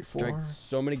 2, 3, 4. Drank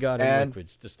so many goddamn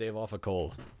liquids to stave off a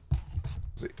cold.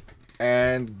 See.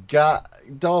 And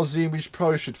Dalzine, we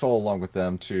probably should follow along with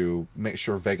them to make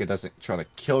sure Vega doesn't try to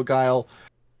kill Guile.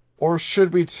 Or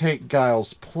should we take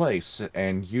Guile's place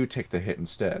and you take the hit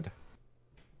instead?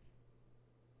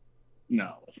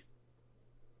 No.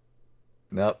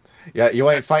 Nope. Yeah, you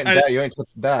ain't fighting that. You ain't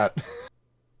touching that.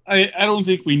 I don't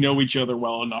think we know each other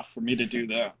well enough for me to do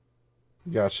that.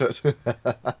 Gotcha.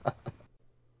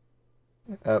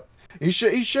 He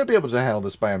should be able to handle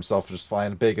this by himself just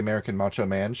fine. A big American macho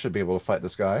man should be able to fight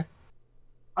this guy.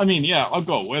 I mean, yeah, I'll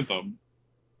go with him,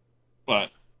 but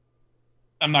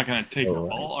I'm not going to take the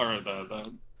fall or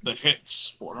the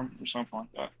hits for him or something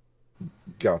like that.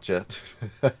 Gotcha.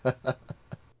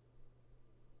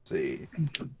 See.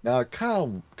 Now,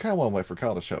 Kyle won't wait for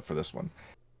Kyle to show up for this one.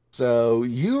 So,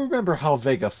 you remember how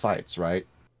Vega fights, right?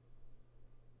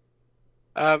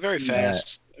 Very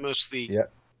fast. Mostly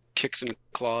kicks and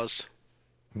claws.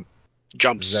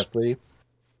 Jumps. Exactly.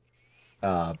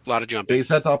 A lot of jumping.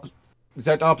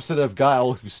 Exact opposite of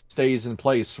Guile, who stays in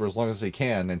place for as long as he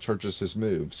can and charges his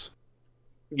moves.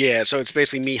 Yeah, so it's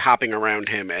basically me hopping around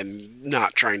him and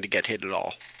not trying to get hit at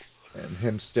all. And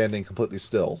him standing completely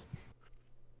still.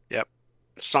 Yep.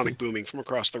 Sonic booming from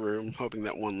across the room, hoping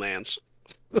that one lands.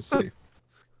 Let's see.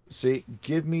 See,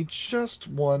 give me just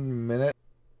 1 minute.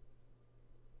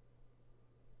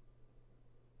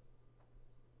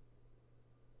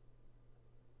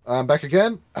 I'm back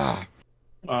again.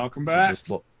 Welcome back. Just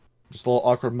a little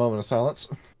awkward moment of silence.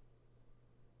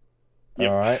 Yep.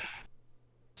 All right.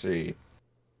 Let's see.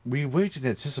 We wait in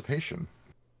anticipation.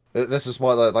 This is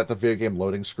what like the video game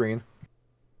loading screen.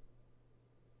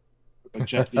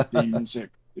 Objective theme music.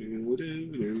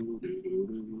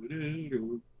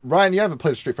 Ryan, you haven't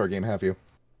played a Street Fighter game, have you?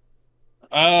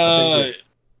 I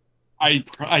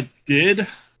did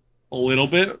a little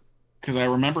bit because I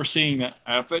remember seeing that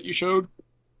app that you showed,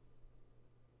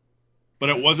 but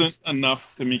it wasn't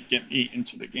enough to get me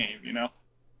into the game, you know?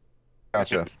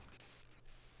 Gotcha.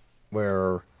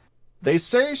 Where they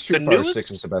say Street Fighter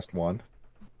 6 is the best one.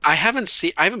 I haven't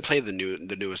played the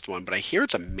newest one, but I hear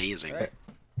it's amazing.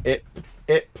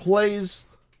 It plays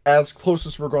as close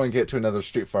as we're going to get to another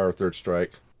Street Fighter Third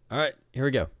Strike. All right, here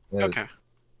we go. Okay.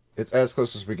 It's as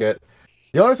close as we get.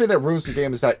 The only thing that ruins the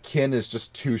game is that Kin is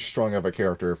just too strong of a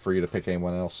character for you to pick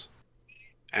anyone else.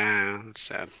 That's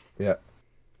sad. Yeah.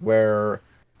 Where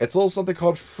it's a little something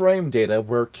called frame data,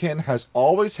 where Kin has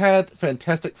always had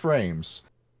fantastic frames.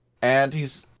 And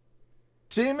he's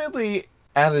seemingly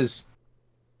at his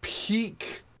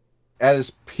peak in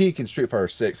Street Fighter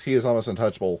 6. He is almost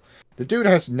untouchable. The dude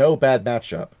has no bad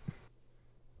matchup.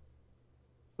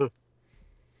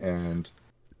 And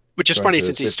which is funny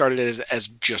since he started as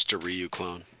just a Ryu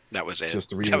clone. That was it.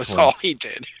 Just a Ryu that was clone. all he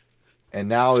did. And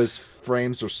now his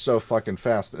frames are so fucking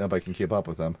fast that nobody can keep up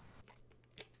with them.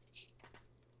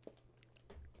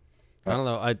 I don't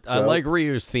know. I like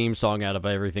Ryu's theme song out of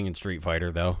everything in Street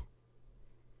Fighter, though.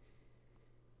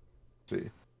 Let's see.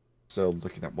 So,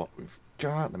 looking at what we've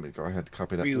got, let me go ahead and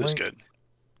copy that Ryu link. was good.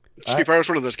 Street Fighter was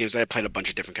one of those games that I played a bunch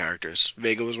of different characters.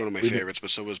 Vega was one of my favorites, but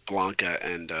so was Blanca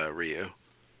and Ryu.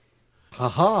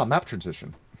 Haha, map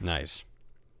transition. Nice.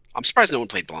 I'm surprised no one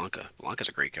played Blanca. Blanca's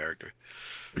a great character.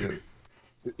 Yeah.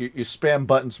 You spam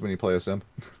buttons when you play as him.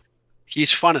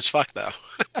 He's fun as fuck, though.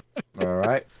 All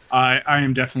right. I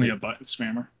am definitely a button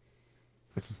spammer.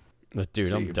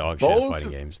 Dude, I'm dog shit at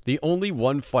fighting games. The only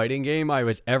one fighting game I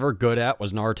was ever good at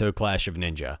was Naruto Clash of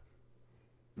Ninja.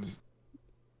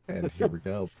 And here we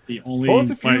go. The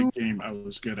only fighting game I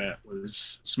was good at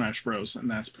was Smash Bros,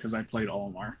 and that's because I played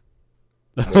Olimar.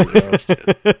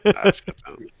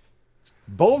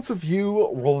 Both of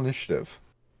you roll initiative.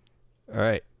 All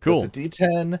right, cool. It's a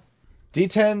D10.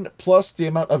 D10 plus the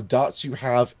amount of dots you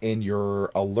have in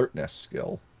your alertness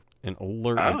skill. An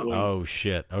alert. Oh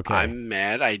shit. Okay. I'm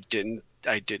mad. I didn't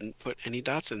put any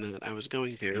dots in that. I was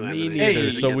going to. Me neither.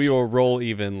 So we will roll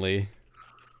evenly.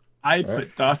 I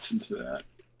put dots into that.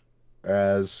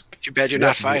 Too bad you're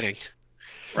not fighting.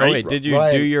 Right? Oh wait, did you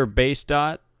do your base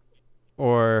dot,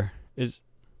 or is?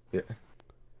 Yeah.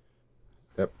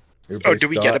 Yep. Oh, do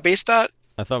we get a base dot?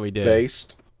 I thought we did.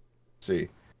 Based. see.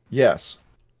 Yes.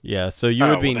 Yeah, so you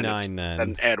would be 9 then.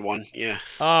 Then add 1, yeah.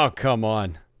 Oh, come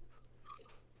on.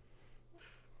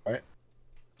 All right.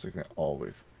 So all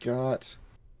we've got.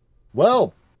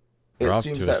 Well, it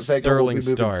seems that Vega will be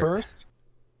moving first.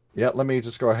 Yeah, let me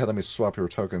just go ahead. Let me swap your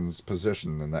token's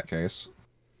position in that case.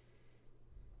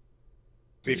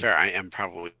 To be fair, I am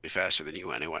probably faster than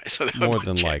you anyway, so that more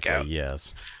than likely,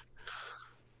 yes.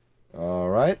 All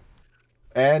right.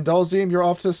 And Dalzim, you're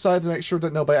off to the side to make sure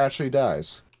that nobody actually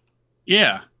dies.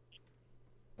 Yeah.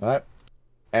 All right.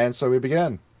 And so we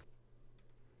begin.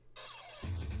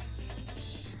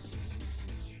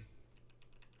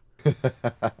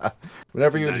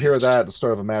 Whenever you'd hear that at the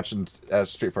start of a match in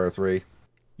Street Fighter 3.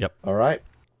 Yep. All right.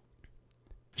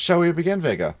 Shall we begin,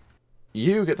 Vega?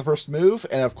 You get the first move,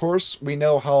 and of course, we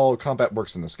know how combat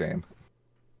works in this game.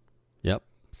 Yep.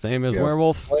 Same as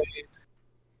Werewolf.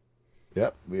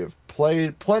 Yep. We have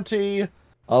played plenty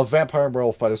of Vampire and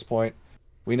Werewolf by this point.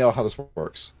 We know how this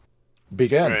works.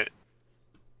 Begin. Right.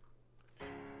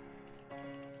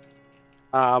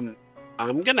 I'm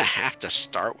gonna have to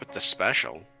start with the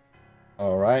special.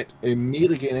 All right.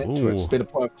 Immediately get into it. Spin a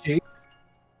point of key.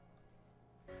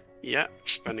 Yeah,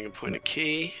 spending a point of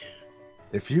key.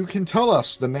 If you can tell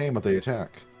us the name of the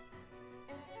attack.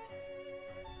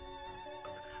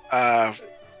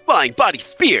 Flying Body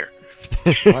Spear.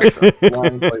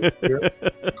 Flying Body Spear.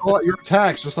 Call out your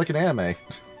attacks just like an anime.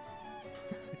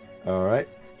 All right.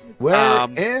 Where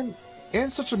in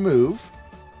such a move,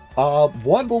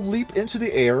 one will leap into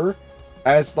the air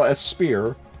as a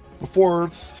spear before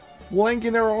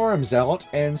flinging their arms out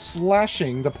and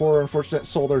slashing the poor unfortunate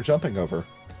soul they're jumping over.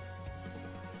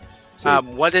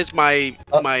 What is my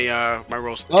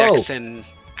rolls? Dex and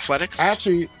athletics?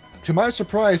 Actually, to my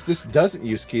surprise, this doesn't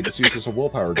use key. This uses a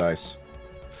willpower dice.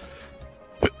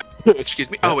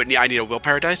 Excuse me. Oh, and I need a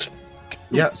willpower dice.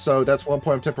 Yeah, so that's 1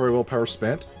 point of temporary willpower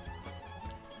spent.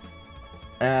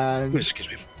 And excuse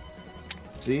me.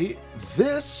 See,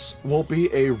 this will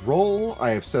be a roll. I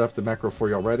have set up the macro for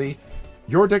you already.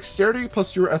 Your dexterity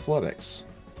plus your athletics.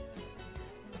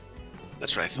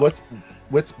 That's what I thought.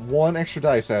 With 1 extra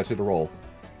dice added to the roll.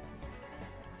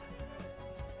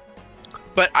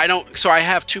 But I don't. So I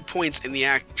have 2 points in the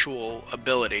actual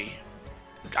ability.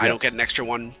 I don't get an extra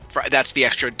 1. That's the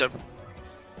extra.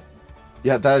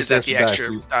 Yeah, that is that the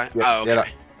extra dice. Oh, okay.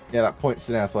 Yeah, that points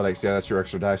in athletics. Yeah, that's your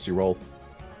extra dice you roll.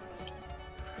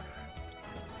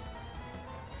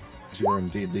 You're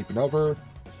indeed leaping over.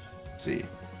 Let's see.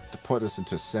 To put this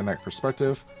into cinematic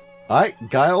perspective. Alright,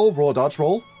 Guile, roll a dodge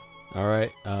roll.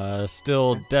 Alright,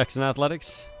 still Dex and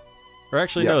Athletics? Or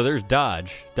actually, no, there's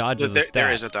Dodge. Dodge is a stat.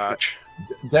 There is a Dodge.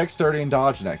 Dexterity and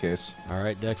Dodge in that case.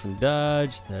 Alright, Dex and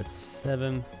Dodge. That's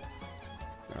 7.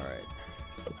 Alright.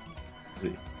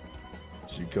 See.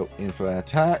 So you go in for that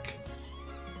attack.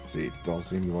 See,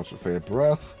 Dalzim, you watch your favorite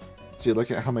breath. See,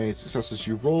 look at how many successes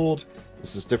you rolled.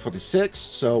 This is difficulty 6,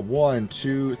 so 1,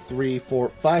 2, 3, 4,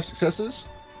 5 successes.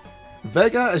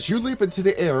 Vega, as you leap into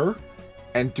the air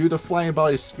and do the flying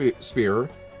body spear,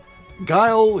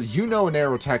 Guile, you know an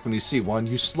arrow attack when you see one.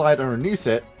 You slide underneath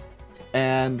it,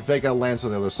 and Vega lands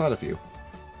on the other side of you.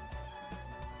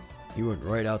 He went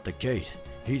right out the gate.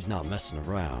 He's not messing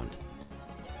around.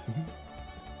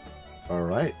 All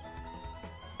right.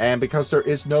 And because there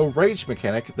is no rage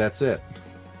mechanic, that's it.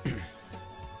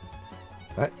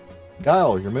 Right.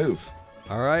 Guile, your move.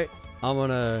 Alright, I'm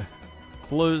gonna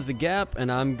close the gap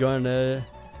and I'm gonna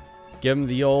give him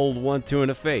the old 1-2 in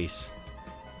the face.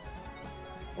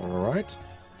 Alright.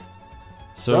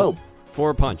 So,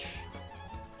 for a punch.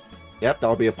 Yep,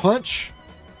 that'll be a punch.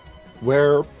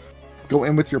 Where go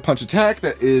in with your punch attack,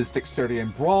 that is dexterity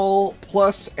and brawl,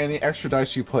 plus any extra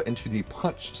dice you put into the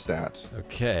punch stat.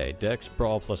 Okay, dex,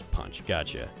 brawl, plus punch.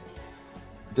 Gotcha.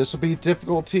 This will be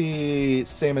difficulty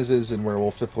same as is in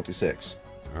Werewolf, difficulty 6.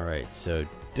 Alright, so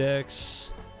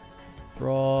dex,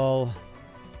 brawl,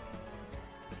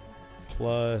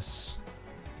 plus...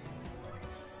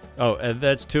 Oh, and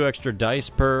that's 2 extra dice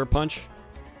per punch?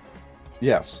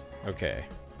 Yes. Okay.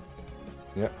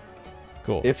 Yep.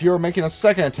 Cool. If you're making a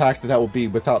second attack, then that will be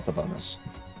without the bonus.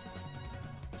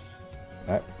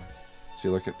 Alright. So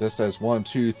you look at this as 1,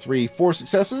 2, 3, 4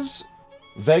 successes.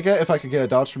 Vega, if I could get a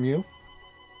dodge from you.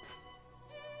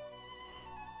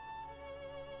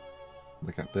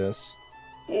 Look at this.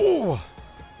 Ooh.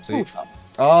 See?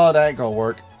 Oh, that ain't gonna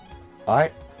work.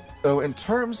 Alright. So in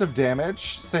terms of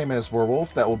damage, same as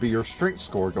Werewolf, that will be your strength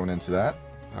score going into that.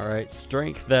 Alright,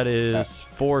 strength, that is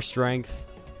 4 strength.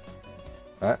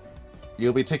 Alright.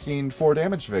 You'll be taking 4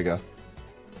 damage, Vega.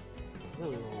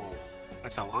 Oh,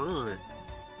 that's a lot.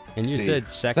 And you said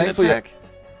second attack?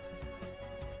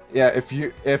 Yeah, if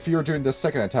you're doing the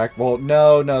second attack, well,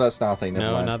 no, that's not a thing.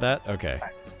 Never mind. Not that. Okay.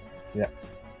 Yeah,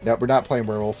 no, we're not playing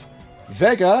werewolf.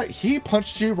 Vega, he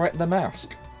punched you right in the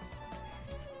mask.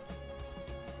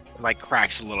 Like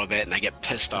cracks a little bit, and I get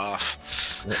pissed off.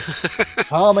 Yeah.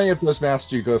 How many of those masks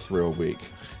do you go through a week?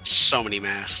 So many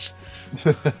masks.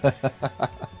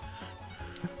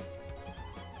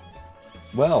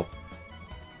 Well,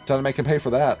 time to make him pay for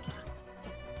that.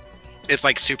 It's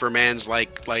like Superman's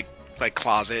like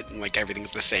closet, and like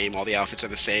everything's the same, all the outfits are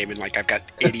the same, and like I've got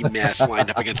 80 masks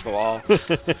lined up against the wall.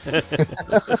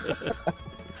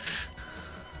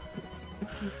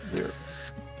 Here.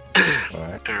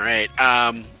 All right.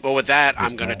 Well, with that,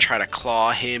 I'm gonna try to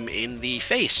claw him in the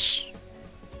face.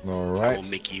 All right. I will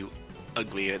make you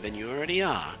uglier than you already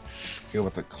are. Go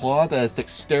with the claw. That is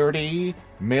dexterity,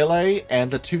 melee,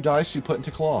 and the 2 dice you put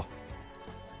into claw.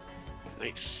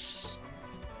 Nice.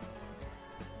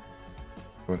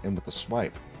 Going in with the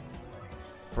swipe.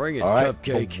 Bring it, right,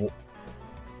 Cupcake.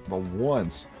 The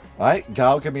ones. All right,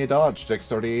 Gal, give me a dodge.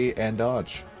 Dexterity and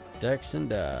dodge. Dex and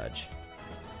dodge.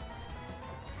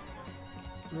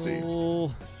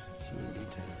 Roll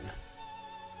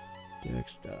 7d10.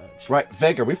 Dex dodge. Right,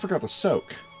 Vega, we forgot the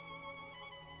soak.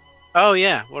 Oh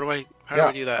yeah. How do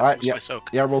I do that? Right, What's my soak?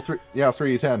 Yeah, roll 3. Yeah,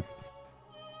 3d10.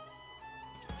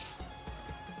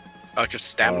 Oh, just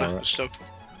stamina soak.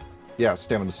 Yeah,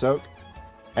 stamina soak.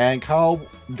 And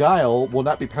Guile will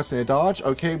not be pressing a dodge.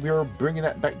 Okay, we're bringing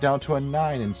that back down to a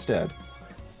 9 instead.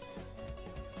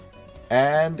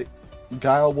 And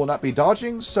Guile will not be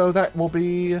dodging, so that will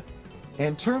be,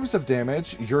 in terms of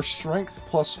damage, your strength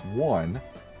plus 1.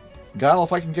 Guile,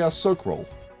 if I can get a soak roll.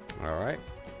 Alright.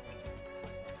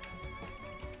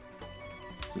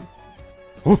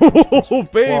 Oh,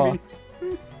 baby!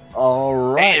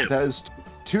 Alright, that is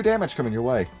 2 damage coming your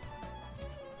way.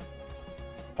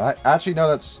 Actually, no,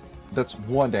 that's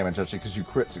 1 damage, actually, because you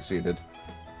crit succeeded.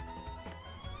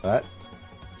 Alright.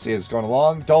 See, it's going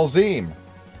along. Dalzim,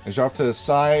 as you're off to the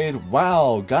side.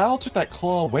 Wow, Guile took that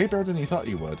claw way better than you thought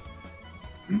you would.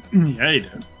 Yeah, he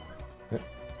did.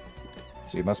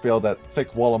 See, he must be all that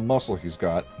thick wall of muscle he's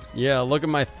got. Yeah, look at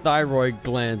my thyroid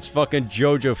glands. Fucking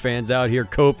JoJo fans out here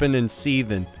coping and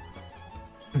seething.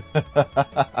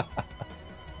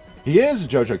 He is a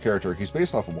JoJo character. He's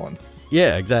based off of one.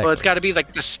 Yeah, exactly. Well, it's got to be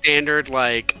like the standard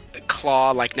like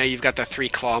claw. Like now you've got the 3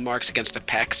 claw marks against the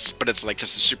pecs, but it's like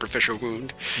just a superficial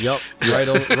wound. Yep,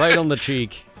 right on the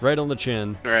cheek, right on the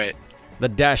chin. Right. The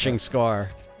dashing scar.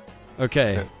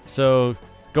 Okay, so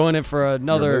going in for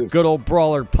another good old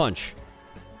brawler punch.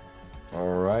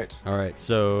 Alright. Alright,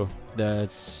 so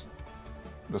that's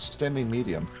the standing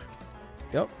medium.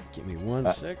 Yep, give me 1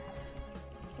 sec.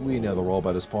 We know the roll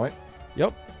by this point.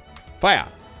 Yep. Fire!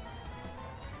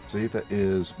 See, that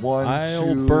is 1,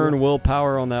 I'll 2... burn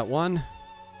willpower on that one.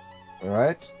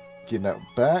 Alright. Getting that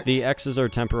back. The X's are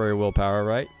temporary willpower,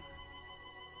 right?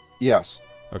 Yes.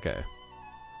 Okay.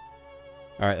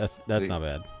 Alright, that's not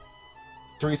bad.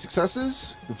 3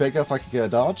 successes. Vega, if I could get a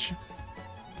dodge.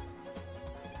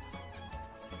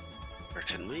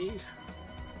 Certainly.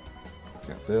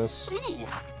 Get this. Ooh.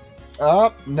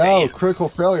 No, Damn. critical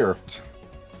failure.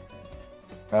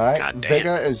 Alright, God damn.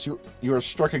 Vega, as you are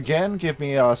struck again, give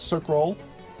me a soak roll.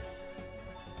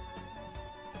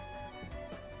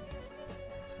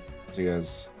 See,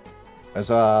 as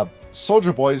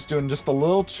Soldier Boy's doing just a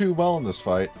little too well in this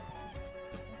fight.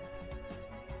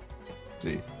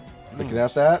 See, looking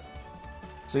at that.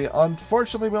 See,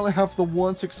 unfortunately, we only have the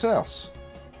 1 success.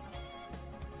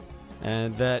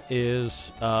 And that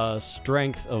is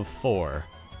strength of 4.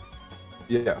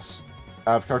 Yes.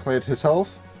 I've calculated his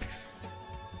health.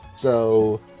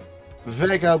 So,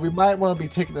 Vega, we might want to be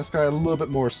taking this guy a little bit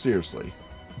more seriously.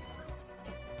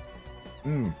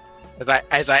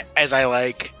 As I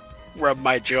like rub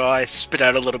my jaw, I spit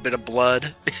out a little bit of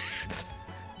blood,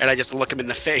 and I just look him in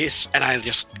the face, and I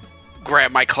just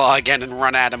grab my claw again and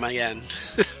run at him again.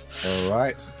 All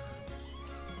right.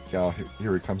 Gal,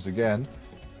 here he comes again.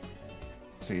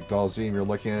 See, Dalzim, you're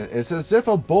looking at it. It's as if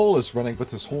a bull is running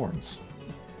with his horns.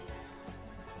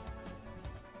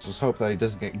 Just hope that he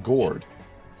doesn't get gored.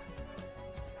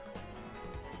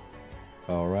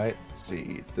 Alright, let's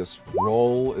see. This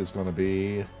roll is going to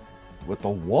be with the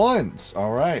 1s.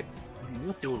 Alright.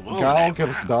 Gal, give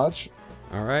us a dodge.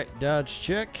 Alright, dodge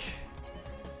check.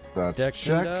 Dodge Dex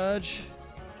check. dodge.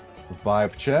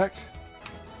 Vibe check.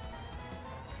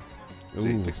 See,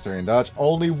 Ooh. dexterity and dodge.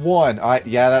 Only 1.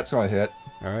 Yeah, that's going to hit.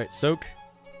 Alright, soak.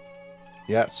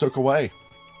 Yeah, soak away.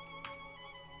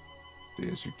 See,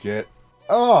 as you get...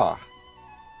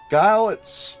 Guile, it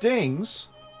stings.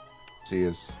 See,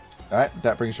 alright,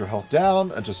 that brings your health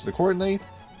down, adjusted accordingly.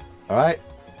 Alright.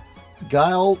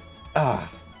 Guile,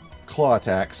 claw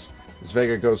attacks. As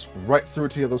Vega goes right through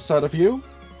to the other side of you.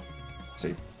 Let's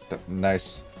see, that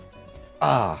nice.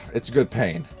 It's good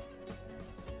pain.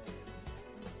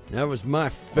 That was my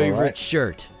favorite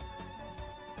shirt.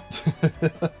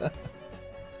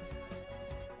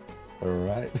 All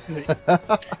right.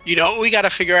 You know what we got to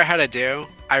figure out how to do?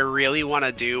 I really want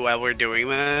to do while we're doing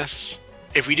this.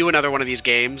 If we do another one of these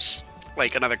games,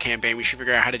 like another campaign, we should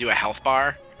figure out how to do a health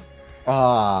bar.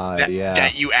 Yeah.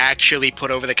 That you actually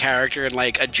put over the character and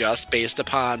like adjust based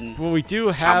upon. Well, we do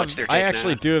have. How much they're I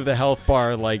actually do have the health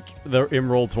bar, like in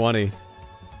Roll20.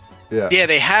 Yeah. Yeah,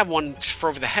 they have one for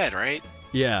over the head, right?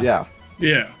 Yeah. Yeah.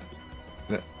 Yeah.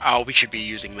 Oh, we should be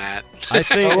using that. I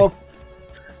think.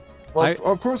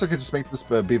 Of course, I could just make this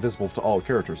be visible to all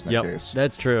characters in that case.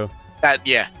 That's true.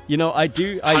 Yeah. You know, I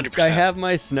do. I have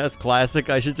my SNES Classic.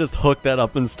 I should just hook that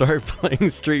up and start playing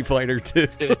Street Fighter 2.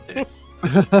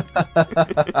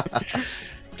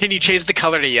 Can you change the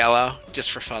color to yellow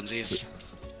just for funsies?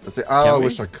 Let's see. I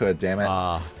wish I could. Damn it.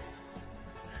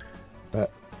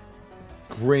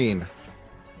 Green.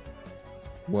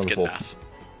 Wonderful. That's good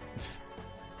enough.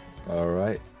 All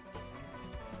right.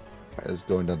 Is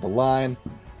going down the line.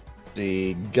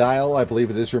 The Guile, I believe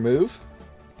it is your move.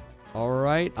 All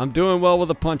right. I'm doing well with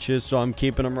the punches, so I'm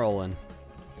keeping them rolling.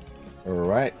 All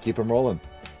right. Keep them rolling.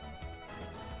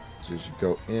 So you should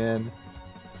go in.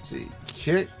 Let's see.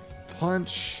 Kick,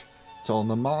 punch. It's all in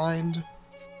the mind.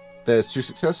 There's 2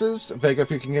 successes. Vega,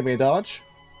 if you can give me a dodge.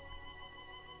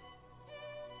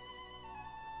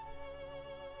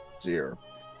 0.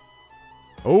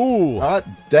 Oh.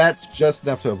 That's just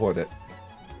enough to avoid it.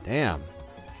 Damn.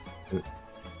 Let's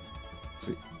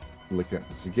see. Look at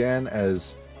this again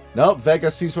as... Nope, Vega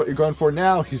sees what you're going for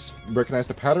now. He's recognized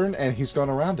the pattern and he's gone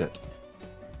around it.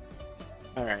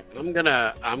 All right, I'm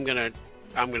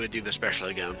gonna do the special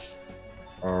again.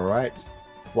 All right.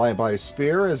 Flying by a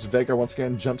spear as Vega once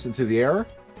again jumps into the air.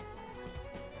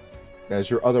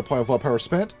 As your other point of willpower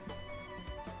spent.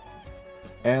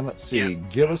 And let's see.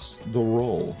 Give us the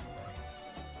roll.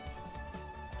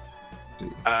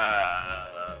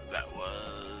 That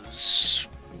was...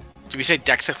 Did we say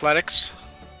Dex Athletics?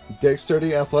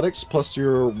 Dexterity Athletics plus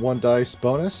your 1 dice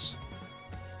bonus.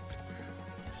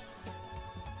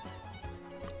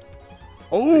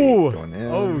 Oh!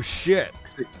 Oh, shit.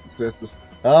 6 successes.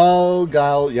 Oh,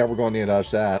 Guile. Yeah, we're going to dodge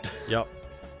that. Yep.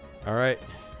 All right.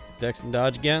 Dex and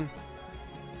dodge again?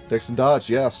 Dex and dodge,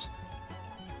 yes.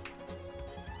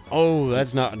 Oh,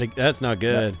 that's not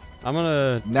good. I'm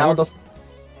gonna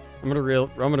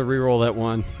re-roll that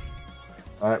one.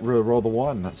 All right, roll the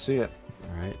 1. Let's see it.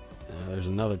 All right. There's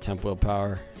another temp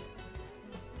willpower.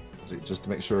 Let's see, just to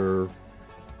make sure.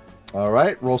 All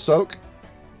right, roll soak.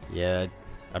 Yeah,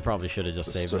 I probably should have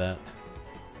just saved that.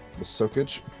 The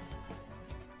soakage.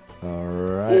 All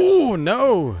right. Oh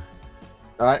no!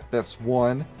 All right, that's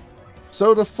 1.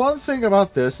 So the fun thing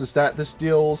about this is that this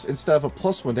deals, instead of a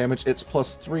 +1 damage, it's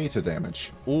 +3 to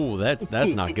damage. Ooh, that's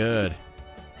not good.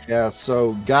 Yeah,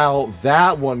 so Guile,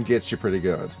 that one gets you pretty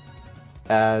good.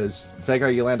 As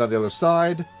Vega, you land on the other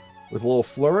side with a little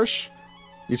flourish.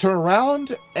 You turn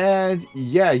around, and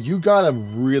yeah, you got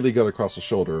him really good across the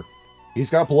shoulder. He's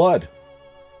got blood.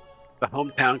 The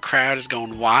hometown crowd is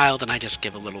going wild, and I just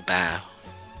give a little bow.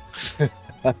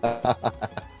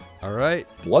 All right.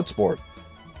 Bloodsport.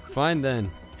 Fine then.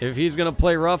 If he's gonna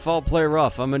play rough, I'll play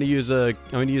rough. I'm gonna use a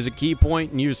key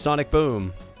point and use Sonic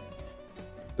Boom.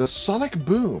 The Sonic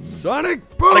Boom.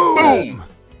 Sonic Boom.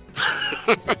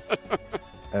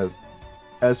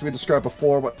 As we described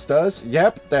before, what it does?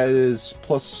 Yep, that is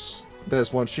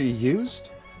 1 she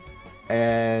used,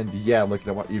 and yeah, looking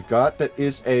at what you've got, that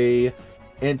is a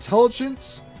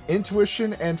intelligence,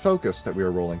 intuition, and focus that we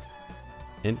are rolling.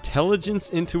 Intelligence,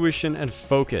 intuition, and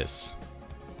focus.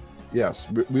 Yes,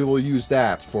 we will use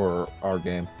that for our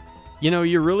game. You know,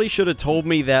 you really should have told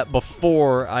me that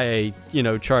before I,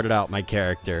 charted out my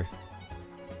character.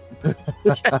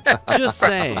 Just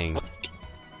saying.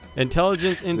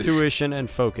 Intelligence, intuition, and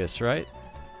focus, right?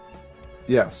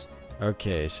 Yes.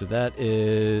 Okay, so that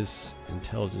is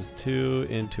intelligence 2,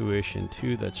 intuition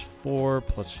 2, that's 4,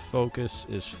 plus focus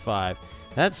is 5.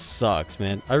 That sucks,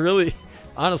 man.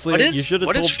 Honestly, you should have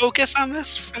told... What is focus on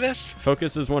this, for this?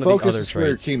 Focus is one of the other traits. Focus is for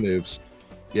your key moves.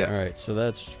 Yeah. Alright, so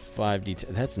that's 5d10.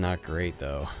 That's not great,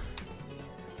 though.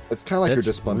 It's kind of like you're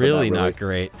just bumping really not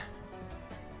great.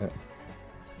 Yeah.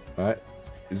 Alright.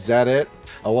 Is that it?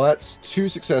 Oh, well, that's 2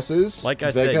 successes. Like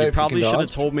I said, you probably should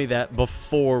have told me that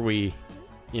before we,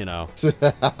 Well,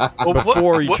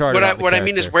 before you charted out the what I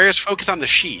mean is, where is focus on the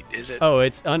sheet? Is it? Oh,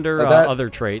 it's under other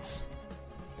traits.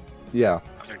 Yeah.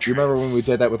 Do you remember when we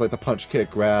did that with like the punch, kick,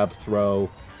 grab, throw?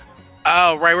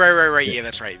 Oh, right. Yeah,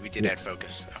 that's right. We did add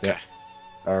focus. Okay. Yeah.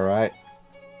 All right.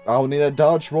 I'll need a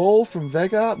dodge roll from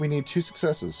Vega. We need 2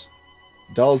 successes.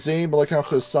 Dalzim, looking off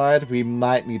to the side. We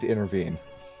might need to intervene.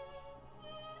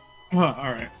 All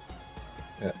right.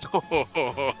 Yeah.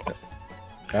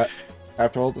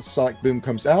 After all, the sonic boom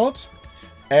comes out,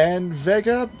 and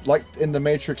Vega, like in the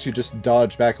Matrix, you just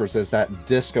dodge backwards as that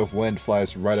disc of wind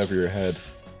flies right over your head.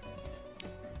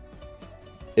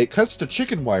 It cuts to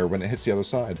chicken wire when it hits the other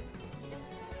side.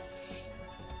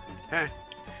 Okay.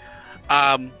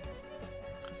 I'll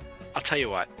tell you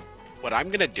what. What I'm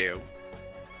gonna do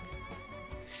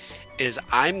is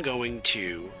I'm going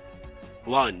to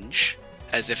lunge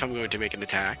as if I'm going to make an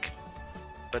attack,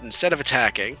 but instead of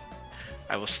attacking,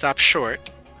 I will stop short,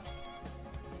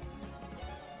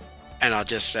 and I'll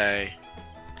just say,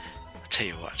 I'll tell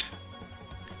you what.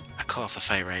 I call off the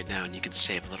fight right now, and you can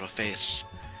save a little face.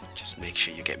 Just make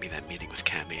sure you get me that meeting with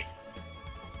Cammy.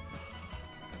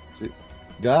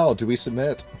 Gal, do we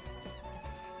submit?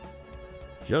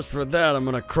 Just for that, I'm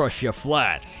gonna crush you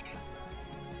flat.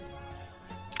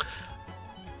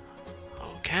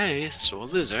 Okay, so a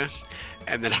loser.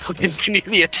 And then I'll continue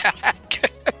the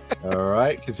attack.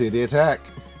 Alright, continue the attack.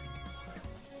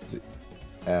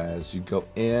 As you go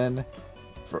in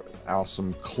for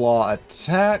awesome claw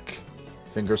attack.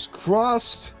 Fingers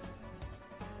crossed.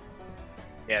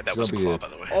 Yeah, that was a claw, by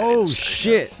the way. Oh,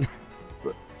 shit.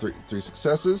 3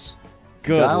 successes.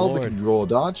 Good Guile, Lord. we can roll a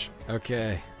dodge.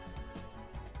 Okay.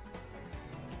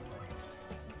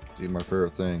 See, my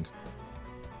favorite thing.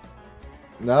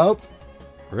 Nope.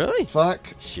 Really?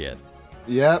 Fuck. Shit.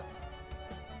 Yep.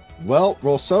 Well,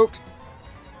 roll soak.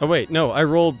 Oh wait, no, I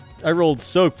rolled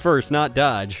soak first, not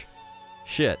dodge.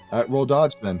 Shit. Roll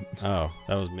dodge then. Oh,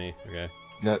 that was me. Okay.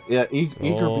 Yeah, eager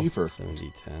beaver.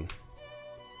 70-10.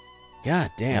 God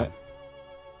damn. Yeah.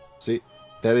 See,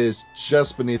 that is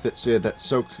just beneath it. So yeah, that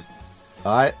soak.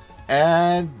 Alright.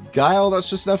 And Guile, that's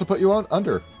just enough to put you on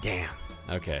under. Damn.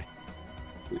 Okay.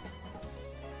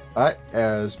 Alright,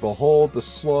 as behold, the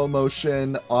slow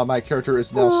motion on my character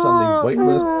is now suddenly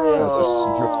weightless as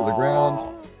I drift to the ground.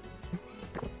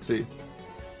 Let's see.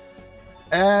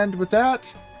 And with that,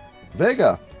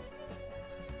 Vega.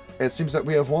 It seems that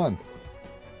we have won.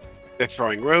 They're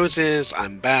throwing roses.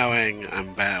 I'm bowing. I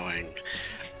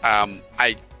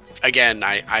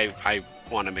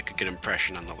want to make a good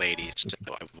impression on the ladies, so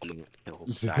I want to kill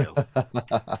style.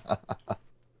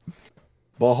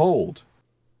 Behold.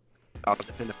 I'll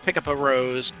just gonna pick up a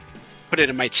rose, put it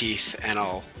in my teeth, and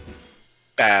I'll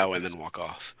bow and then walk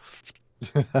off.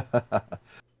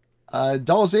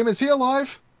 Dalzim, is he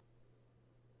alive?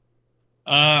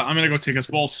 I'm gonna go take his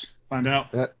pulse. Find out.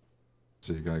 Yeah.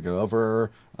 So you gotta get over.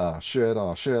 Shit.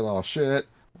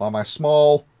 Why am I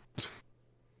small?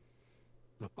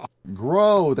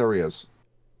 Grow. There he is.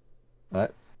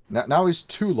 Now he's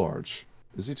too large.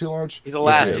 Is he too large? He's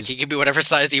elastic. He can be whatever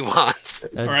size he wants.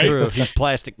 That's true. He's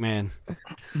Plastic Man.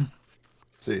 Let's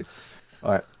see.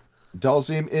 All right.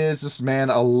 Dalzim, is this man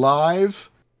alive?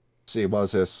 Let's see, what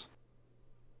is this?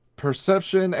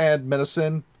 Perception and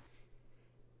medicine.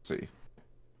 Let's see.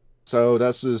 So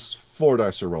that's just 4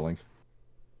 dice are rolling.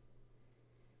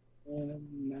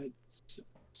 Let's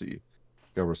see.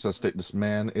 Go resuscitate this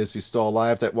man. Is he still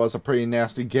alive? That was a pretty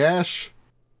nasty gash.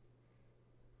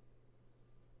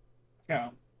 Yeah.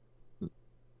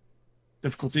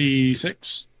 Difficulty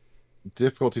 6.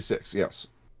 Difficulty 6, yes.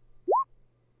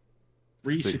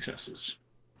 3 successes.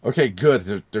 Okay, good.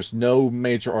 There's no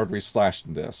major artery slashed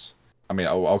in this. I mean,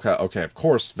 okay. Of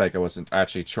course, Vega wasn't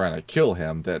actually trying to kill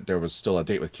him. That there was still a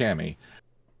date with Cammy.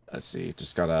 Let's see.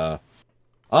 Just gotta.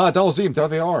 Dalzim, there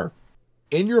they are.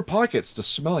 In your pockets, the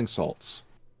smelling salts.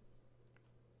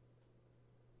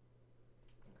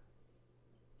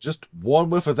 Just one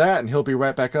whiff of that, and he'll be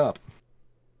right back up.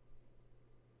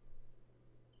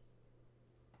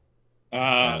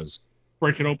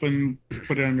 Break it open,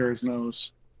 put it under his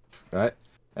nose. Alright.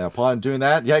 And upon doing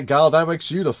that, yeah, Gal, that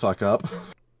makes you the fuck up.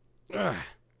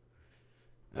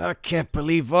 I can't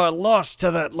believe I lost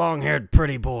to that long-haired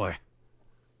pretty boy.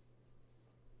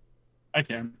 I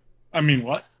can. I mean,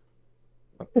 what?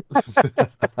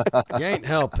 You ain't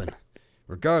helping.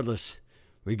 Regardless,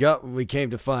 we got what we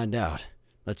came to find out.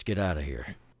 Let's get out of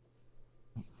here.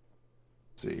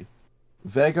 Let's see.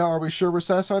 Vega, are we sure we're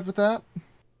satisfied with that?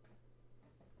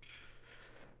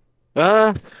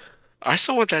 I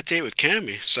still want that date with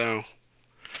Cammy, so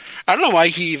I don't know why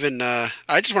he even I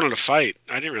just wanted to fight.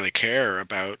 I didn't really care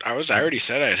about I already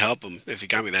said I'd help him if he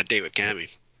got me that date with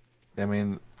Cammy. I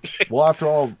mean, well, after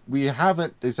all, we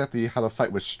haven't exactly had a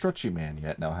fight with Stretchy Man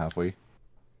yet now, have we?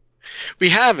 We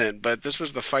haven't, but this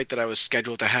was the fight that I was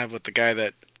scheduled to have with the guy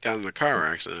that got in the car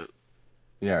accident.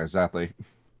 Yeah, exactly.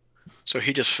 So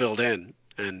he just filled in,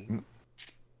 and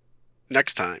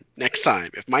next time,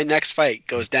 if my next fight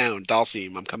goes down,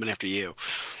 Dalsim, I'm coming after you.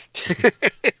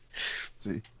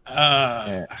 See,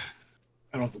 I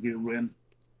don't think you'll win.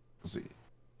 See,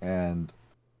 and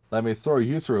let me throw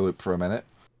you through a loop for a minute.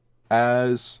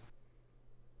 As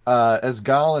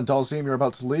Gal and Dalsim are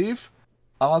about to leave,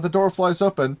 the door flies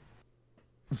open.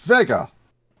 Vega!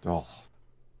 Oh,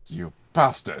 you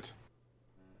bastard!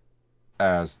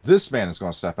 As this man is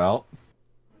going to step out.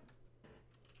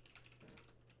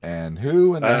 And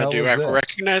who in the hell is this? Do I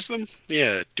recognize them?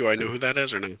 Yeah, do I know who that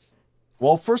is or no?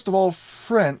 Well, first of all,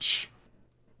 French.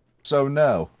 So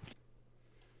no.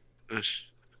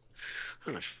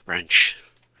 French.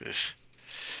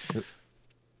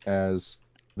 As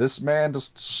this man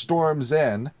just storms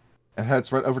in and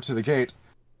heads right over to the gate.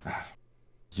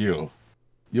 You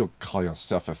call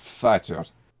yourself a fighter.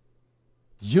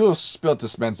 You spilled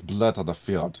this man's blood on the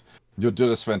field. You do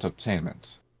this for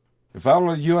entertainment. If I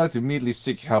were you, I'd immediately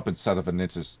seek help inside of an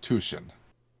institution.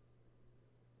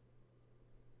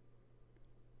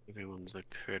 Everyone's a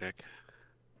critic.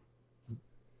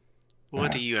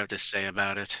 What do you have to say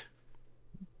about it?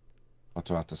 What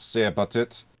do I have to say about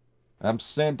it? I'm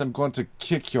saying I'm going to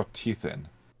kick your teeth in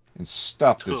and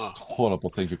stop this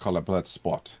horrible thing you call a blood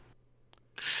sport.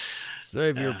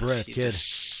 Save your breath, kid.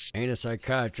 Ain't a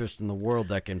psychiatrist in the world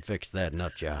that can fix that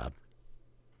nut job.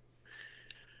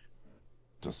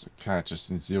 The psychiatrist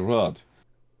in the world.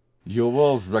 You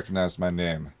will recognize my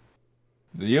name.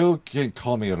 You can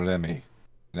call me Remy,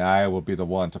 and I will be the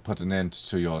one to put an end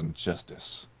to your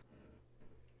injustice.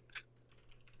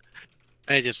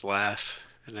 I just laugh,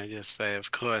 and I just say,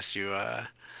 of course you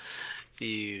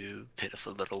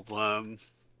pitiful little worm.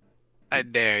 I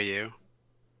dare you.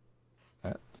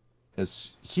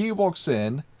 As he walks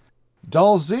in,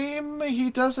 Dalsim, he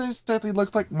doesn't exactly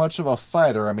look like much of a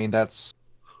fighter. I mean, that's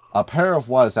a pair of,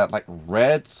 what is that, like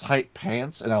red tight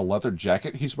pants and a leather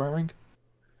jacket he's wearing?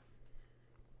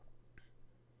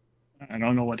 I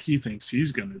don't know what he thinks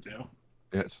he's gonna do.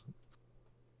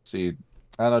 See,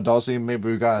 I don't know, Dalsim, maybe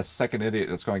we got a second idiot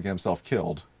that's going to get himself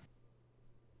killed.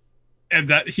 And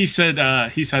that he said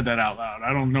that out loud.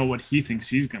 I don't know what he thinks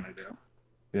he's gonna do.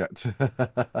 Yeah.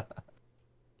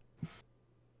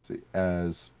 See,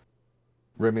 as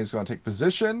Remy's going to take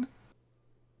position.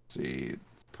 See,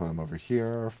 put him over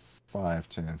here. 5,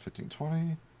 10, 15,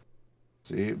 20.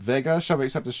 See, Vega, shall we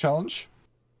accept this challenge?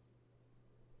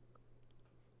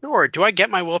 Sure. Do I get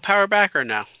my willpower back or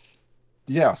no?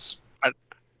 Yes.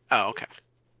 Oh, okay.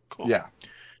 Cool. Yeah.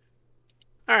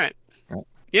 All right.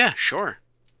 Yeah, sure.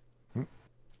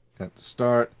 Let's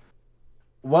start.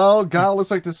 Well, Gal looks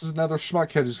like this is another schmuck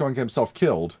kid who's going to get himself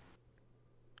killed.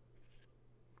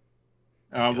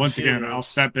 Once again, I'll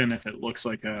step in if it looks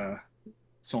like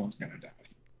someone's gonna die.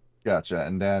 Gotcha.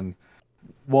 And then,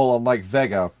 well, unlike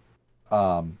Vega,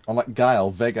 unlike Guile,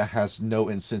 Vega has no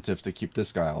incentive to keep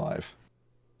this guy alive.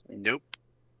 Nope.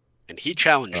 And he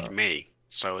challenged me,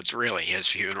 so it's really his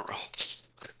funeral.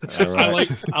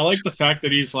 Right. I like the fact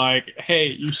that he's like, "Hey,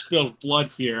 you spilled blood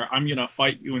here. I'm gonna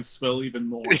fight you and spill even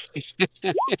more."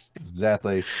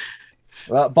 Exactly.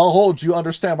 Behold, you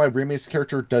understand why Remy's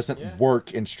character doesn't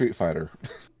work in Street Fighter.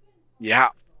 Yeah.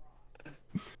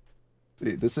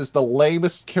 See, this is the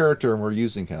lamest character and we're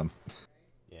using him.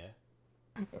 Yeah.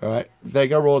 Alright,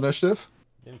 Vega, roll initiative.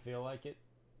 Didn't feel like it.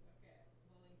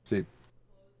 See.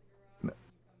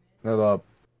 No,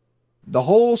 the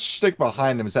whole shtick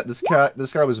behind him is that this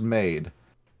guy was made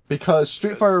because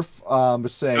Street Fighter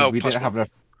was saying we didn't have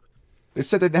enough. They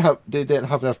said they didn't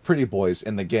have enough pretty boys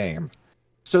in the game.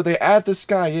 So they add this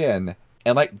guy in,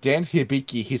 and like Dan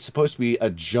Hibiki, he's supposed to be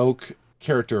a joke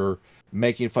character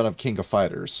making fun of King of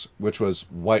Fighters, which was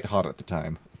white hot at the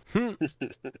time.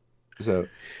 So,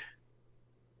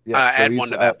 yeah. Add one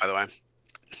to that, by the way.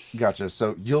 Gotcha.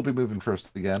 So you'll be moving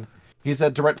first again. He's a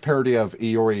direct parody of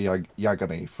Iori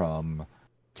Yagami from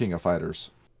King of Fighters.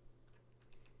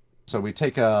 So we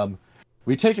take a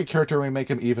character and we make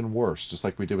him even worse, just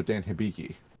like we did with Dan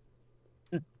Hibiki.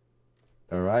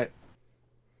 All right.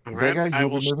 Vega,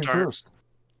 you'll be moving first.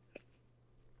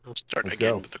 I'll start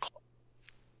again with the claw.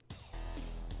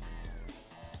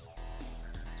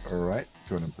 Alright,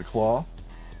 going into the claw.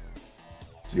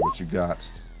 See what you got.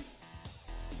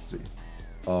 Let's see.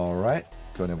 Alright,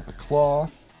 going in with the claw.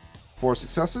 4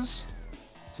 successes.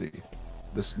 Let's see.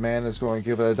 This man is going to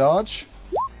give it a dodge.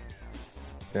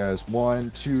 He has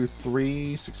 1, 2,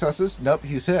 3 successes. Nope,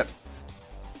 he's hit.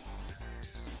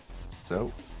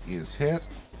 So, he is hit.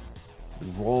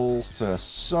 Rolls to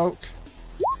soak.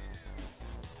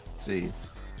 Let's see.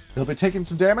 He'll be taking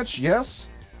some damage, yes.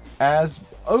 As,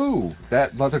 oh,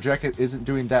 that leather jacket isn't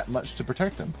doing that much to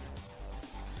protect him.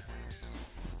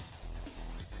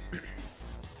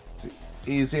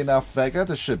 Easy enough, Vega.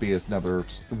 This should be another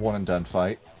one-and-done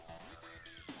fight.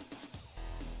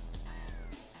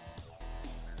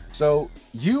 So,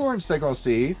 you are instead going to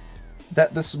see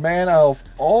that this man, out of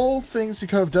all things he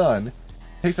could have done,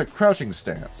 takes a crouching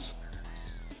stance.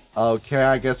 Okay,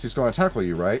 I guess he's going to tackle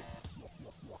you, right?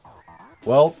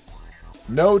 Well,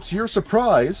 no, to your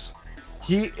surprise,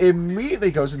 he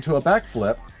immediately goes into a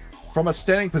backflip from a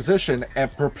standing position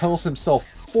and propels himself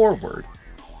forward.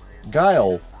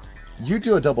 Guile, you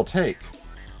do a double take.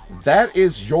 That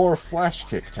is your flash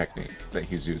kick technique that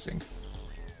he's using.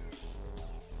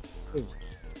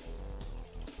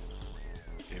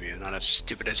 Maybe you're not as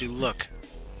stupid as you look.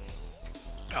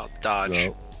 I'll dodge.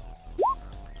 So,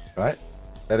 right?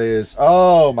 That is...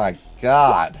 Oh my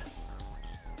god.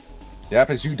 Yep,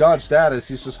 as you dodge that, as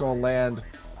he's just going to land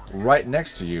right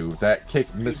next to you. That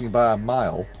kick missing by a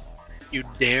mile. You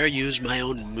dare use my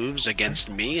own moves against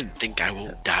me and think I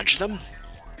won't dodge them?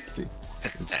 Let's see.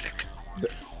 Pathetic.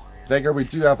 Vega, we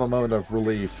do have a moment of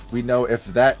relief. We know if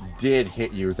that did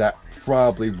hit you, that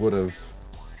probably would have,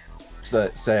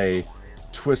 say,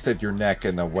 twisted your neck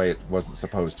in a way it wasn't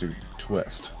supposed to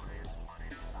twist.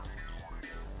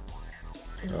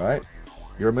 Alright.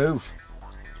 Your move.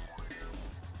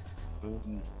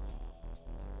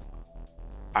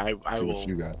 I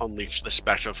will unleash the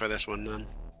special for this one then.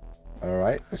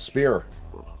 Alright, the spear.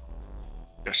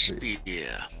 The spear.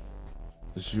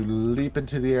 As you leap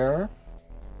into the air.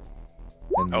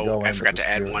 And oh, I forgot to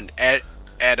add one. Add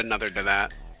another to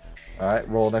that. Alright,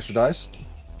 roll an extra dice.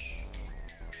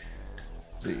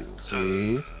 Let's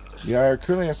see. You are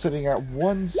currently sitting at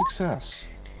 1 success.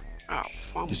 Oh,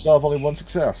 fun. You still have only 1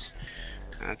 success.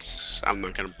 I'm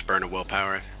not going to burn a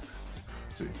willpower.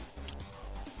 Let's see.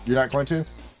 You're not going to?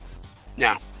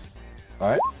 No.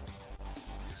 Alright.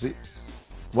 See.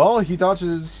 Well, he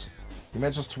dodges. He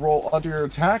manages to roll under your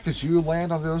attack as you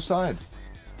land on the other side.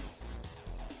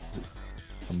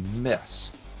 A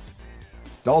miss.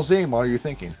 Dalzim, what are you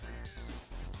thinking?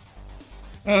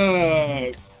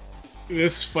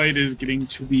 This fight is getting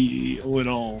to be a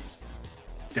little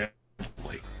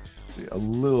deadly. See, a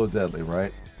little deadly,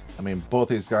 right? I mean, both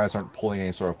these guys aren't pulling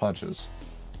any sort of punches.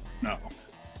 No.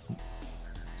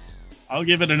 I'll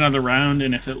give it another round,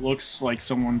 and if it looks like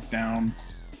someone's down,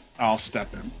 I'll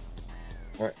step in.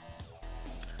 Alright.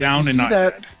 Down and not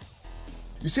dead.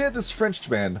 You see that this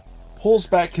Frenchman pulls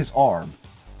back his arm,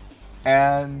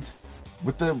 and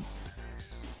with the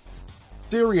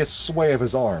furious sway of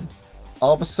his arm,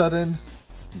 all of a sudden,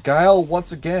 Guile,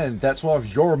 once again, that's one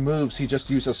of your moves. He just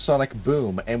used a sonic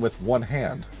boom, and with one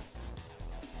hand.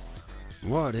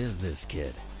 What is this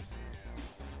kid?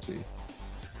 Let's see.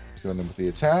 Going in with the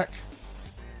attack.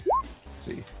 Let's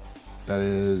see. That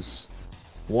is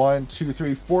 1, 2,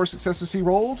 3, 4 successes he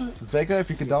rolled. Vega, if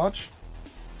you can dodge.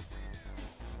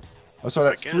 Oh, sorry,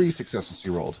 that's 3 successes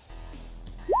he rolled.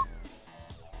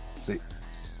 Let's see.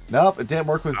 Nope, it didn't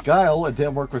work with Guile. It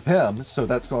didn't work with him, so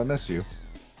that's going to miss you.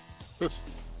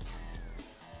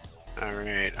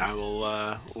 Alright, I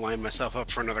will line myself up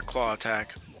for another claw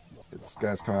attack. This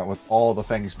guy's coming out with all the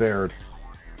fangs bared.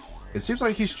 It seems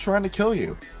like he's trying to kill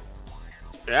you.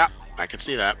 Yeah, I can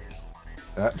see that.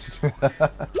 Right.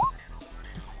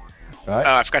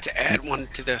 Oh, I forgot to add one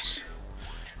to this.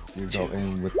 You go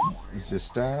in with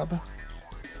Zistab.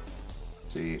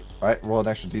 Let's see. Alright, roll an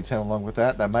extra d10 along with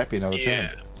that. That might be another 10.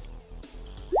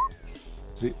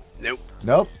 See? Nope.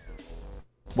 Nope.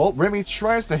 Well, Remy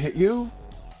tries to hit you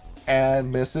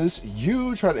and misses.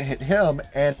 You try to hit him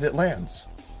and it lands.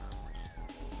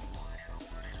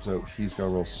 So he's going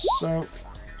to roll soak.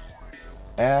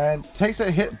 And takes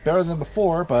a hit better than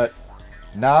before, but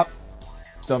nope.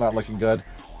 Still not looking good.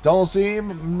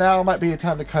 Dalzim, now might be a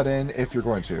time to cut in if you're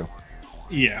going to.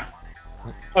 Yeah.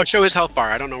 Oh, show his health bar.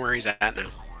 I don't know where he's at now.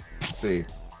 Let's see.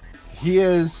 He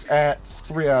is at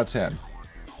 3 out of 10.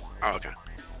 Oh, okay.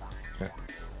 Okay.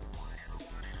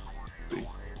 Let's see.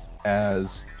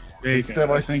 As instead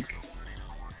of I think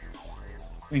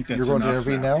that's you're going to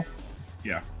intervene now?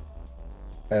 Yeah.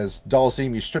 As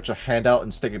Dalzim, you stretch a hand out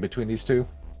and stick it between these two.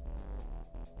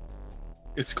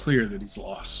 It's clear that he's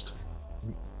lost.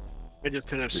 I just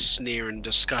kind of sneer in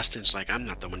disgust. It's like, I'm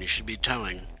not the one you should be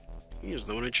telling. He's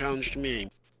the one who challenged me.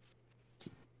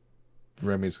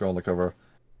 Remy's going to look over.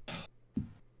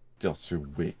 Still too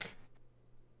weak.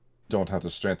 Don't have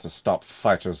the strength to stop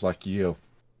fighters like you.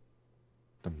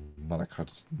 The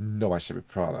Monacots know I should be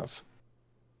proud of.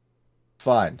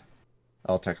 Fine.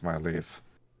 I'll take my leave.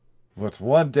 But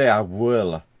one day I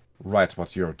will right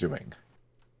what you're doing.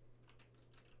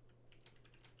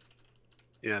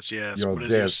 Yes, yes. You're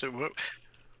dead.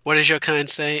 What does your kind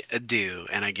say? Adieu.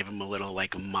 And I give him a little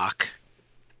like mock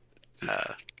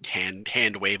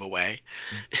hand wave away.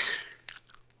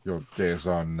 Your days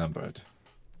are numbered.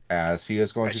 As he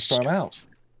is going to storm out.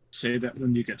 Say that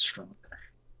when you get stronger.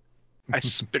 I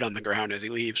spit on the ground as he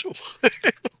leaves.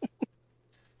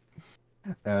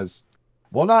 As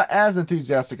well, not as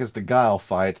enthusiastic as the Guile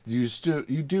fight. You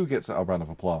do get a round of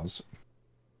applause.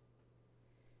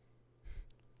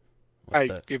 I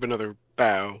give another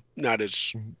bow, not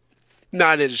as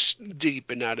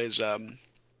deep and not as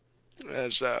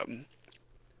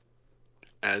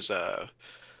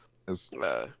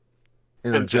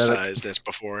emphasized as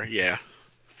before. Yeah.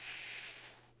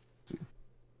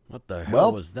 What the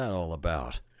hell was that all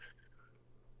about?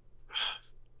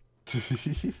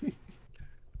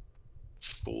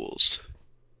 Fools.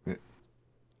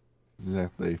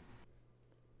 Exactly.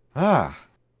 Well,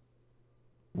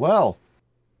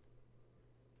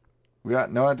 we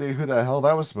got no idea who the hell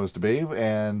that was supposed to be,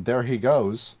 and there he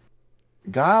goes.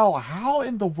 Guile, how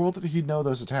in the world did he know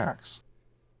those attacks?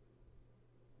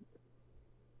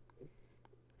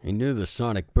 He knew the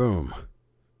sonic boom.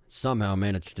 Somehow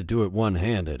managed to do it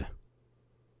one-handed.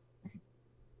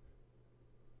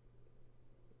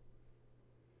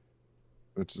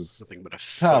 Which is nothing but a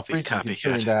freaking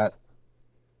considering that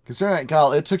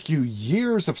Guile, it took you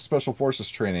years of special forces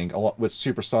training with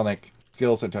supersonic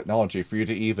skills and technology for you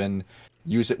to even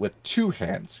use it with two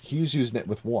hands. He's using it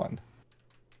with one.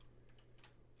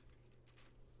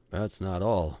 That's not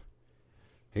all.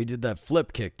 He did that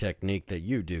flip kick technique that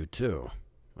you do too.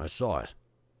 I saw it.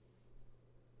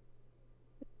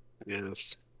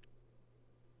 Yes.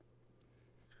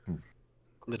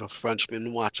 Little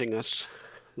Frenchman watching us,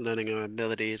 learning our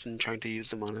abilities and trying to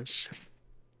use them on us.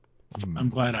 I'm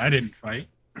glad I didn't fight.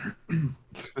 He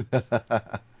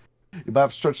might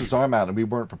have stretched his arm out and we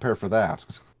weren't prepared for that.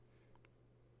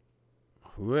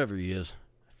 Whoever he is,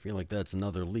 I feel like that's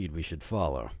another lead we should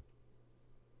follow.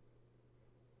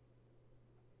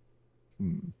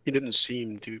 He didn't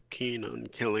seem too keen on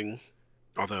killing,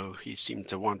 although he seemed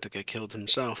to want to get killed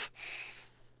himself.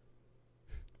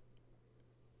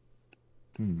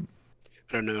 I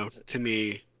don't know. To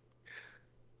me,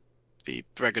 the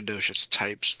braggadocious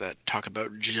types that talk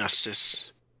about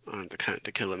justice aren't the kind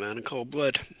to kill a man in cold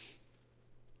blood.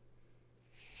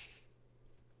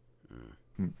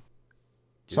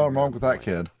 Something wrong with that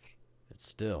kid.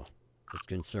 It's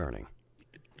concerning.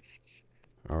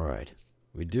 Alright.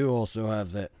 We do also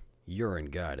have that urine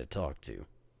guy to talk to.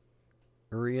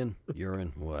 Urine,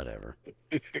 whatever.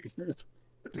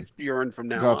 Urine from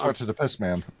now on. Gotta talk to the piss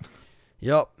man.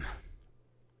 Yup.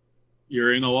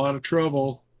 You're in a lot of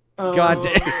trouble. God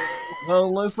damn.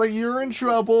 Well, Leslie, you're in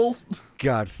trouble.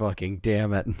 God fucking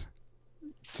damn it.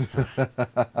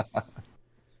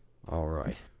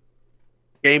 Alright.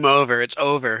 Game over. It's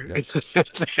over.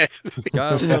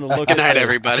 Guile's gonna look Good night,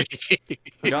 everybody.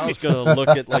 Guile's gonna look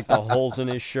at like the holes in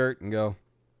his shirt and go,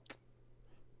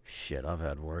 shit, I've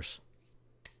had worse.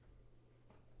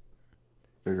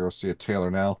 Gotta go see a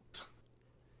tailor now.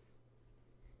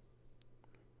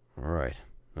 Alright.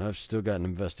 I've still got an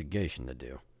investigation to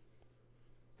do.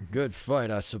 Good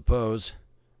fight, I suppose.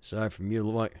 Sorry from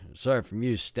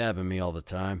you stabbing me all the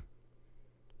time.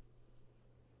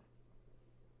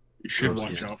 You should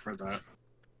watch out for that.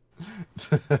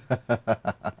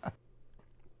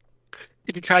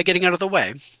 Did you try getting out of the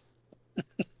way?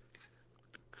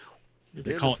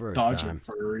 They call it dodging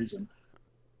for a reason.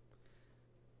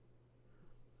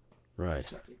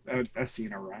 Right. I've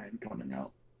seen a Ryan coming out.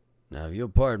 Now, if you'll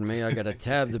pardon me, I got a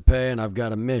tab to pay and I've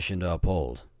got a mission to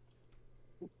uphold.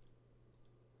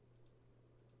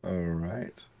 All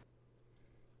right.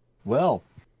 Well,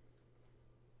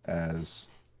 as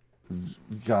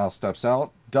Guile steps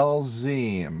out,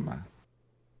 Dalzim,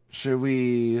 should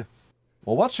we?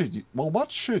 Well, what should you? Well,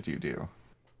 what should you do?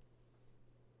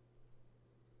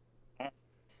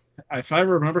 If I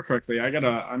remember correctly,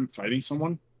 I'm fighting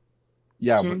someone.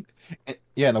 Yeah, soon.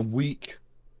 Yeah, in a week.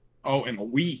 Oh, in a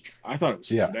week. I thought it was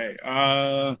today.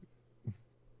 I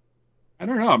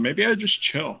don't know. Maybe I just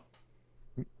chill.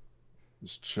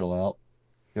 Just chill out.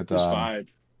 Get vibe.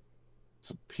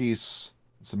 Some peace,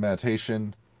 some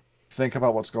meditation. Think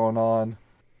about what's going on,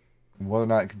 and whether or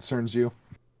not it concerns you.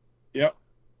 Yep.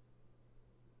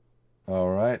 All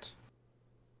right.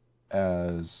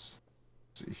 Let's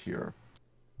see here.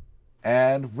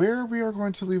 And where we are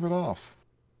going to leave it off.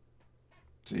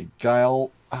 Let's see,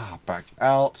 Guile, back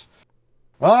out.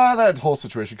 That whole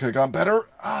situation could have gone better.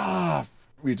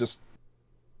 We just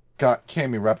got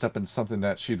Cammy wrapped up in something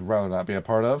that she'd rather not be a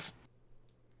part of.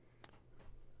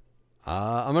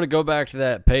 I'm gonna go back to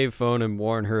that payphone and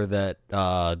warn her that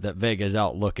that Vega's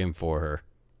out looking for her.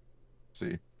 Let's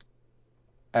see.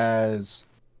 As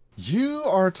you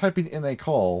are typing in a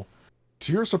call,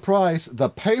 to your surprise, the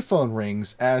payphone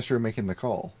rings as you're making the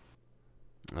call.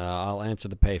 I'll answer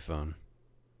the payphone.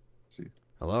 See.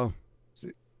 Hello?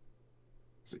 See.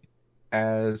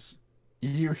 As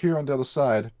you hear on the other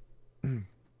side,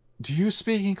 do you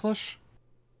speak English?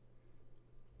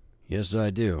 Yes, I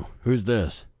do. Who's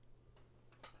this?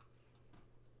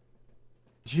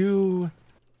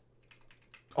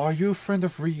 Are you a friend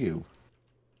of Ryu?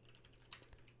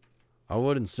 I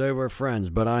wouldn't say we're friends,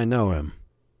 but I know him.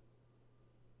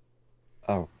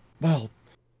 Oh, well,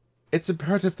 it's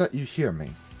imperative that you hear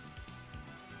me.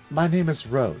 My name is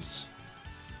Rose.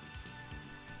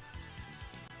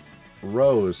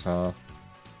 Rose, huh?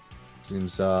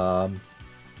 Seems,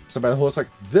 somebody who looks like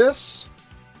this?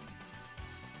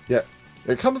 Yeah,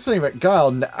 come to think of it,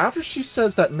 Guile, after she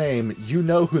says that name, you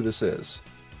know who this is.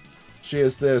 She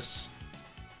is this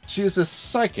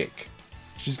psychic.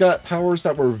 She's got powers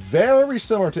that were very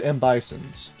similar to M.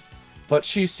 Bison's, but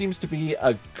she seems to be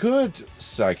a good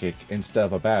psychic instead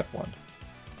of a bad one.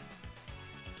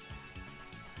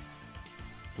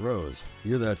 Rose,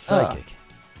 you're that psychic.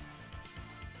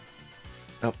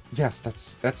 Oh, yes,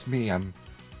 that's me. I'm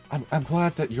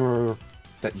glad that you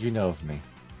know of me.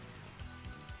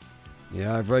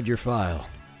 Yeah, I've read your file.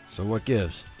 So what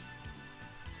gives?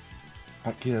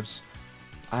 What gives?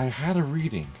 I had a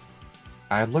reading.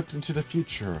 I looked into the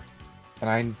future, and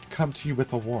I come to you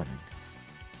with a warning.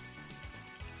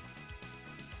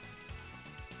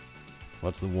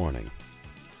 What's the warning?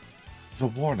 The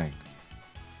warning.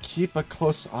 Keep a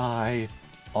close eye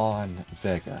on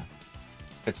Vega.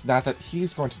 It's not that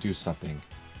he's going to do something,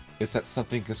 it's that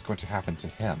something is going to happen to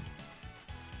him.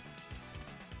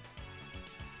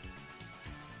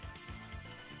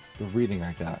 The reading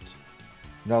I got.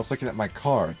 When I was looking at my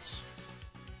cards,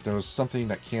 there was something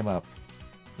that came up.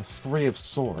 The Three of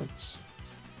Swords.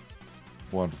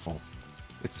 Wonderful.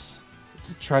 It's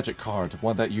a tragic card,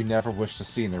 one that you never wish to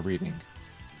see in a reading.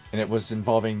 And it was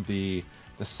involving the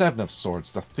Seven of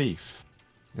Swords, the Thief.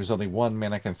 There's only one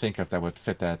man I can think of that would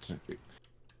fit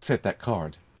that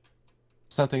card.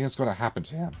 Something is going to happen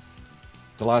to him.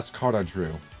 The last card I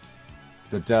drew,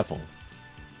 the Devil.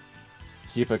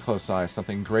 Keep a close eye.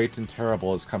 Something great and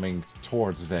terrible is coming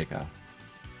towards Vega.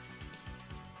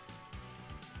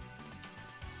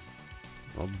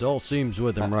 Well, Dulcime's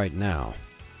with him right now.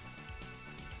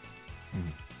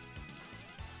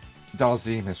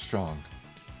 Dalzim is strong,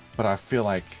 but I feel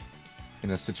like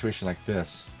in a situation like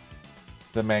this,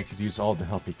 the man could use all the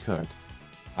help he could.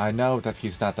 I know that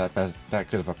he's not that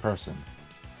good of a person,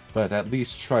 but at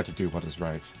least try to do what is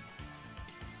right.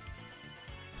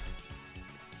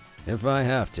 If I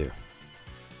have to.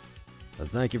 But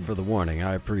thank you for the warning.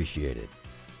 I appreciate it.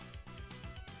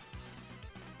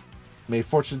 May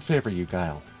fortune favor you,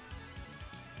 Guile.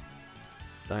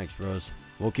 Thanks, Rose.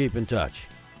 We'll keep in touch.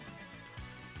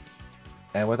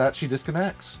 And with that, she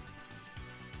disconnects.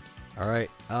 Alright,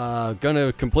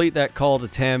 gonna complete that call to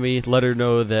Tammy, let her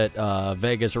know that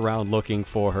Vega's around looking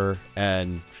for her,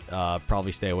 and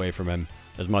probably stay away from him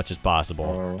as much as possible.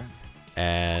 Alright.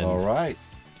 And alright.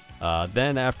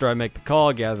 Then after I make the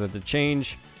call, gather the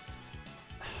change.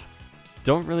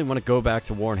 Don't really want to go back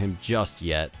to warn him just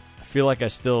yet. I feel like I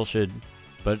still should,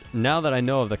 but now that I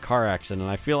know of the car accident,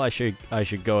 I feel I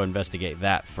should go investigate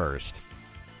that first.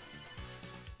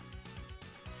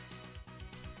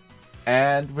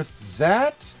 And with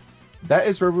that, that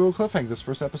is where we will cliffhang this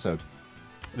first episode.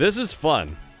 This is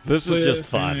fun. This is just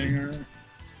fun.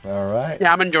 All right.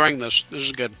 Yeah, I'm enjoying this. This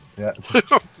is good. Yeah.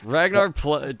 Ragnar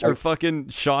or fucking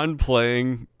Sean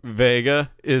playing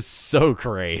Vega is so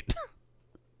great.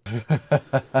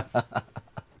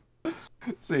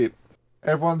 See,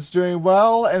 everyone's doing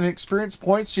well, and experience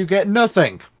points you get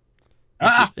nothing.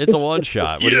 It's a one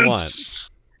shot. What do you want?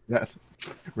 Yes.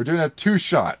 We're doing a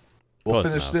 2-shot. We'll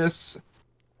finish this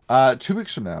 2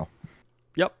 weeks from now.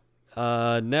 Yep.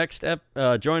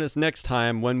 Join us next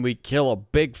time when we kill a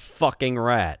big fucking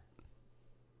rat.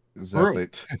 Exactly.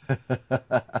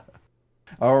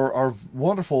 our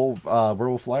wonderful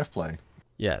Werewolf Live play.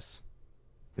 Yes.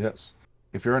 Yes.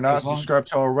 If you're not subscribed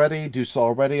to already, do so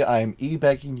already. I am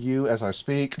e-begging you as I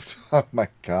speak. Oh my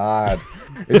god.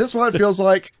 Is this what it feels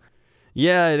like?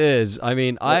 Yeah, it is. I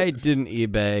mean, I didn't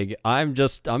e-beg. I'm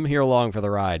here along for the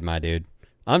ride, my dude.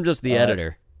 I'm just the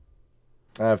editor.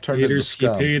 I've turned into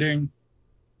scum. Hating.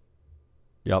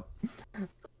 Yep.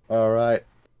 All right.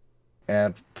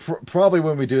 And probably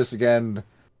when we do this again,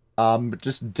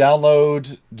 just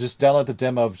download the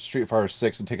demo of Street Fighter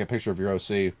 6 and take a picture of your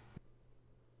OC.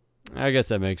 I guess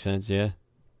that makes sense. Yeah.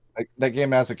 That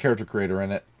game has a character creator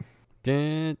in it.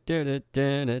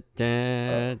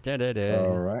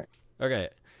 All right. Okay.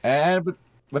 And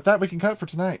with that, we can cut for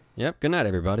tonight. Yep. Good night,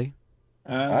 everybody.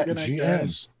 Good night,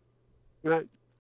 guys. Good night.